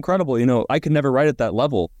music. That's incredible. You know, I could never write at that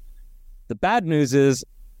level. The bad news is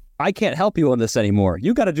I can't help you on this anymore.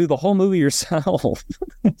 You got to do the whole movie yourself.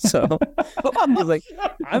 So he's like,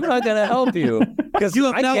 I'm not going to help you because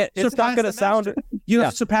it's not going to sound. You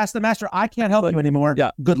have surpassed the master. I can't help you anymore.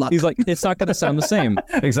 Yeah. Good luck. He's like, it's not going to sound the same.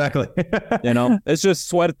 Exactly. You know, it's just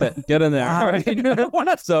sweat it. Get in there. All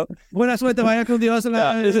right. So when I sweat the vaya con Dios.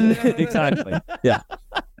 Exactly. Yeah.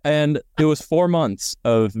 And it was 4 months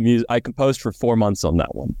of music. I composed for 4 months on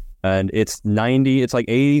that one. And it's like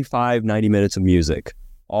 85, 90 minutes of music.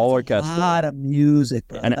 All orchestral. A lot of music,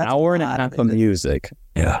 bro. An hour and a half of music.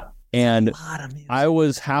 Yeah. And I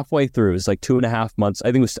was halfway through. It was like 2.5 months. I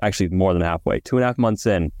think it was actually more than halfway. 2.5 months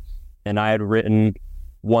in. And I had written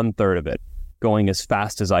 1/3 of it, going as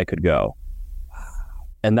fast as I could go.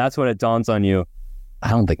 And that's when it dawns on you,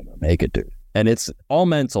 I don't think I'm going to make it, dude. And it's all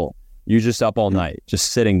mental. You're just up all night,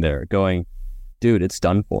 just sitting there going, dude, it's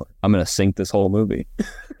done for. I'm going to sink this whole movie.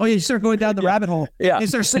 Oh, yeah, you start going down the rabbit hole. Yeah. You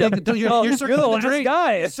start you're circling the drain.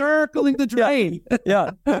 Guy. Circling the drain. Yeah.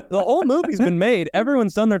 The whole movie's been made.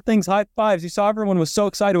 Everyone's done their things, high fives. You saw everyone was so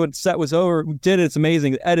excited when the set was over. We did it. It's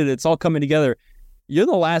amazing. Edited. It's all coming together. You're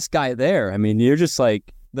the last guy there. I mean, you're just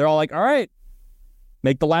like, they're all like, all right,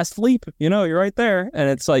 make the last leap. You know, you're right there. And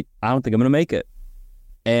it's like, I don't think I'm going to make it.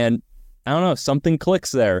 And I don't know, something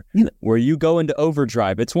clicks there where you go into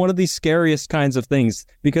overdrive. It's one of the scariest kinds of things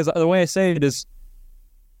because the way I say it is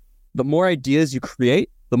the more ideas you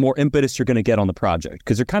create, the more impetus you're going to get on the project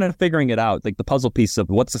because you're kind of figuring it out, like the puzzle piece of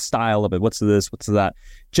what's the style of it, what's this, what's that.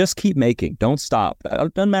 Just keep making. Don't stop.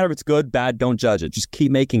 It doesn't matter if it's good, bad, don't judge it. Just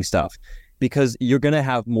keep making stuff because you're going to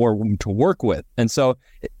have more room to work with. And so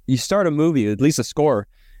you start a movie, at least a score,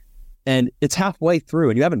 and it's halfway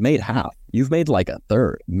through and you haven't made half. You've made like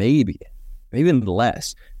 1/3, maybe. maybe even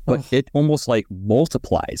less. But it almost like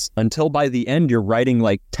multiplies until by the end, you're writing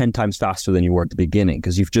like 10 times faster than you were at the beginning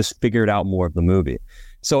because you've just figured out more of the movie.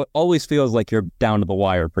 So it always feels like you're down to the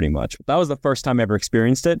wire pretty much. That was the first time I ever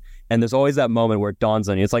experienced it. And there's always that moment where it dawns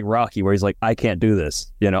on you. It's like Rocky where he's like, I can't do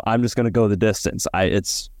this. I'm just going to go the distance.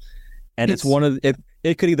 It's one of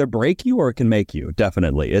it could either break you or it can make you.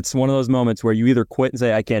 Definitely. It's one of those moments where you either quit and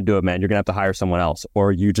say, I can't do it, man. You're going to have to hire someone else,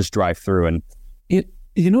 or you just drive through and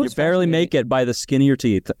you barely make it by the skin of your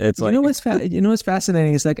teeth. It's like, what's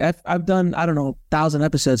fascinating is like I've done, I don't know, 1,000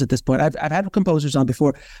 episodes at this point. I've had composers on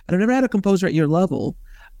before, but I've never had a composer at your level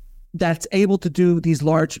that's able to do these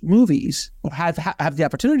large movies or have the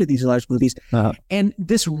opportunity to do these large movies. And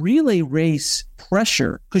this relay race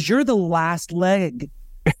pressure, because you're the last leg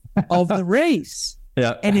of the race.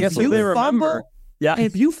 Yeah. And if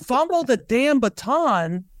you fumble the damn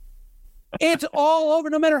baton, it's all over.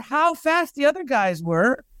 No matter how fast the other guys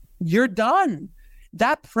were, you're done.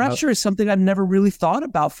 That pressure is something I've never really thought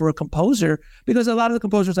about for a composer, because a lot of the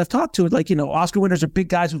composers I've talked to, like, Oscar winners are big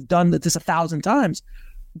guys who've done this 1,000 times.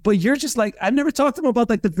 But you're just like, I've never talked to them about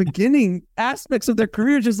like the beginning aspects of their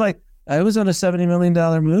career. Just like, I was on a $70 million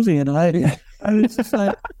movie and I was just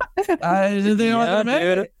like, I didn't think I was going to make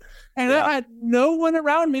it. And I had no one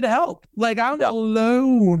around me to help. Like, I'm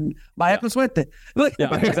alone. Vaya con suerte. Like,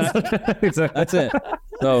 exactly. That's it.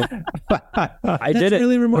 So I did it.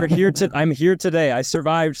 Really remarkable. I'm here today. I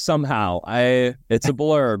survived somehow. It's a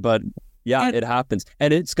blur, but it happens.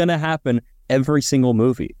 And it's going to happen every single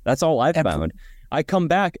movie. That's all I've found. I come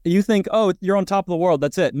back, you think, oh, you're on top of the world,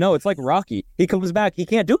 that's it. No, it's like Rocky. He comes back, he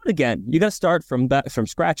can't do it again. You got to start from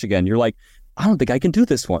scratch again. You're like, I don't think I can do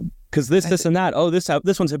this one because this and that. Oh, this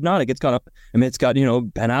one's hypnotic. It's got Ben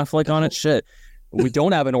Affleck on it. Shit, we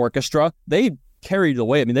don't have an orchestra. They carry the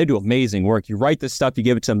weight. I mean, they do amazing work. You write this stuff, you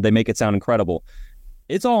give it to them, they make it sound incredible.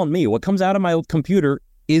 It's all on me. What comes out of my computer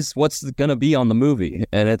is what's gonna be on the movie,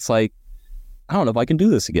 and it's like, I don't know if I can do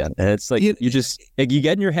this again. And it's like, you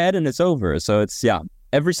get in your head and it's over. So it's,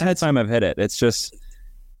 every single time I've hit it, it's just.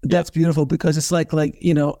 That's beautiful, because it's like,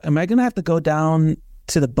 am I going to have to go down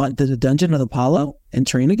to the dungeon of Apollo and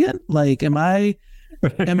train again? Like, am I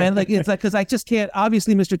like, it's like, because I just can't,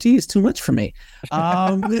 obviously Mr. T is too much for me. I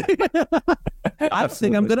don't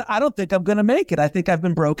think I'm gonna make it. I think I've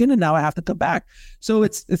been broken and now I have to come back. So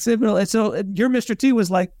it's similar. So your Mr. T was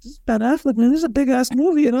like, Ben Affleck, man, this is a big ass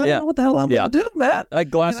movie, and I don't know what the hell I'm gonna do, man. That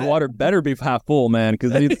glass of water better be half full, man,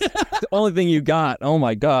 because it's the only thing you got. Oh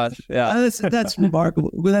my gosh. Yeah. That's remarkable.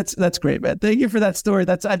 Well, that's great, man. Thank you for that story.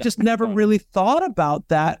 I've just never really thought about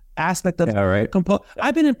that aspect of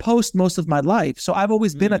I've been in post most of my life, so I've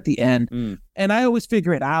always been at the end, and I always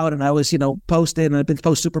figure it out, and I was posted, and I've been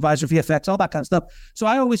post supervisor, VFX, all that kind of stuff, so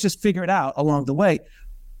I always just figure it out along the way.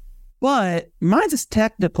 But mine's is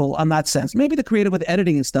technical on that sense, maybe the creative with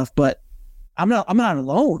editing and stuff, but I'm not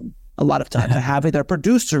alone a lot of times. I have either a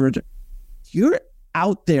producer, you're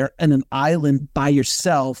out there in an island by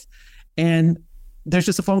yourself, and there's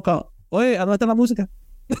just a phone call. Oye, adelante la música.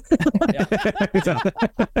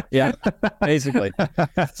 Yeah, basically.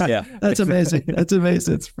 Yeah, that's amazing.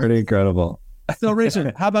 It's pretty incredible. So,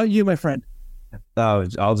 Rachel, how about you, my friend? Oh,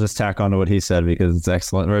 I'll just tack on to what he said because it's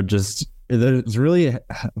excellent. It's really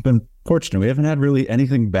been fortunate. We haven't had really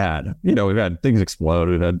anything bad. We've had things explode.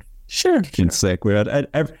 We've had sick. We had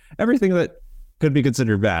everything that could be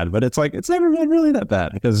considered bad, but it's like, it's never been really that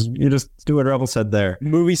bad because you just do what Rebel said there.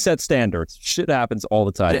 Movie set standards. Shit happens all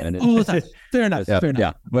the time. All the time. Fair enough. Yeah. Fair enough.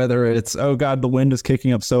 Yeah. Whether it's, oh God, the wind is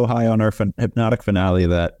kicking up so high on our hypnotic finale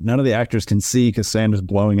that none of the actors can see because sand is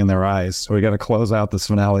blowing in their eyes. So we got to close out this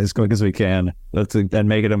finale as quick as we can and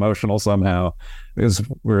make it emotional somehow because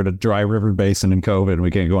we're at a dry river basin in COVID and we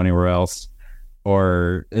can't go anywhere else.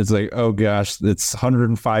 Or it's like, oh gosh, it's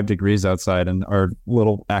 105 degrees outside and our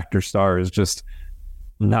little actor star is just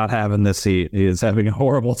not having this heat. He is having a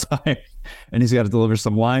horrible time and he's got to deliver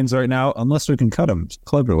some lines right now, unless we can cut him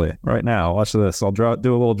cleverly do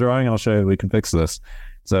a little drawing and I'll show you we can fix this.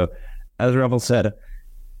 So as Rebel said,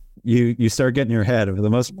 you start getting your head. The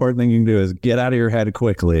most important thing you can do is get out of your head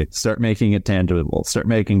quickly, start making it tangible, start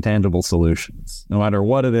making tangible solutions, no matter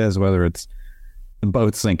what it is, whether it's the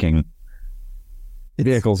boat sinking, the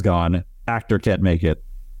vehicle's gone, actor can't make it,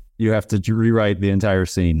 you have to rewrite the entire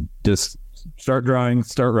scene. Just start drawing,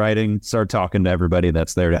 start writing, start talking to everybody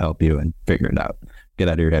that's there to help you and figure it out. Get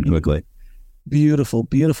out of your head quickly. Beautiful,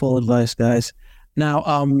 beautiful advice, guys.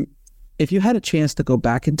 Now, if you had a chance to go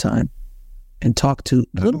back in time and talk to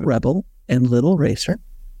Little Rebel and Little Racer,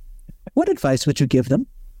 what advice would you give them?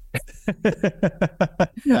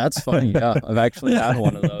 That's funny. Yeah, I've actually had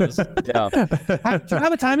one of those. Yeah. Do you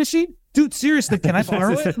have a time machine? dude, seriously, can I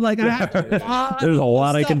borrow it? Like, there's a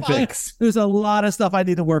lot I can fix. There's a lot of stuff I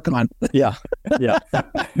need to work on. Yeah. I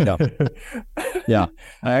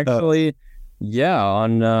actually,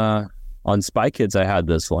 on Spy Kids, I had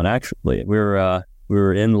this one. Actually, we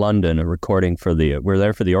were in London recording we were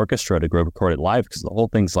there for the orchestra to go record it live because the whole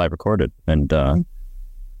thing's live recorded. And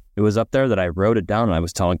it was up there that I wrote it down, and I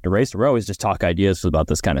was telling to Racer, we always just talk ideas about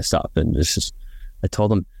this kind of stuff. And it's just, I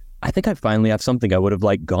told him, I think I finally have something I would have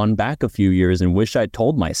like gone back a few years and wish I'd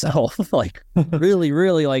told myself. Like, really,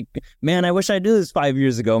 really, like, man, I wish I knew this 5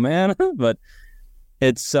 years ago, man. But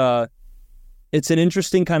it's an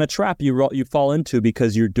interesting kind of trap you fall into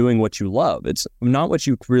because you're doing what you love. It's not what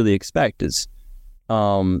you really expect.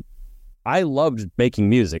 I loved making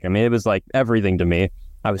music. I mean, it was like everything to me.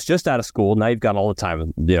 I was just out of school. Now you've got all the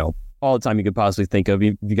time, all the time you could possibly think of.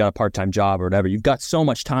 You got a part-time job or whatever. You've got so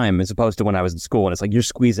much time as opposed to when I was in school. And it's like you're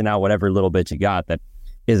squeezing out whatever little bit you got that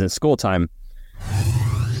isn't school time.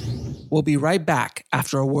 We'll be right back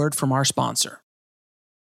after a word from our sponsor.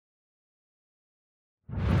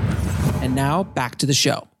 And now back to the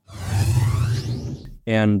show.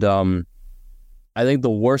 And I think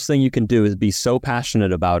the worst thing you can do is be so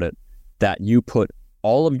passionate about it that you put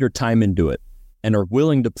all of your time into it and are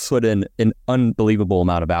willing to put in an unbelievable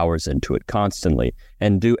amount of hours into it constantly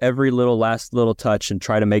and do every last little touch and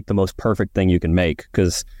try to make the most perfect thing you can make,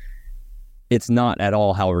 because it's not at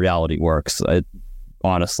all how reality works.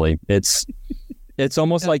 Honestly, it's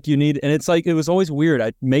almost like you need, and it's like, it was always weird.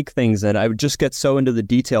 I'd make things and I would just get so into the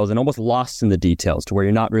details and almost lost in the details to where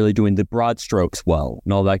you're not really doing the broad strokes well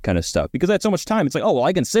and all that kind of stuff. Because I had so much time. It's like, oh, well,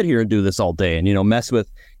 I can sit here and do this all day and, mess with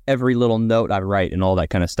every little note I write and all that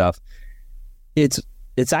kind of stuff. It's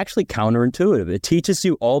actually counterintuitive. It teaches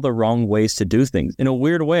you all the wrong ways to do things. In a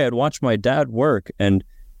weird way, I'd watch my dad work, and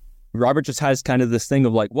Robert just has kind of this thing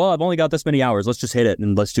of like, well, I've only got this many hours. Let's just hit it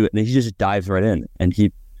and let's do it. And he just dives right in. And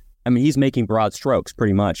he's making broad strokes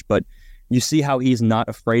pretty much, but you see how he's not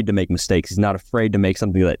afraid to make mistakes. He's not afraid to make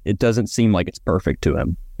something that it doesn't seem like it's perfect to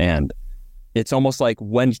him. And it's almost like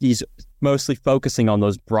when he's mostly focusing on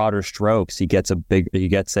those broader strokes, he gets a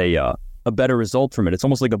better result from it. It's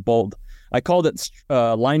almost like a bold, I called it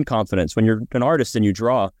line confidence. When you're an artist and you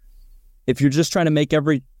draw, if you're just trying to make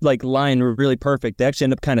every like line really perfect, they actually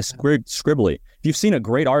end up kind of scribbly. If you've seen a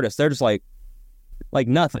great artist, they're just like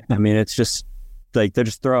nothing. I mean, it's just like they're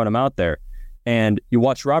just throwing them out there. And you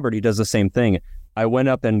watch Robert, he does the same thing. I went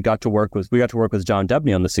up and we got to work with John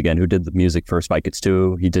Debney on this again, who did the music for Spy Kids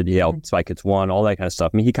 2. He helped Spy Kids 1, all that kind of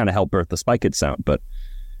stuff. I mean, he kind of helped birth the Spy Kids sound, but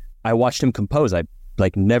I watched him compose. I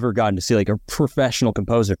like never gotten to see like a professional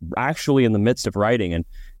composer actually in the midst of writing. And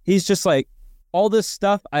he's just like, all this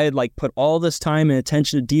stuff, I had like put all this time and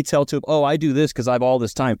attention to detail to, oh, I do this because I have all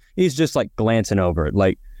this time. He's just like glancing over it.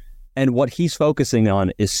 Like, and what he's focusing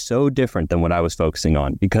on is so different than what I was focusing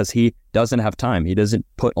on because he doesn't have time. He doesn't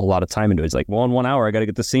put a lot of time into it. He's like, well, in 1 hour, I got to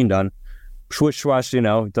get the scene done. Swish, swash,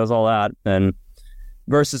 does all that. And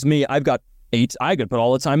versus me, I've got 8. I could put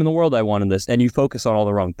all the time in the world I want in this. And you focus on all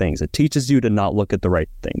the wrong things. It teaches you to not look at the right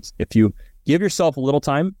things. If you give yourself a little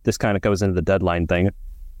time, this kind of goes into the deadline thing.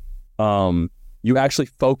 You actually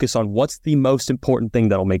focus on what's the most important thing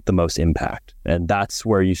that'll make the most impact. And that's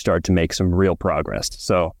where you start to make some real progress.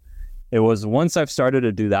 So it was once I've started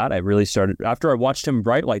to do that, I really started, after I watched him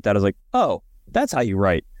write like that, I was like, oh, that's how you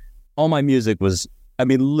write. All my music was,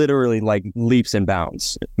 literally like leaps and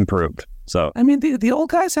bounds improved. So the old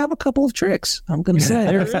guys have a couple of tricks, I'm going to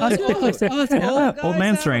say. Old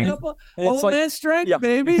man strength. Old man strength,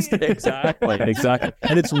 baby. Exactly.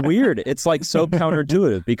 And it's weird. It's like so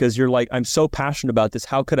counterintuitive because you're like, I'm so passionate about this.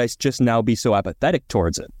 How could I just now be so apathetic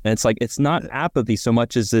towards it? And it's like, it's not apathy so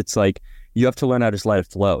much as it's like, you have to learn how to just let it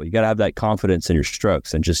flow. You got to have that confidence in your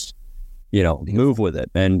strokes and just, move with it.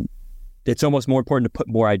 And it's almost more important to put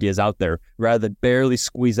more ideas out there rather than barely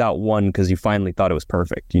squeeze out one because you finally thought it was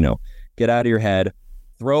perfect. Get out of your head,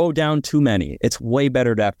 throw down too many. It's way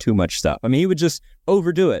better to have too much stuff. He would just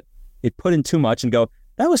overdo it. He'd put in too much and go,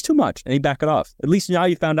 that was too much. And he'd back it off. At least now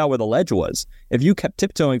you found out where the ledge was. If you kept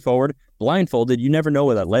tiptoeing forward, blindfolded, you never know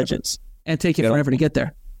where that ledge is. And take you forever to get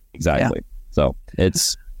there. Exactly. Yeah. So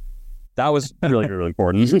that was really, really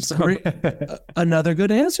important. Another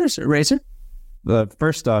good answer, sir. Racer?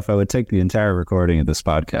 First off, I would take the entire recording of this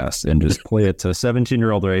podcast and just play it to a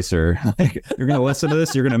 17-year-old Racer. You're going to listen to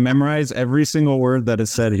this. You're going to memorize every single word that is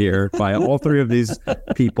said here by all 3 of these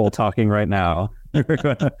people talking right now.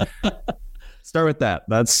 Start with that.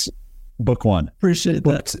 That's book 1. Appreciate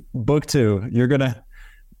that. Book 2, you're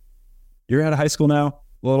out of high school now,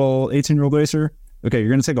 little 18-year-old Racer. Okay, you're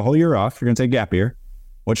going to take a whole year off. You're going to take a gap year.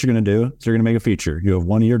 What you're going to do is you're going to make a feature. You have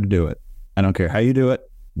 1 year to do it. I don't care how you do it.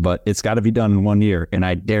 but it's got to be done in 1 year, and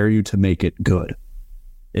I dare you to make it good.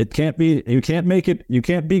 You can't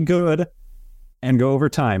be good and go over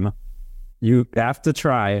time. You have to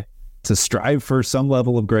try to strive for some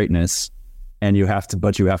level of greatness, and you have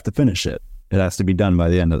to finish it. It has to be done by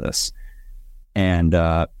the end of this. And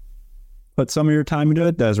put some of your time into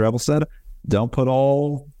it. As Rebel said, don't put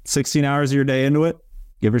all 16 hours of your day into it.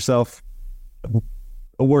 Give yourself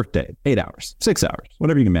a work day, 8 hours, 6 hours,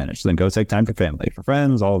 whatever you can manage. Then go take time for family, for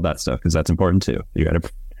friends, all of that stuff, because that's important too. You got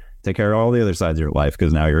to take care of all the other sides of your life,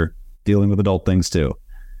 because now you're dealing with adult things too.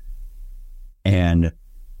 And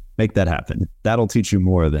make that happen. That'll teach you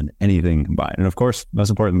more than anything combined. And of course,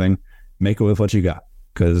 most important thing, make it with what you got.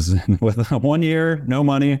 Because with 1 year, no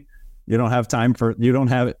money,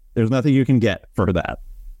 there's nothing you can get for that.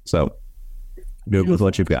 So do it with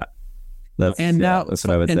what you've got. That's what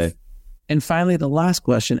I would say. And finally, the last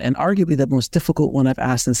question, and arguably the most difficult one I've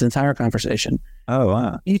asked in this entire conversation. Oh,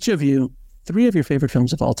 wow. Each of you, 3 of your favorite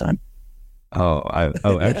films of all time.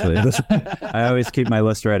 Actually, I always keep my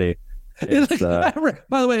list ready. By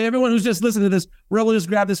the way, everyone who's just listening to this, Rebel just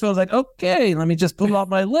grabbed his phone. Was like, okay, let me just pull off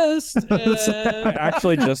my list. I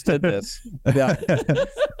actually just did this. Yeah,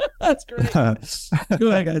 that's great.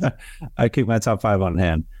 Go ahead, guys. I keep my top 5 on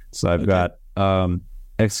hand. So I've got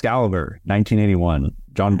Excalibur, 1981,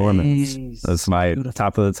 John Borman. That's my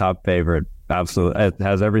top of the top favorite. Absolutely, it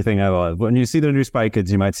has everything I love. When you see the new Spy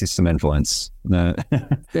Kids, you might see some influence.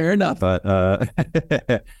 Fair enough. But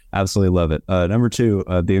absolutely love it. Number 2,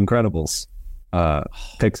 The Incredibles.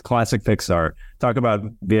 Classic Pixar. Talk about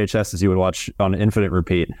VHSs you would watch on infinite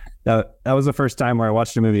repeat. That was the first time where I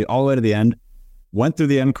watched a movie all the way to the end. Went through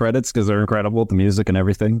the end credits because they're incredible, the music and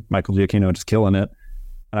everything. Michael Giacchino just killing it.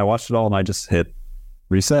 And I watched it all and I just hit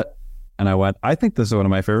reset. And I went, I think this is one of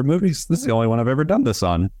my favorite movies. This is the only one I've ever done this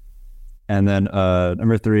on. And then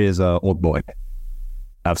number 3 is Old Boy.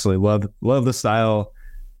 Absolutely love the style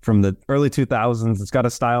from the early 2000s. It's got a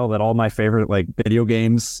style that all my favorite like video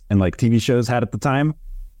games and like TV shows had at the time.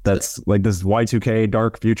 That's like this Y2K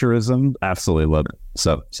dark futurism. Absolutely love it.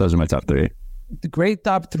 So those are my top 3. The great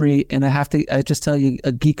top 3, and I just tell you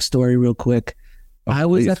a geek story real quick. I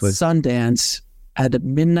was at Sundance at a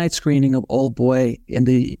midnight screening of Old Boy in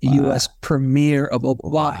the U.S. premiere of Old Boy.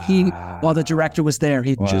 While the director was there,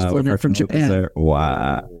 he just flew in from Japan.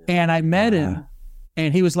 Wow! And I met him,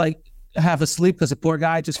 and he was like half asleep because the poor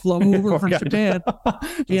guy just flew over from Japan.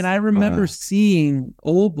 And I remember seeing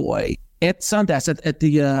Old Boy at Sundance at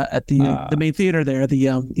the main theater there, the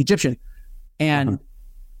Egyptian, and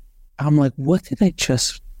I'm like, what did I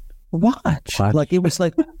just watch? Like it was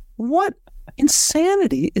like, what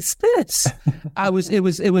insanity is this?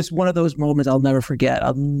 It was one of those moments I'll never forget.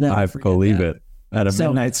 I believe it. At a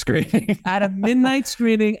midnight screening. At a midnight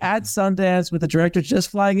screening at Sundance with the director just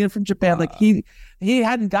flying in from Japan. Like he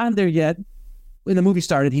hadn't gotten there yet when the movie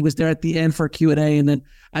started. He was there at the end for a Q&A, and then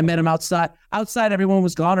I met him outside. Outside, everyone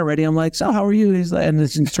was gone already. I'm like, so how are you? He's like, and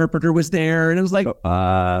his interpreter was there, and it was like,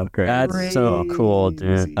 great. That's so cool,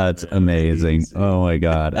 dude. That's amazing. Oh my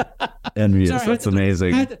God. Envious. That's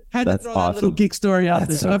amazing. Had that's to throw awesome. that little geek story out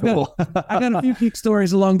there. So cool. I've got a few geek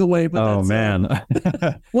stories along the way. But man.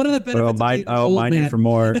 One of the benefits I'll mind you for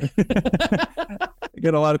more. You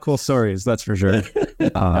get a lot of cool stories, that's for sure.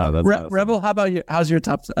 That's awesome. Rebel, how about you? How's your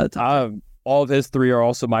top? All of his 3 are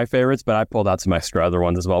also my favorites, but I pulled out some extra other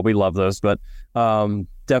ones as well. We love those, but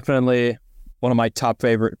definitely one of my top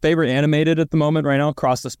favorite animated at the moment right now,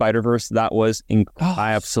 Across the Spider-Verse. That was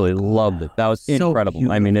I absolutely loved it. That was incredible.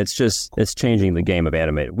 Beautiful. I mean, it's changing the game of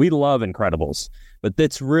animated. We love Incredibles, but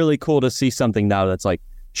it's really cool to see something now that's like,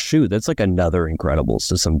 shoot, that's like another Incredibles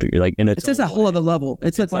to some degree. Like, it's just a whole other level.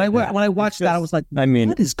 It's like when I watched that, I was like, I mean,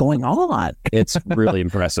 what is going on? It's really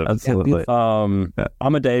impressive. Absolutely.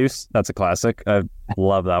 Amadeus, that's a classic. I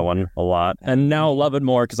love that one a lot, and now I love it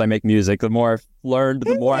more because I make music. The more I've learned,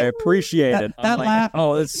 the more I appreciate it. That laugh.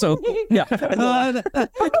 Oh, it's so yeah.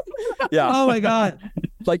 Oh my God!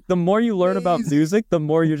 Like the more you learn about music, the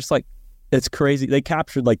more you're just like, it's crazy. They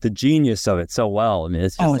captured like the genius of it so well. I mean,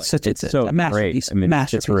 it's just it's so a masterpiece. Great. I mean,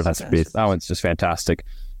 it's a masterpiece. That one's just fantastic.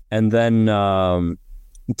 And then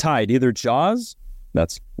Tide, either Jaws.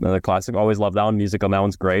 That's another classic. Always love that one. Music on that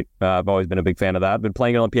one's great. I've always been a big fan of that. I've been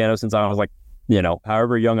playing it on piano since I was like,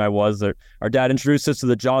 however young I was. Our dad introduced us to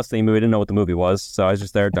the Jaws theme. We didn't know what the movie was, so I was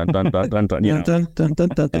just there. Dun dun dun dun dun. You know. Dun dun dun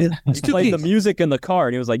dun dun. He played the music in the car,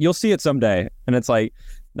 and he was like, "You'll see it someday." And it's like,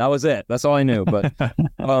 that was it. That's all I knew. But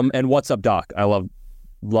and What's Up, Doc? I love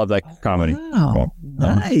that comedy. Wow,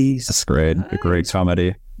 nice. That's great. Nice. A great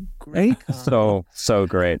comedy. Great. So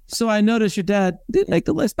great. So I noticed your dad didn't make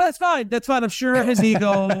the list, but that's fine. That's fine. I'm sure his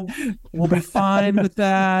ego will be fine with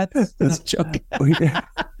that. That's a joke.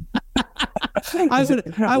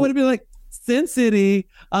 I would have been like, Sin City.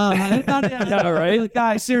 Yeah, right. Like,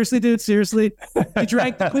 guys, seriously, dude, seriously. You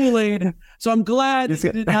drank the Kool-Aid. So I'm glad you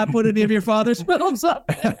did not put any of your father's films up.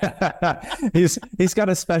 He's got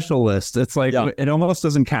a special list. It's like it almost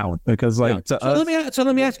doesn't count because like so let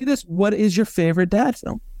me ask you this: what is your favorite dad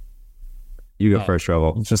film? You go first,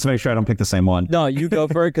 Rebel. Just to make sure I don't pick the same one. No, you go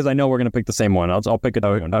for it because I know we're gonna pick the same one. I'll pick it.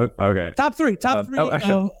 Okay. Top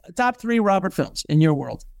three Robert films in your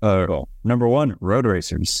world. Cool. Number 1, Road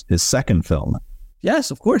Racers, his second film.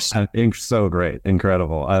 Yes, of course. So great,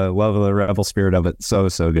 incredible. I love the rebel spirit of it. So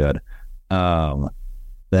good.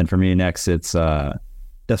 Then for me next, it's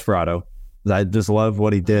Desperado. I just love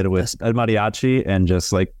what he did with El Mariachi and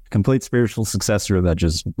just like complete spiritual successor that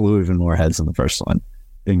just blew even more heads than the first one.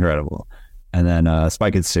 Incredible. And then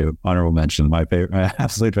Spy Kids 2, honorable mention, my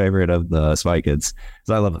absolute favorite of the Spy Kids.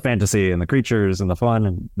 Because I love the fantasy and the creatures and the fun,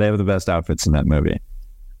 and they have the best outfits in that movie.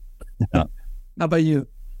 How about you?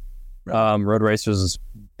 Road Racers is a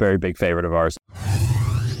very big favorite of ours.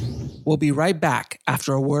 We'll be right back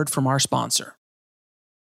after a word from our sponsor.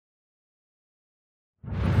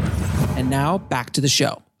 And now back to the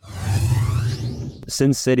show.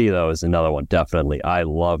 Sin City, though, is another one, definitely. I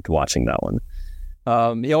loved watching that one.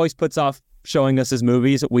 He always puts off showing us his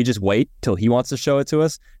movies. We just wait till he wants to show it to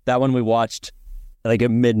us. That one we watched like at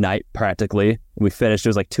midnight practically. We finished, it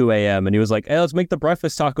was like 2 a.m. and he was like, hey, let's make the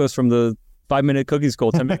breakfast tacos from the 5-minute cookie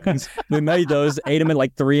school. 10 minutes. We made those, ate them at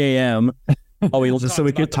like 3 a.m. Just so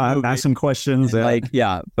we could time, ask some questions.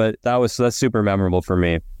 But that's super memorable for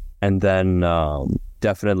me. And then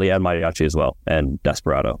definitely El Mariachi as well, and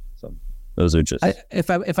Desperado. So those are just. If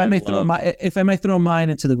I may throw mine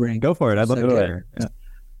into the ring, go for it. I'd love to hear. Yeah.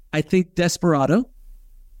 I think Desperado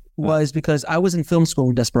was because I was in film school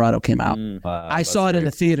when Desperado came out. I saw it in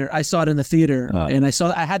the theater. And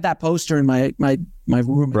I had that poster in my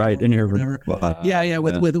room. Right in your room.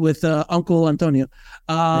 With Uncle Antonio.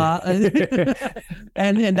 And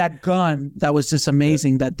that gun that was just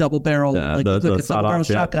amazing. That double barrel, double-barrel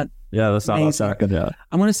shotgun. Yeah, the sawed-off shotgun. Yeah.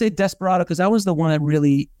 I'm gonna say Desperado because that was the one that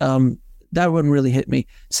really hit me.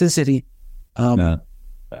 Sin City,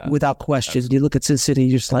 without question. You look at Sin City,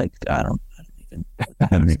 you're just like, I don't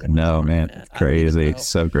even know, man. Crazy.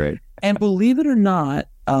 So great. And believe it or not,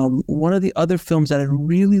 one of the other films that I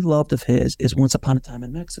really loved of his is Once Upon a Time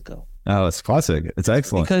in Mexico. Oh, it's classic. It's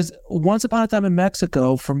excellent. Because Once Upon a Time in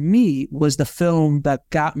Mexico, for me, was the film that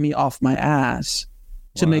got me off my ass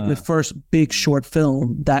to make the first big short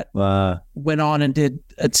film that went on and did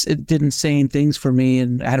insane things for me,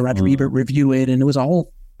 and I had to review it, and it was a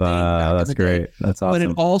whole that's great. That's awesome. But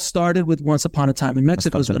it all started with Once Upon a Time in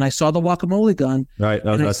Mexico. When I saw the guacamole gun. Right.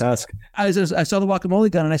 I was about to ask. I saw the guacamole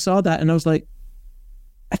gun and I saw that and I was like,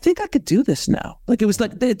 I think I could do this now. Like it was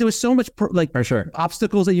like there was so much for sure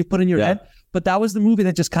obstacles that you put in your head. But that was the movie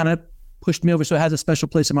that just kind of pushed me over. So it has a special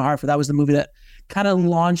place in my heart for that was the movie that kind of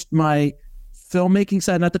launched my filmmaking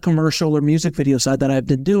side, not the commercial or music video side that I've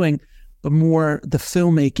been doing, but more the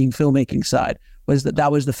filmmaking side.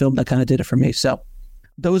 That was the film that kind of did it for me. So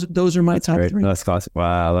those are my top three. That's classic.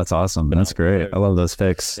 Wow, that's awesome. That's great. I love those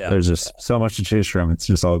picks. Yeah. There's just so much to choose from. It's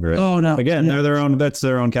just all great. Oh no! Again, they're their own. That's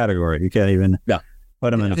their own category. You can't even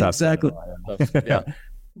put them in the top. Exactly.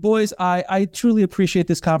 Boys, I truly appreciate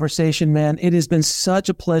this conversation, man. It has been such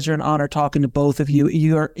a pleasure and honor talking to both of you.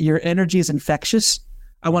 Your energy is infectious.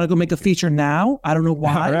 I want to go make a feature now. I don't know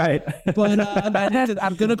why. All right. But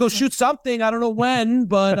I'm going to go shoot something. I don't know when,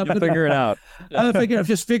 but I'm going to figure it out.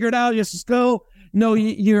 Just figure it out. Just go. No,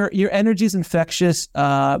 your energy is infectious.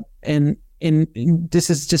 And this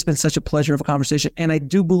has just been such a pleasure of a conversation. And I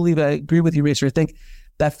agree with you, Racer. I think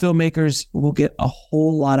that filmmakers will get a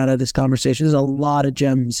whole lot out of this conversation. There's a lot of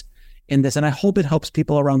gems in this. And I hope it helps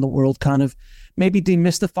people around the world kind of maybe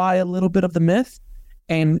demystify a little bit of the myth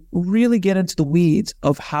and really get into the weeds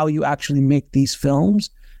of how you actually make these films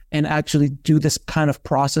and actually do this kind of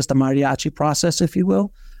process, the mariachi process, if you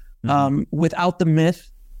will. Without the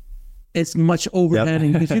myth, it's much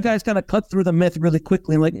overheading because you guys kind of cut through the myth really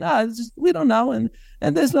quickly and like, we don't know. And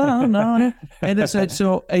this, I don't know. And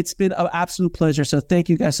so it's been an absolute pleasure. So thank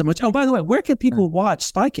you guys so much. Oh, by the way, where can people watch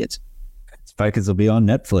Spy Kids? Spy Kids will be on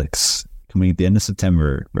Netflix coming at the end of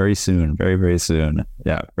September, very soon, very, very soon.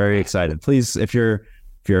 Yeah, very excited. Please, if you're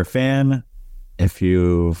a fan, if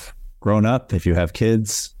you've grown up, if you have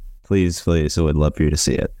kids, please, I would love for you to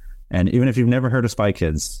see it. And even if you've never heard of Spy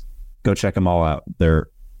Kids, go check them all out. They're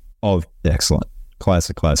all excellent,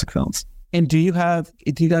 classic films. And do you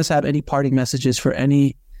guys have any parting messages for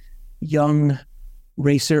any young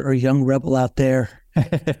racer or young rebel out there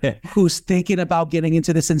who's thinking about getting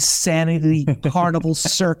into this insanity, carnival,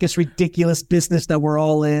 circus, ridiculous business that we're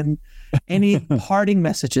all in, any parting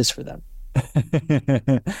messages for them?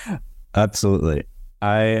 Absolutely.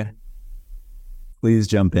 Please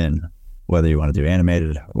jump in, whether you want to do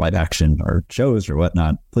animated, live action, or shows or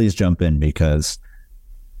whatnot. Please jump in, because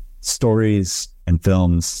stories and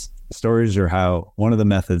films, stories are one of the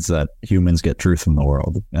methods that humans get truth from the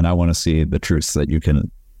world. And I want to see the truths that you can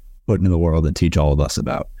put into the world and teach all of us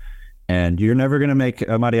about. And you're never going to make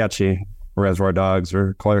a Mariachi or Reservoir Dogs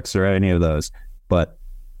or Clerks or any of those. But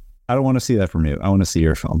I don't want to see that from you. I want to see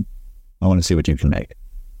your film. I want to see what you can make.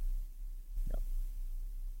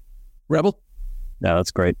 Rebel? Yeah,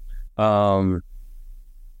 that's great. Yeah,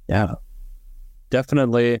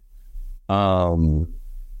 definitely. Yeah,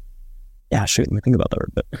 shoot, let me think about that a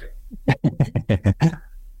bit.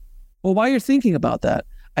 Well, while you're thinking about that,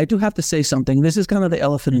 I do have to say something. This is kind of the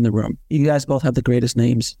elephant in the room. You guys both have the greatest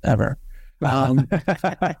names ever. I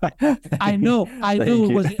know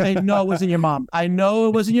it wasn't your mom. I know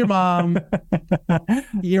it wasn't your mom.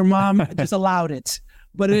 Your mom just allowed it.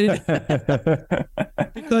 But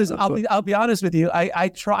because I'll be honest with you,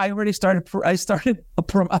 I started a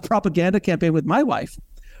propaganda campaign with my wife.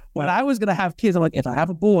 When I was going to have kids, I'm like, if I have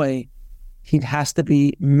a boy, he has to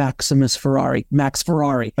be Max Ferrari. Max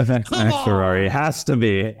Ferrari has to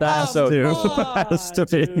be. That's so has to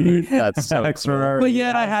be. That's so Max Ferrari. But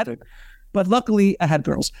yet but luckily I had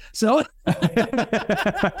girls. So, but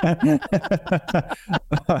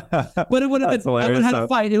it would have been, I would have had a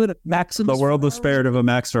fight. It would have Maximus. The world was spared of a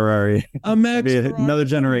Max Ferrari. A Max Ferrari. Another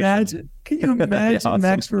generation. Can you imagine awesome.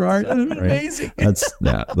 Max Ferrari? That would be amazing.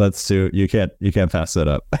 That's too, you can't pass that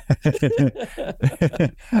up.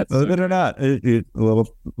 Believe it or not,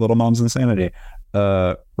 little mom's insanity.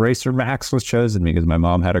 Racer Max was chosen because my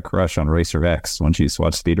mom had a crush on Racer X when she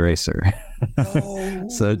watched Speed Racer. Oh,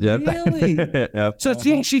 so yep. Really? Yep. So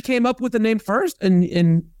she came up with the name first,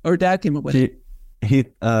 and or Dad came up with it.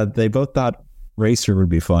 They both thought Racer would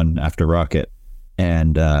be fun after Rocket,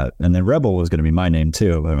 and then Rebel was going to be my name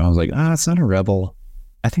too. But I was like, it's not a Rebel.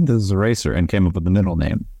 I think this is a Racer, and came up with the middle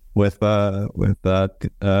name with Tia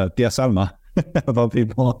Salma of all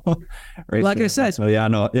people. Racer. Like I said, so yeah,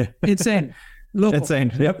 no, yeah. Insane. Local.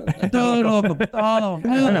 Insane. Yep. All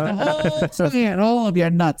of your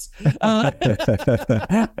nuts.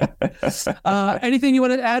 Anything you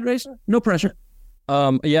want to add, Racer? No pressure.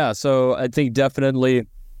 Yeah. So I think definitely,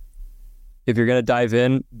 if you're gonna dive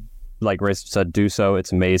in, like Racer said, do so.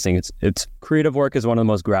 It's amazing. It's creative work is one of the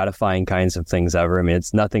most gratifying kinds of things ever. I mean,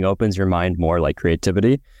 nothing opens your mind more like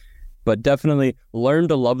creativity. But definitely learn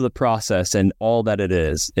to love the process and all that it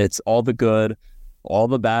is. It's all the good, all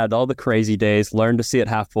the bad, all the crazy days. Learn to see it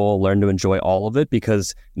half full, learn to enjoy all of it,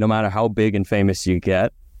 because no matter how big and famous you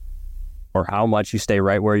get or how much you stay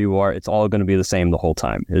right where you are, it's all going to be the same the whole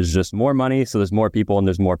time. There's just more money, so there's more people and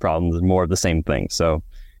there's more problems, there's more of the same thing. So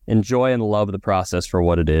enjoy and love the process for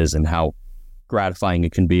what it is and how gratifying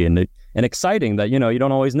it can be, and exciting that, you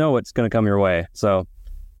don't always know what's going to come your way. So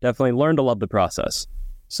definitely learn to love the process.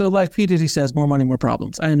 So like P. Diddy says, more money, more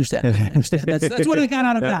problems. I understand. That's what I got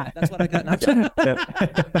out of that. That's what I got out of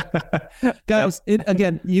that. Guys,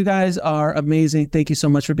 again, you guys are amazing. Thank you so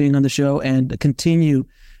much for being on the show, and continue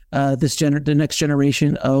the next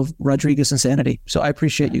generation of Rodriguez insanity. So I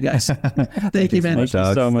appreciate you guys. Thank you, man.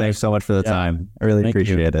 Thanks so much for the time. I really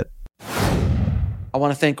appreciate it. I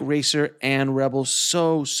want to thank Racer and Rebel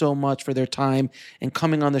so much for their time and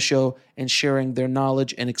coming on the show and sharing their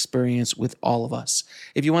knowledge and experience with all of us.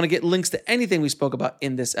 If you want to get links to anything we spoke about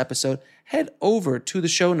in this episode, head over to the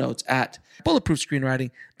show notes at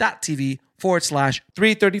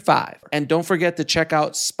bulletproofscreenwriting.tv/335. And don't forget to check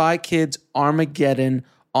out Spy Kids Armageddon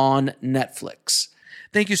on Netflix.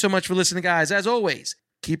 Thank you so much for listening, guys. As always,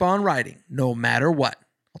 keep on writing no matter what.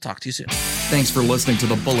 I'll talk to you soon. Thanks for listening to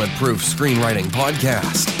the Bulletproof Screenwriting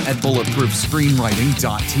Podcast at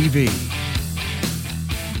bulletproofscreenwriting.tv.